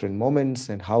in different moments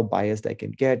and how biased I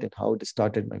can get and how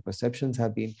distorted my perceptions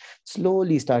have been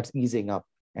slowly starts easing up.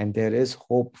 And there is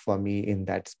hope for me in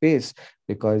that space,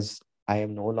 because I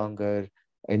am no longer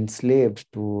enslaved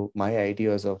to my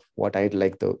ideas of what I'd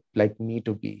like me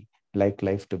to be, like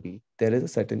life to be. There is a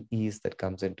certain ease that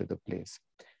comes into the place.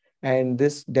 And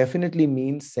this definitely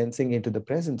means sensing into the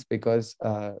presence, because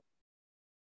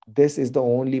this is the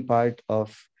only part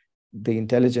of the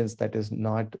intelligence that is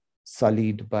not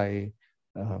sullied by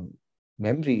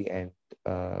memory and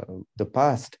the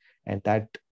past. And that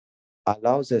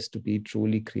allows us to be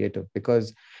truly creative.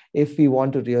 Because if we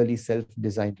want to really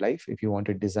self-design life, if you want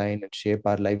to design and shape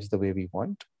our lives the way we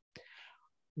want,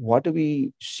 what do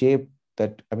we shape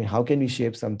that? I mean, how can we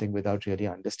shape something without really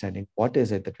understanding what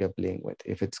is it that we are playing with?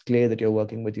 If it's clay that you're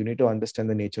working with, you need to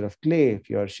understand the nature of clay. If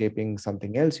you're shaping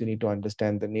something else, you need to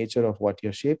understand the nature of what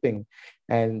you're shaping.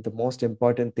 And the most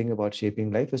important thing about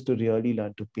shaping life is to really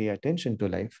learn to pay attention to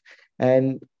life.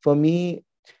 And for me,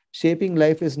 shaping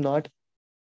life is not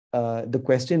the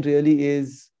question really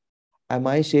is, am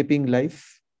I shaping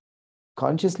life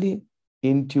consciously,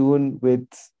 in tune with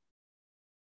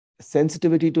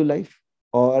sensitivity to life?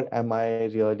 Or am I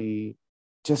really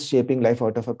just shaping life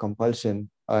out of a compulsion?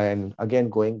 And again,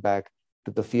 going back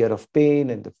to the fear of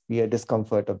pain and the fear,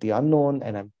 discomfort of the unknown.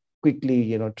 And I'm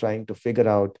quickly, trying to figure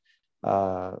out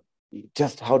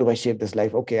just how do I shape this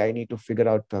life? Okay, I need to figure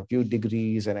out a few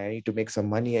degrees and I need to make some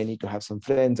money. I need to have some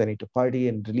friends. I need to party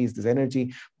and release this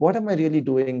energy. What am I really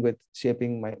doing with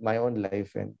shaping my own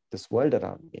life and this world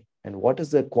around me? And what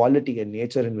is the quality and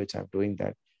nature in which I'm doing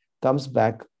that? Comes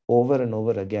back over and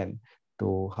over again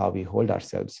to how we hold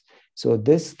ourselves. So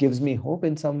this gives me hope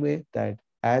in some way that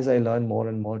as I learn more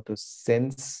and more to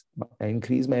sense,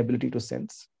 increase my ability to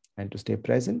sense and to stay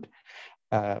present,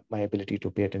 my ability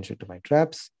to pay attention to my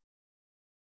traps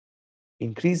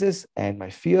increases and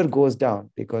my fear goes down,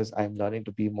 because I'm learning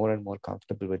to be more and more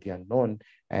comfortable with the unknown.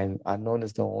 And unknown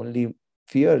is the only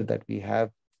fear that we have,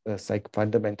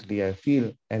 fundamentally, I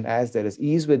feel. And as there is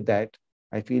ease with that,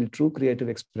 I feel true creative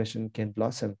expression can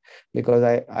blossom, because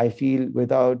I feel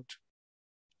without,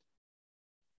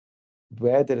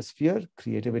 where there is fear,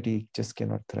 creativity just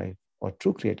cannot thrive, or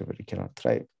true creativity cannot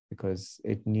thrive, because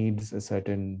it needs a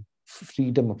certain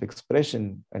freedom of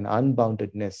expression, and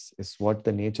unboundedness is what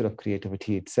the nature of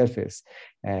creativity itself is.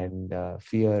 And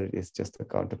fear is just a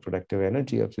counterproductive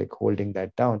energy of like holding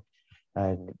that down,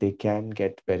 and they can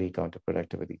get very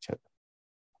counterproductive with each other.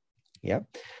 Yeah.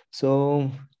 So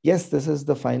yes, this is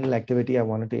the final activity I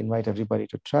wanted to invite everybody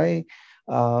to try.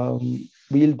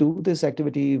 We'll do this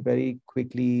activity very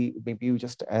quickly, maybe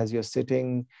just as you're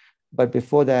sitting. But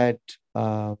before that,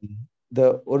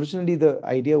 originally the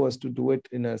idea was to do it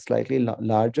in a slightly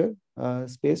larger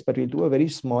space, but we'll do a very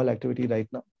small activity right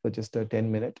now for just a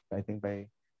 10-minute. I think by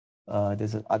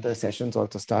there's other sessions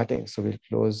also starting, so we'll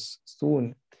close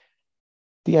soon.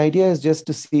 The idea is just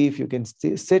to see if you can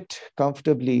sit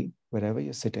comfortably wherever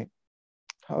you're sitting,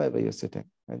 however you're sitting,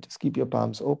 and just keep your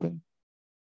palms open,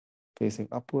 facing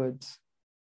upwards.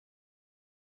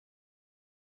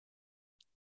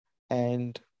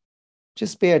 And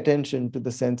just pay attention to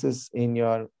the senses in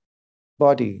your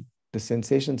body, the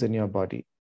sensations in your body,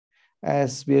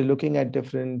 as we are looking at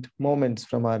different moments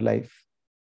from our life.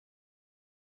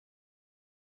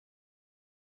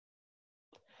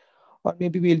 Or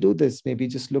maybe we'll do this, maybe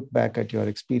just look back at your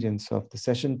experience of the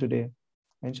session today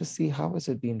and just see how has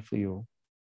it been for you.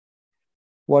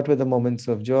 What were the moments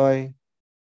of joy?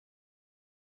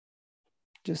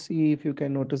 Just see if you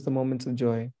can notice the moments of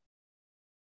joy,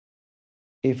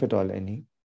 if at all any,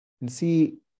 and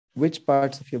see which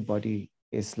parts of your body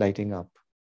is lighting up.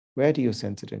 Where do you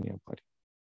sense it in your body?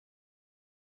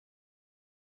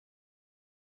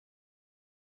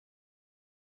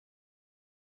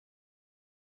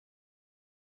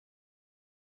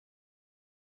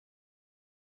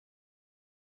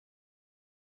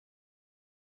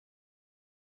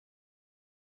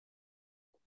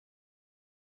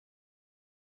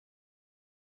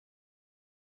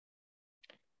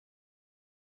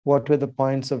 What were the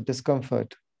points of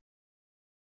discomfort?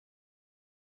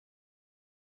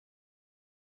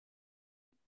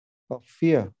 Of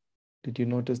fear? Did you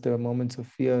notice there were moments of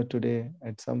fear today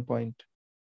at some point?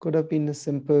 Could have been a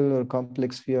simple or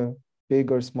complex fear,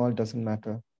 big or small, doesn't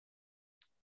matter.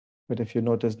 But if you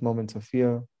noticed moments of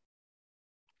fear,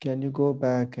 can you go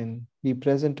back and be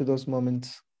present to those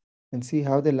moments and see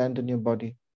how they land in your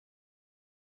body?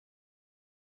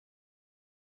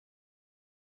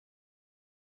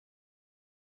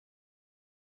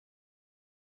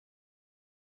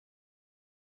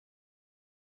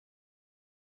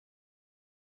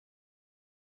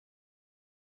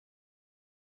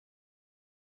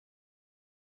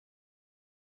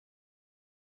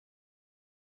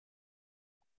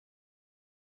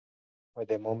 Were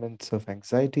there moments of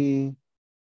anxiety,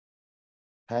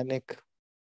 panic?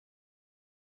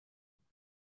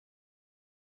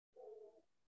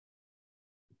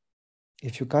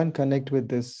 If you can't connect with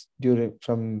this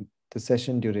from the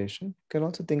session duration, you can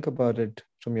also think about it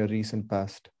from your recent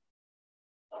past.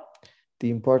 The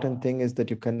important thing is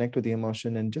that you connect with the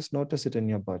emotion and just notice it in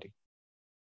your body.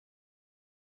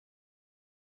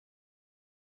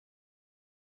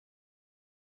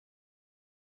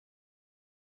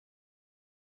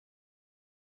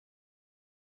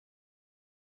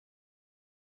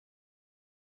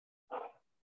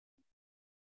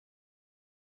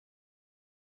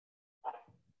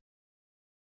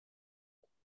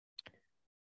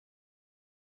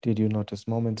 Did you notice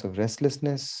moments of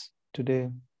restlessness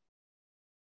today?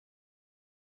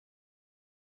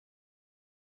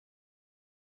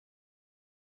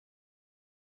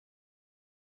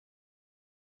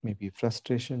 Maybe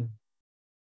frustration?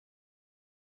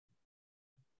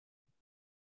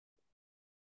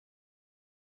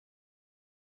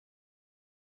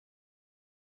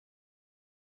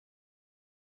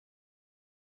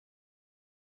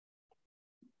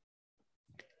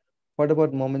 What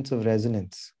about moments of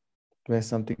resonance, where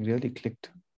something really clicked?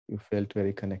 You felt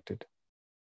very connected.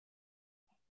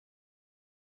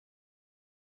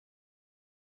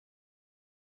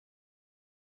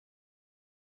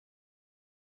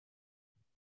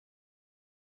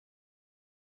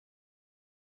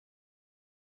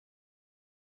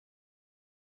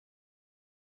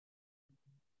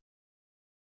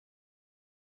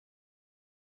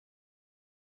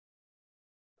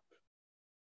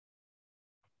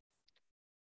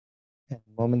 And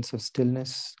moments of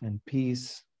stillness and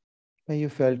peace, where you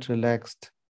felt relaxed,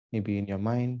 maybe in your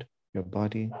mind, your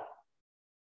body.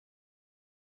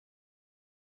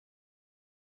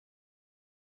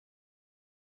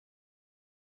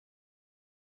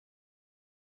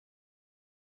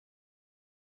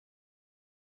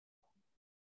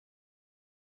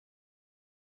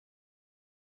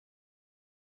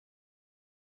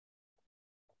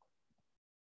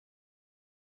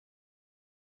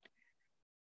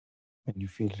 When you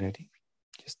feel ready,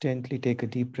 just gently take a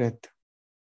deep breath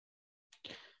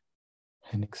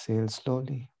and exhale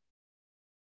slowly.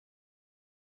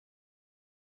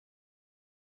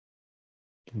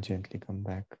 And gently come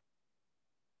back.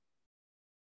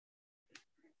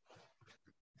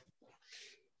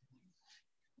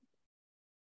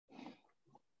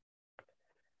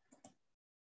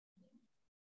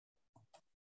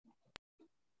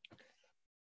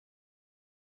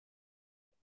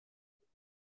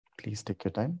 Please take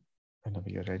your time. Whenever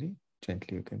you're ready,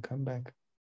 gently you can come back.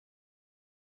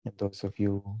 And those of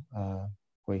you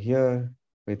who are here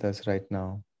with us right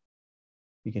now,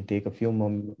 we can take a few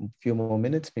more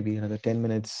minutes, maybe another 10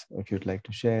 minutes, if you'd like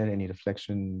to share any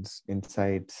reflections,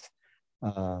 insights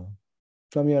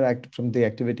from the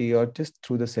activity, or just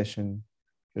through the session.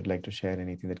 If you'd like to share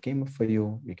anything that came up for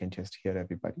you, we can just hear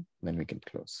everybody, and then we can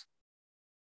close.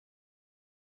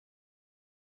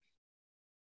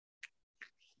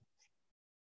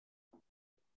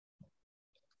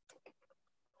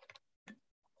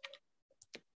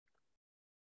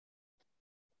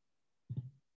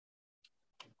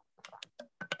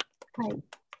 Hi.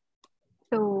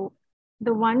 So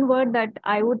the one word that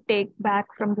I would take back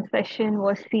from the session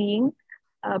was seeing,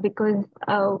 because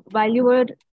while you were,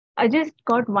 I just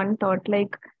got one thought,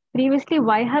 like previously,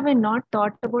 why have I not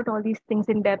thought about all these things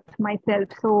in depth myself?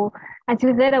 So as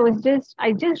you said,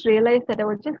 I just realized that I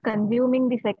was just consuming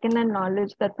the second-hand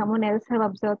knowledge that someone else have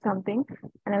observed something,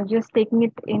 and I was just taking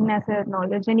it in as a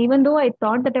knowledge. And even though I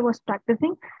thought that I was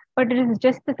practicing, but it is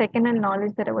just the second-hand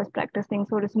knowledge that I was practicing.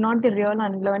 So it's not the real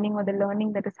unlearning or the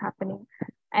learning that is happening.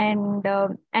 And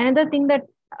another thing that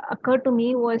occurred to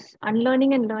me was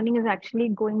unlearning and learning is actually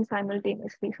going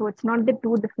simultaneously. So it's not the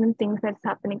two different things that's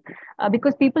happening.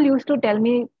 Because people used to tell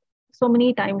me so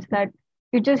many times that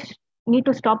you just need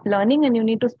to stop learning and you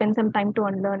need to spend some time to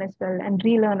unlearn as well and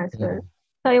relearn as well.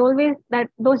 So I always, that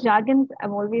those jargons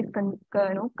have always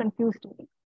confused me.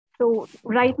 So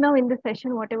right now in this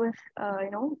session, whatever,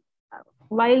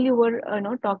 while you were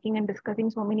talking and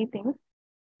discussing so many things,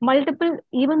 multiple,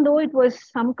 even though it was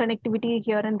some connectivity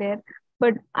here and there,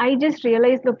 but I just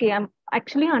realized, okay, I'm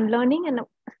actually unlearning, and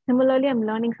similarly I'm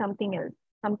learning something else,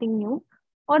 something new,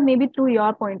 or maybe through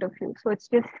your point of view. So it's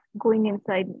just going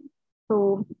inside me.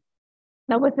 So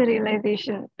that was the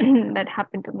realization that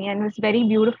happened to me, and it was very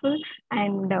beautiful.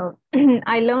 And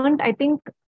I learned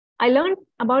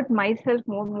about myself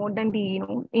more than the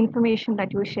information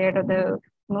that you shared, or the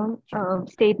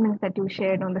statements that you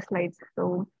shared on the slides.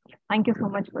 So thank you so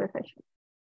much for the session.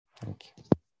 Thank you.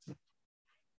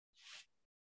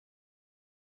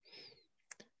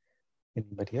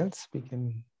 Anybody else? We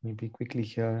can maybe quickly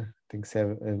hear. I think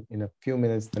in a few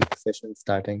minutes the next session is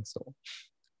starting. So.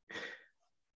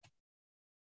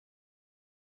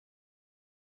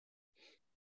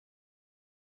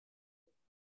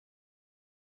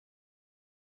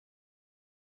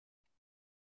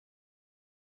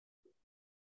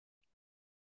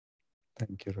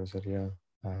 Thank you, Rosaria.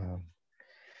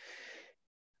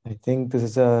 I think this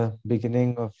is a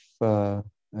beginning of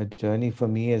a journey for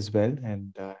me as well,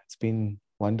 and it's been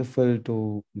wonderful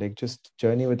to just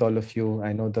journey with all of you.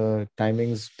 I know the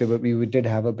timings, we did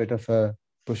have a bit of a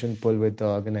push and pull with the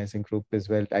organizing group as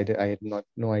well. I had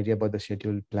no idea about the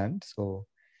scheduled plan, so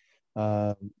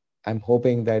I'm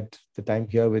hoping that the time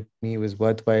here with me was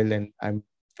worthwhile, and I'm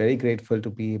very grateful to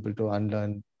be able to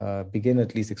unlearn, begin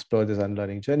at least explore this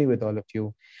unlearning journey with all of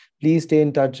you. Please stay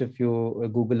in touch. If you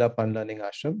Google up Unlearning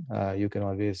Ashram, you can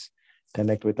always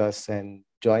connect with us and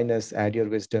join us, add your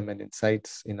wisdom and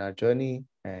insights in our journey,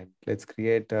 and let's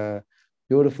create a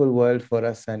beautiful world for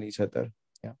us and each other.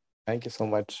 Yeah. Thank you so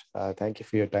much. Thank you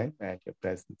for your time and your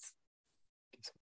presence.